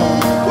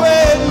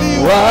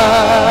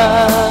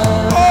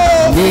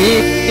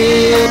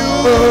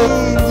waaminifu,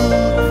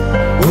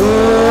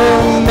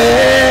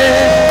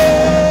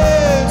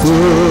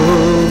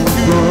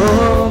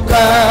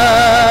 umetukumbuka.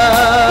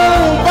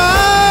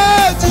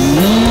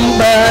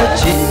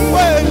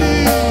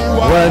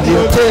 Wa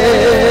vyote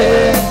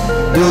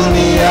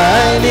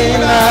duniani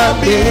na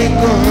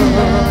mbingu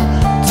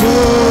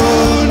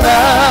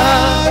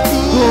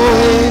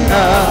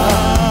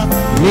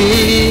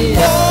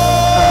tunakuinamia.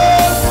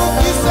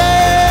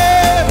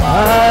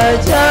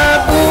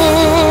 Ajabu,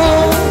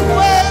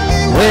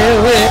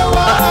 wewe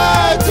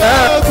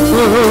ajabu,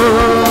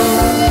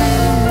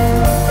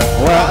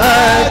 wa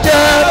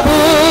ajabu,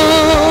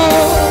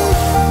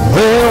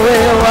 wewe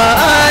wa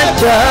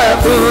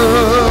ajabu.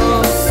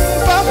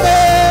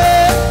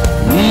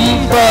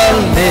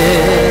 Mfalme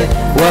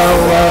wa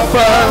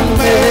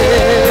wafalme,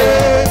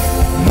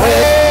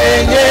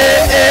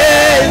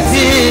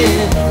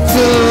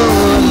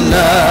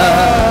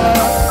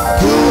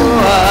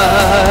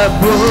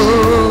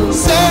 ajabu,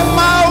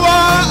 sema wa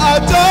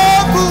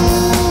ajabu,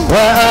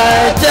 wa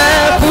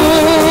ajabu,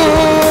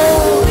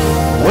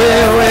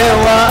 wewe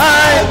wa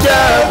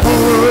ajabu,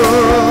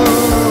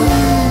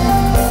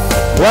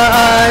 wa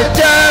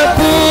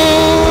ajabu,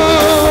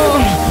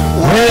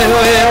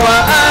 wewe wa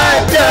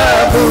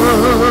ajabu,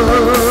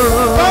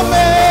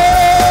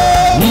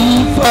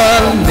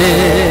 mfalme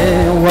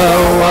wa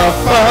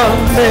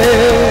wafalme,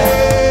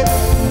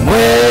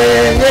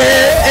 mwenye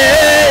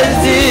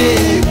enzi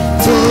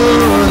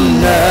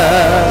tuna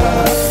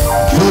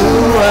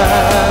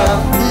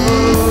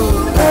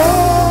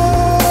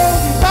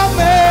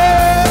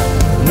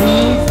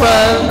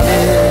mfalme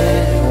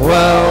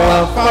wa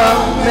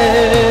wafalme,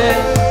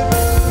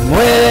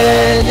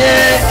 mwenye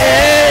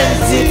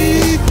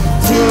enzi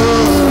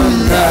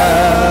tuna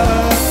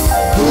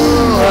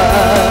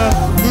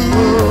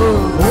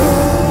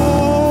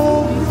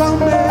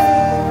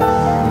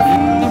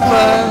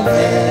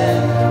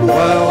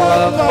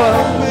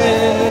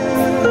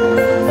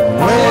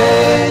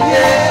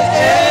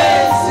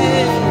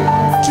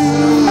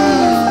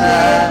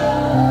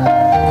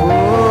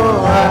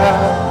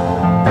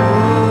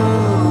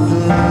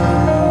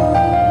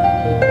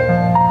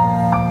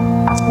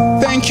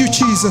Thank you,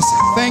 Jesus.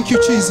 Thank you,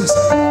 Jesus.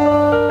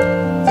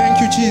 Thank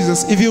you,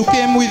 Jesus. If you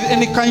came with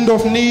any kind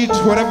of need,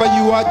 wherever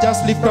you are,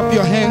 just lift up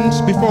your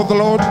hands before the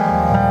Lord.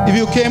 If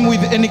you came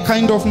with any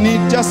kind of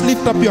need, just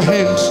lift up your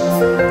hands.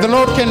 The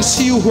Lord can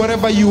see you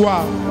wherever you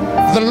are.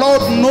 The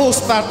Lord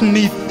knows that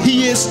need.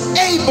 He is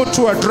able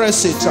to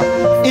address it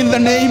in the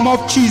name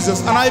of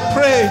Jesus. And I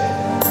pray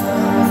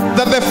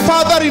that the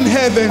Father in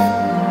heaven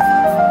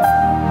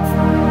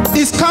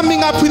is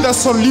coming up with a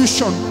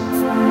solution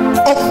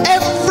of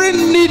every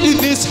need in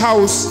this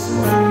house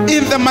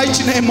in the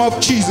mighty name of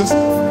Jesus.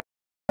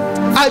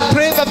 I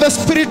pray that the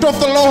Spirit of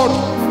the Lord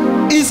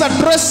is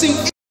addressing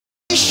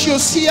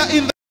issues here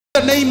in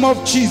the name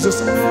of Jesus.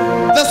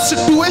 The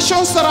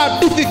situations that are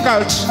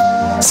difficult,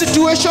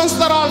 situations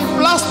that have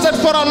lasted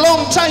for a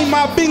long time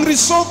are being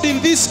resolved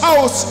in this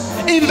house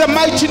in the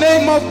mighty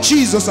name of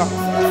Jesus.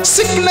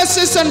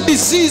 Sicknesses and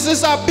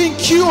diseases are being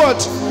cured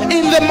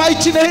in the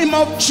mighty name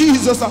of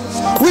Jesus.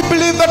 We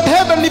believe that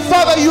Heavenly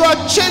Father, you are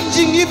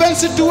changing even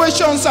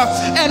situations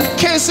and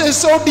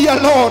cases, oh dear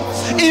Lord,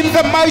 in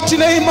the mighty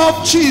name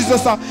of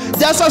Jesus.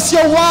 Just as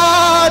your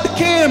word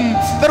came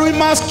that we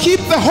must keep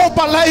the hope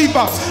alive,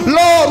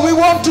 Lord, we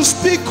want to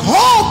speak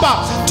hope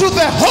to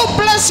the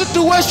hopeless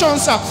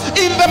situations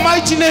in the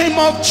mighty name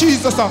of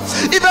Jesus.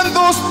 Even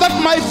those that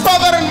my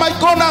father and my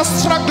God are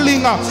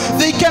struggling,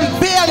 they can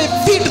barely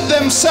feed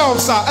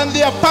themselves and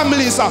their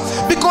families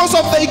because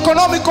of the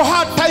economical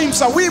hard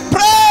times. We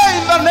pray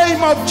in the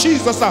name of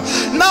Jesus.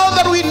 Now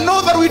that we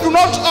know that we do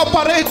not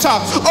operate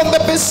on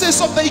the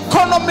basis of the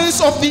economies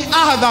of the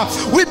other,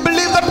 we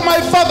believe that, my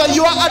Father,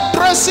 you are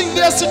addressing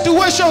their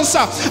situations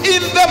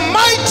in the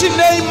mighty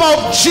name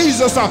of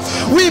Jesus.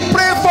 We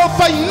pray for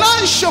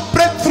financial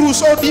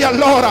breakthroughs, oh dear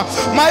Lord.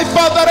 My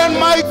Father and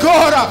my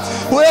God,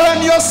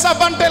 when your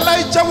servant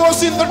Elijah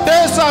was in the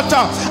desert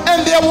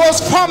and there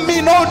was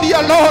famine, oh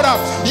dear Lord,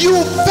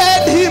 you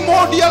fed him,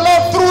 oh dear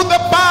Lord, through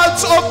the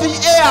birds of the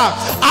air.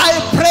 I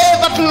pray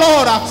that,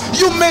 Lord,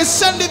 you may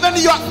send even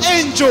your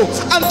angel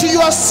unto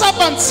your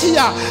servants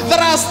here that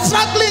are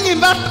struggling in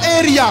that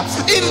area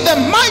in the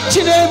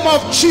mighty name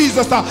of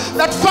Jesus.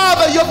 That,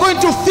 Father, you're going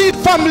to feed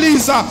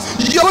families,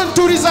 you're going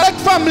to resurrect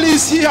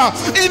families here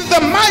in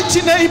the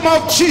mighty name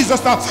of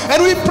Jesus. And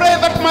we pray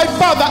that, my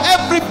Father,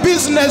 every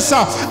business,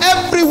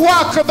 every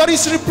work that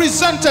is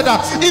represented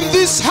in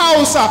this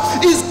house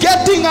is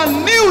getting a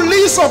new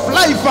lease of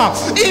life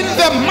in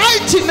the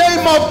mighty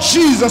name of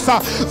Jesus.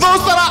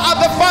 Those that are at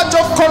the verge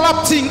of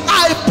collapsing,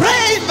 I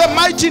pray in the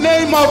mighty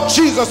name of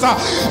Jesus.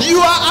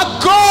 You are a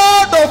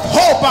God of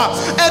hope,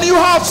 and you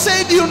have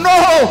said you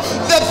know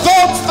the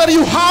thoughts that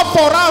you have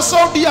for us,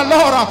 oh dear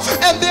Lord,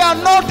 and they are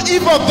not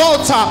evil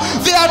thoughts.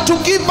 They are to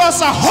give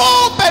us a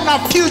hope and a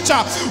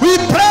future. We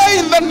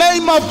pray in the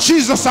name of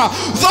Jesus.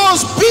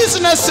 Those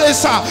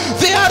businesses,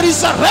 they are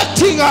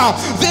resurrecting,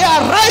 they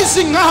are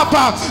rising up,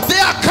 they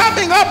are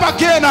coming up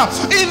again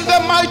in the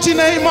mighty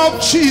name of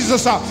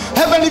Jesus.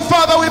 Heavenly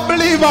Father, we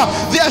believe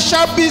there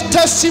shall be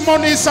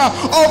testimonies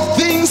of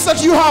things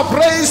that you have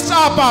raised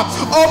up,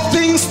 of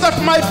things that,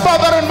 my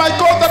Father and my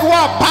God, that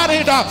were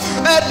buried,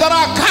 that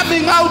are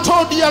coming out,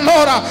 oh dear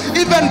Lord,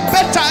 even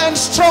better and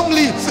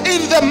strongly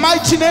in the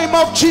mighty name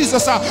of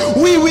Jesus.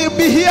 We will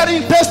be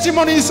hearing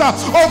testimonies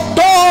of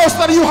doors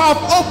that you have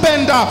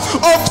opened,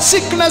 of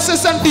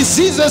sicknesses and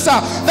diseases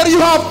that you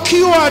have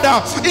cured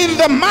in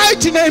the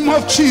mighty name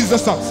of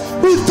Jesus.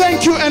 We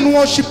thank you and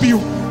worship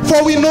you.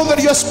 For we know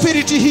that your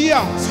Spirit is here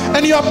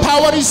and your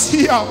power is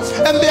here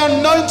and the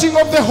anointing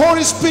of the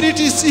Holy Spirit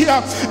is here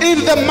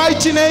in the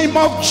mighty name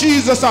of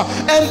Jesus.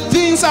 And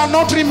things are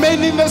not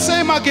remaining the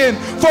same again,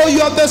 for you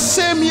are the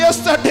same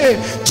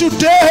yesterday,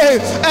 today,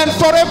 and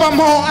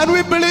forevermore. And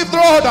we believe,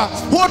 Lord,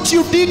 what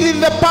you did in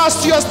the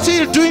past, you are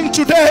still doing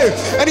today,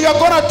 and you are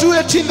going to do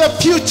it in the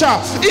future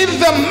in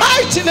the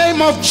mighty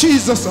name of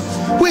Jesus.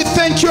 We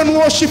thank you and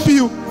worship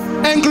you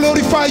and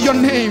glorify your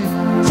name.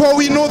 For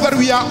we know that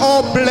we are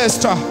all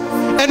blessed,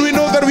 and we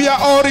know that we are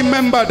all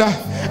remembered,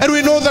 and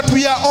we know that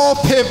we are all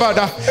favored,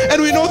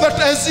 and we know that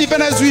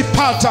even as we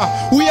part,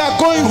 we are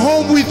going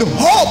home with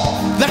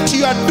hope that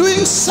you are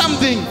doing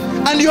something,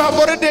 and you have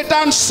already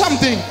done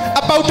something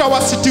about our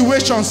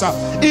situations.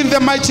 In the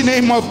mighty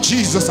name of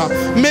Jesus,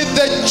 may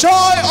the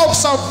joy of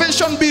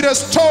salvation be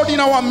restored in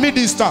our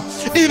midst.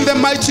 In the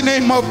mighty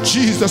name of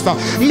Jesus,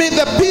 may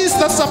the peace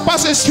that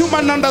surpasses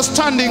human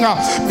understanding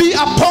be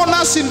upon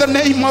us in the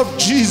name of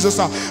Jesus.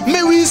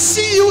 May we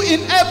see you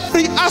in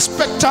every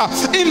aspect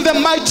in the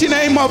mighty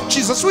name of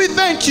Jesus. We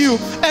thank you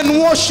and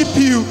worship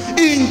you.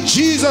 In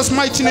Jesus'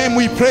 mighty name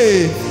we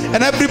pray.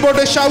 And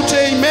everybody shout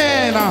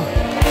amen.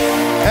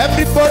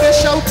 Everybody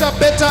shout a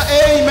better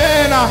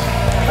amen.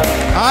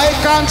 I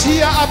can't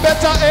hear a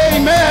better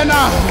amen.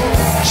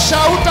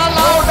 Shout a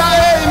louder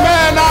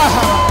amen.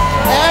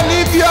 And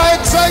if you are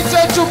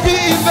excited to be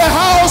in the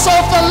house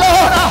of the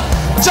Lord,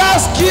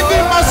 just give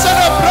him a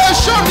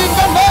celebration in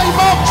the name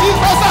of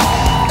Jesus.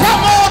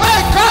 Come on,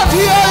 I can't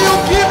hear you.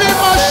 Give him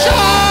a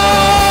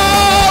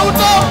shout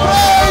of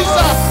praise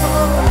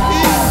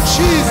in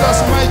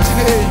Jesus' mighty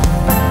name.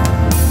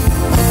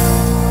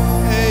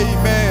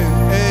 Amen,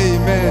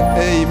 amen,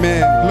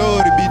 amen.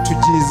 Glory be to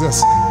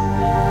Jesus.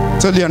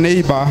 Tell your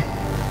neighbor,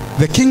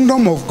 the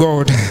kingdom of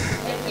God,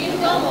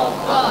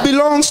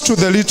 belongs to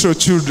the little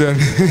children.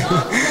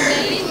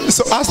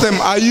 So ask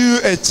them, are you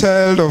a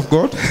child of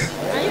God?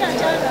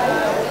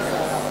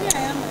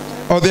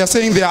 Or they are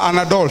saying they are an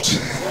adult.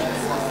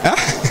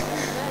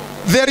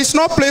 There is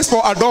no place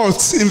for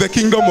adults in the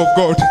kingdom of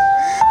God.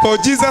 For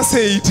Jesus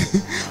said,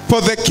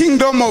 for the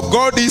kingdom of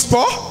God is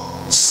for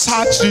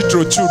such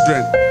little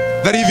children.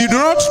 That if you do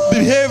not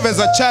behave as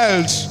a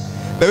child,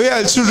 the way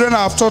our children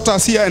have taught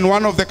us here, and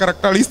one of the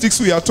characteristics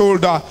we are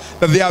told that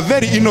they are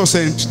very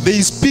innocent. They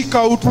speak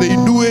out, they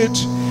do it.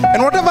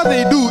 And whatever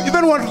they do,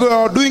 even what they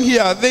are doing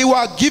here, they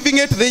were giving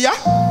it their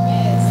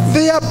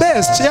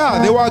best.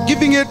 Yeah, they were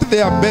giving it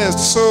their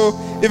best. So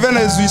even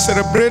as we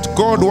celebrate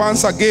God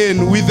once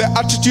again with the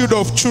attitude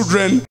of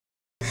children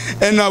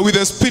and with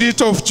the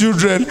spirit of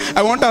children,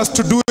 I want us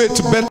to do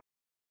it better.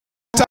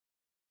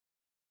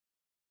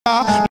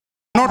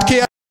 Not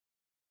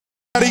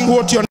caring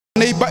what your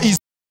neighbor is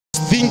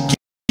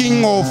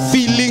thinking or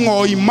feeling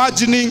or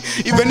imagining,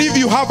 even if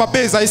you have a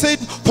base. I said,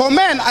 for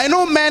men, I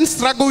know men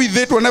struggle with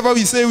it whenever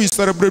we say we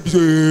celebrate.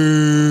 No,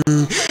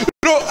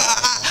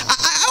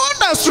 I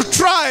want us to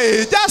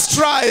try, just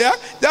try.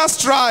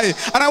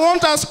 And I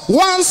want us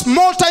once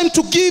more time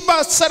to give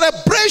a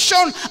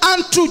celebration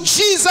unto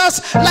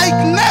Jesus like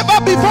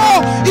never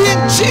before. In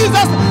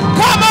Jesus,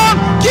 come on,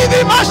 give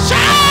him a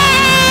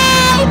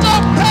shout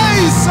of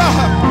praise.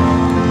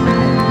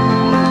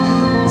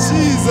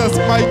 Jesus'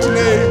 mighty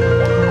name.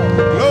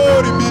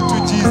 Glory be to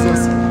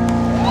Jesus.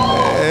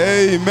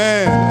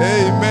 Amen.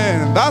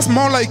 Amen. That's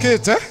more like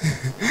it.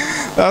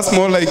 That's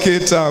more like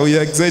it. We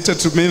are excited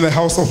to be in the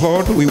house of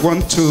God. We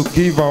want to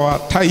give our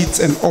tithes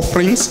and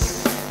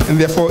offerings. And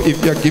therefore,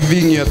 if you are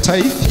giving your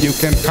tithe, you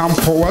can come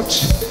forward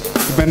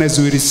even as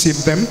we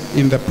receive them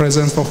in the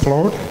presence of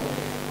Lord.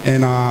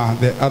 And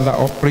the other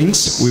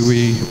offerings, we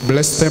will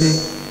bless them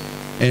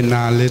and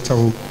later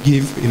we'll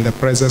give in the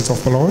presence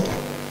of the Lord.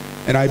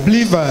 And I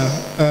believe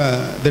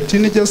the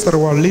teenagers that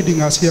were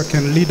leading us here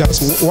can lead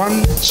us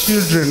one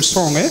children's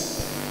song.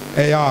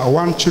 Yeah,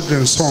 one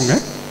children's song.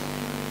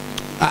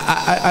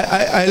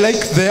 I like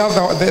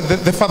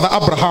the Father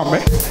Abraham.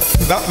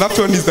 That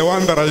one is the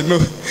one that I know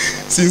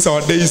since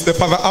our days, the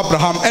Father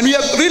Abraham. And we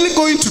are really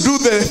going to do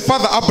the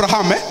Father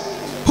Abraham.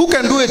 Who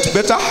can do it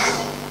better?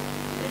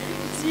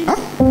 Huh?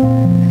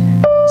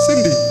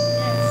 Cindy.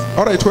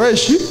 All right, where is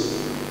she?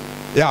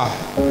 Yeah,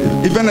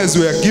 even as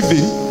we are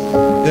giving.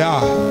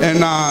 Yeah,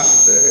 and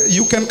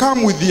you can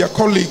come with your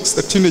colleagues,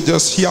 the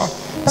teenagers here,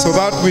 so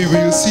that we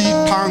will see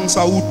tongues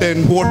out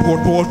and what,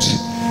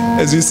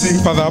 as we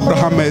sing Father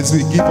Abraham, as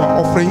we give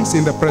our offerings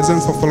in the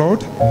presence of the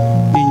Lord.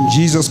 In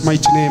Jesus'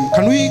 mighty name.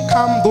 Can we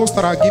come, those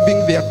that are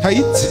giving their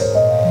tithe?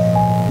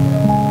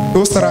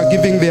 Those that are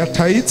giving their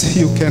tithe,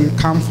 you can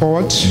come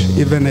forward,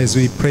 even as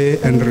we pray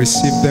and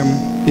receive them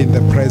in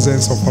the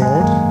presence of the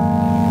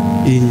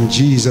Lord. In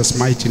Jesus'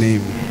 mighty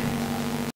name.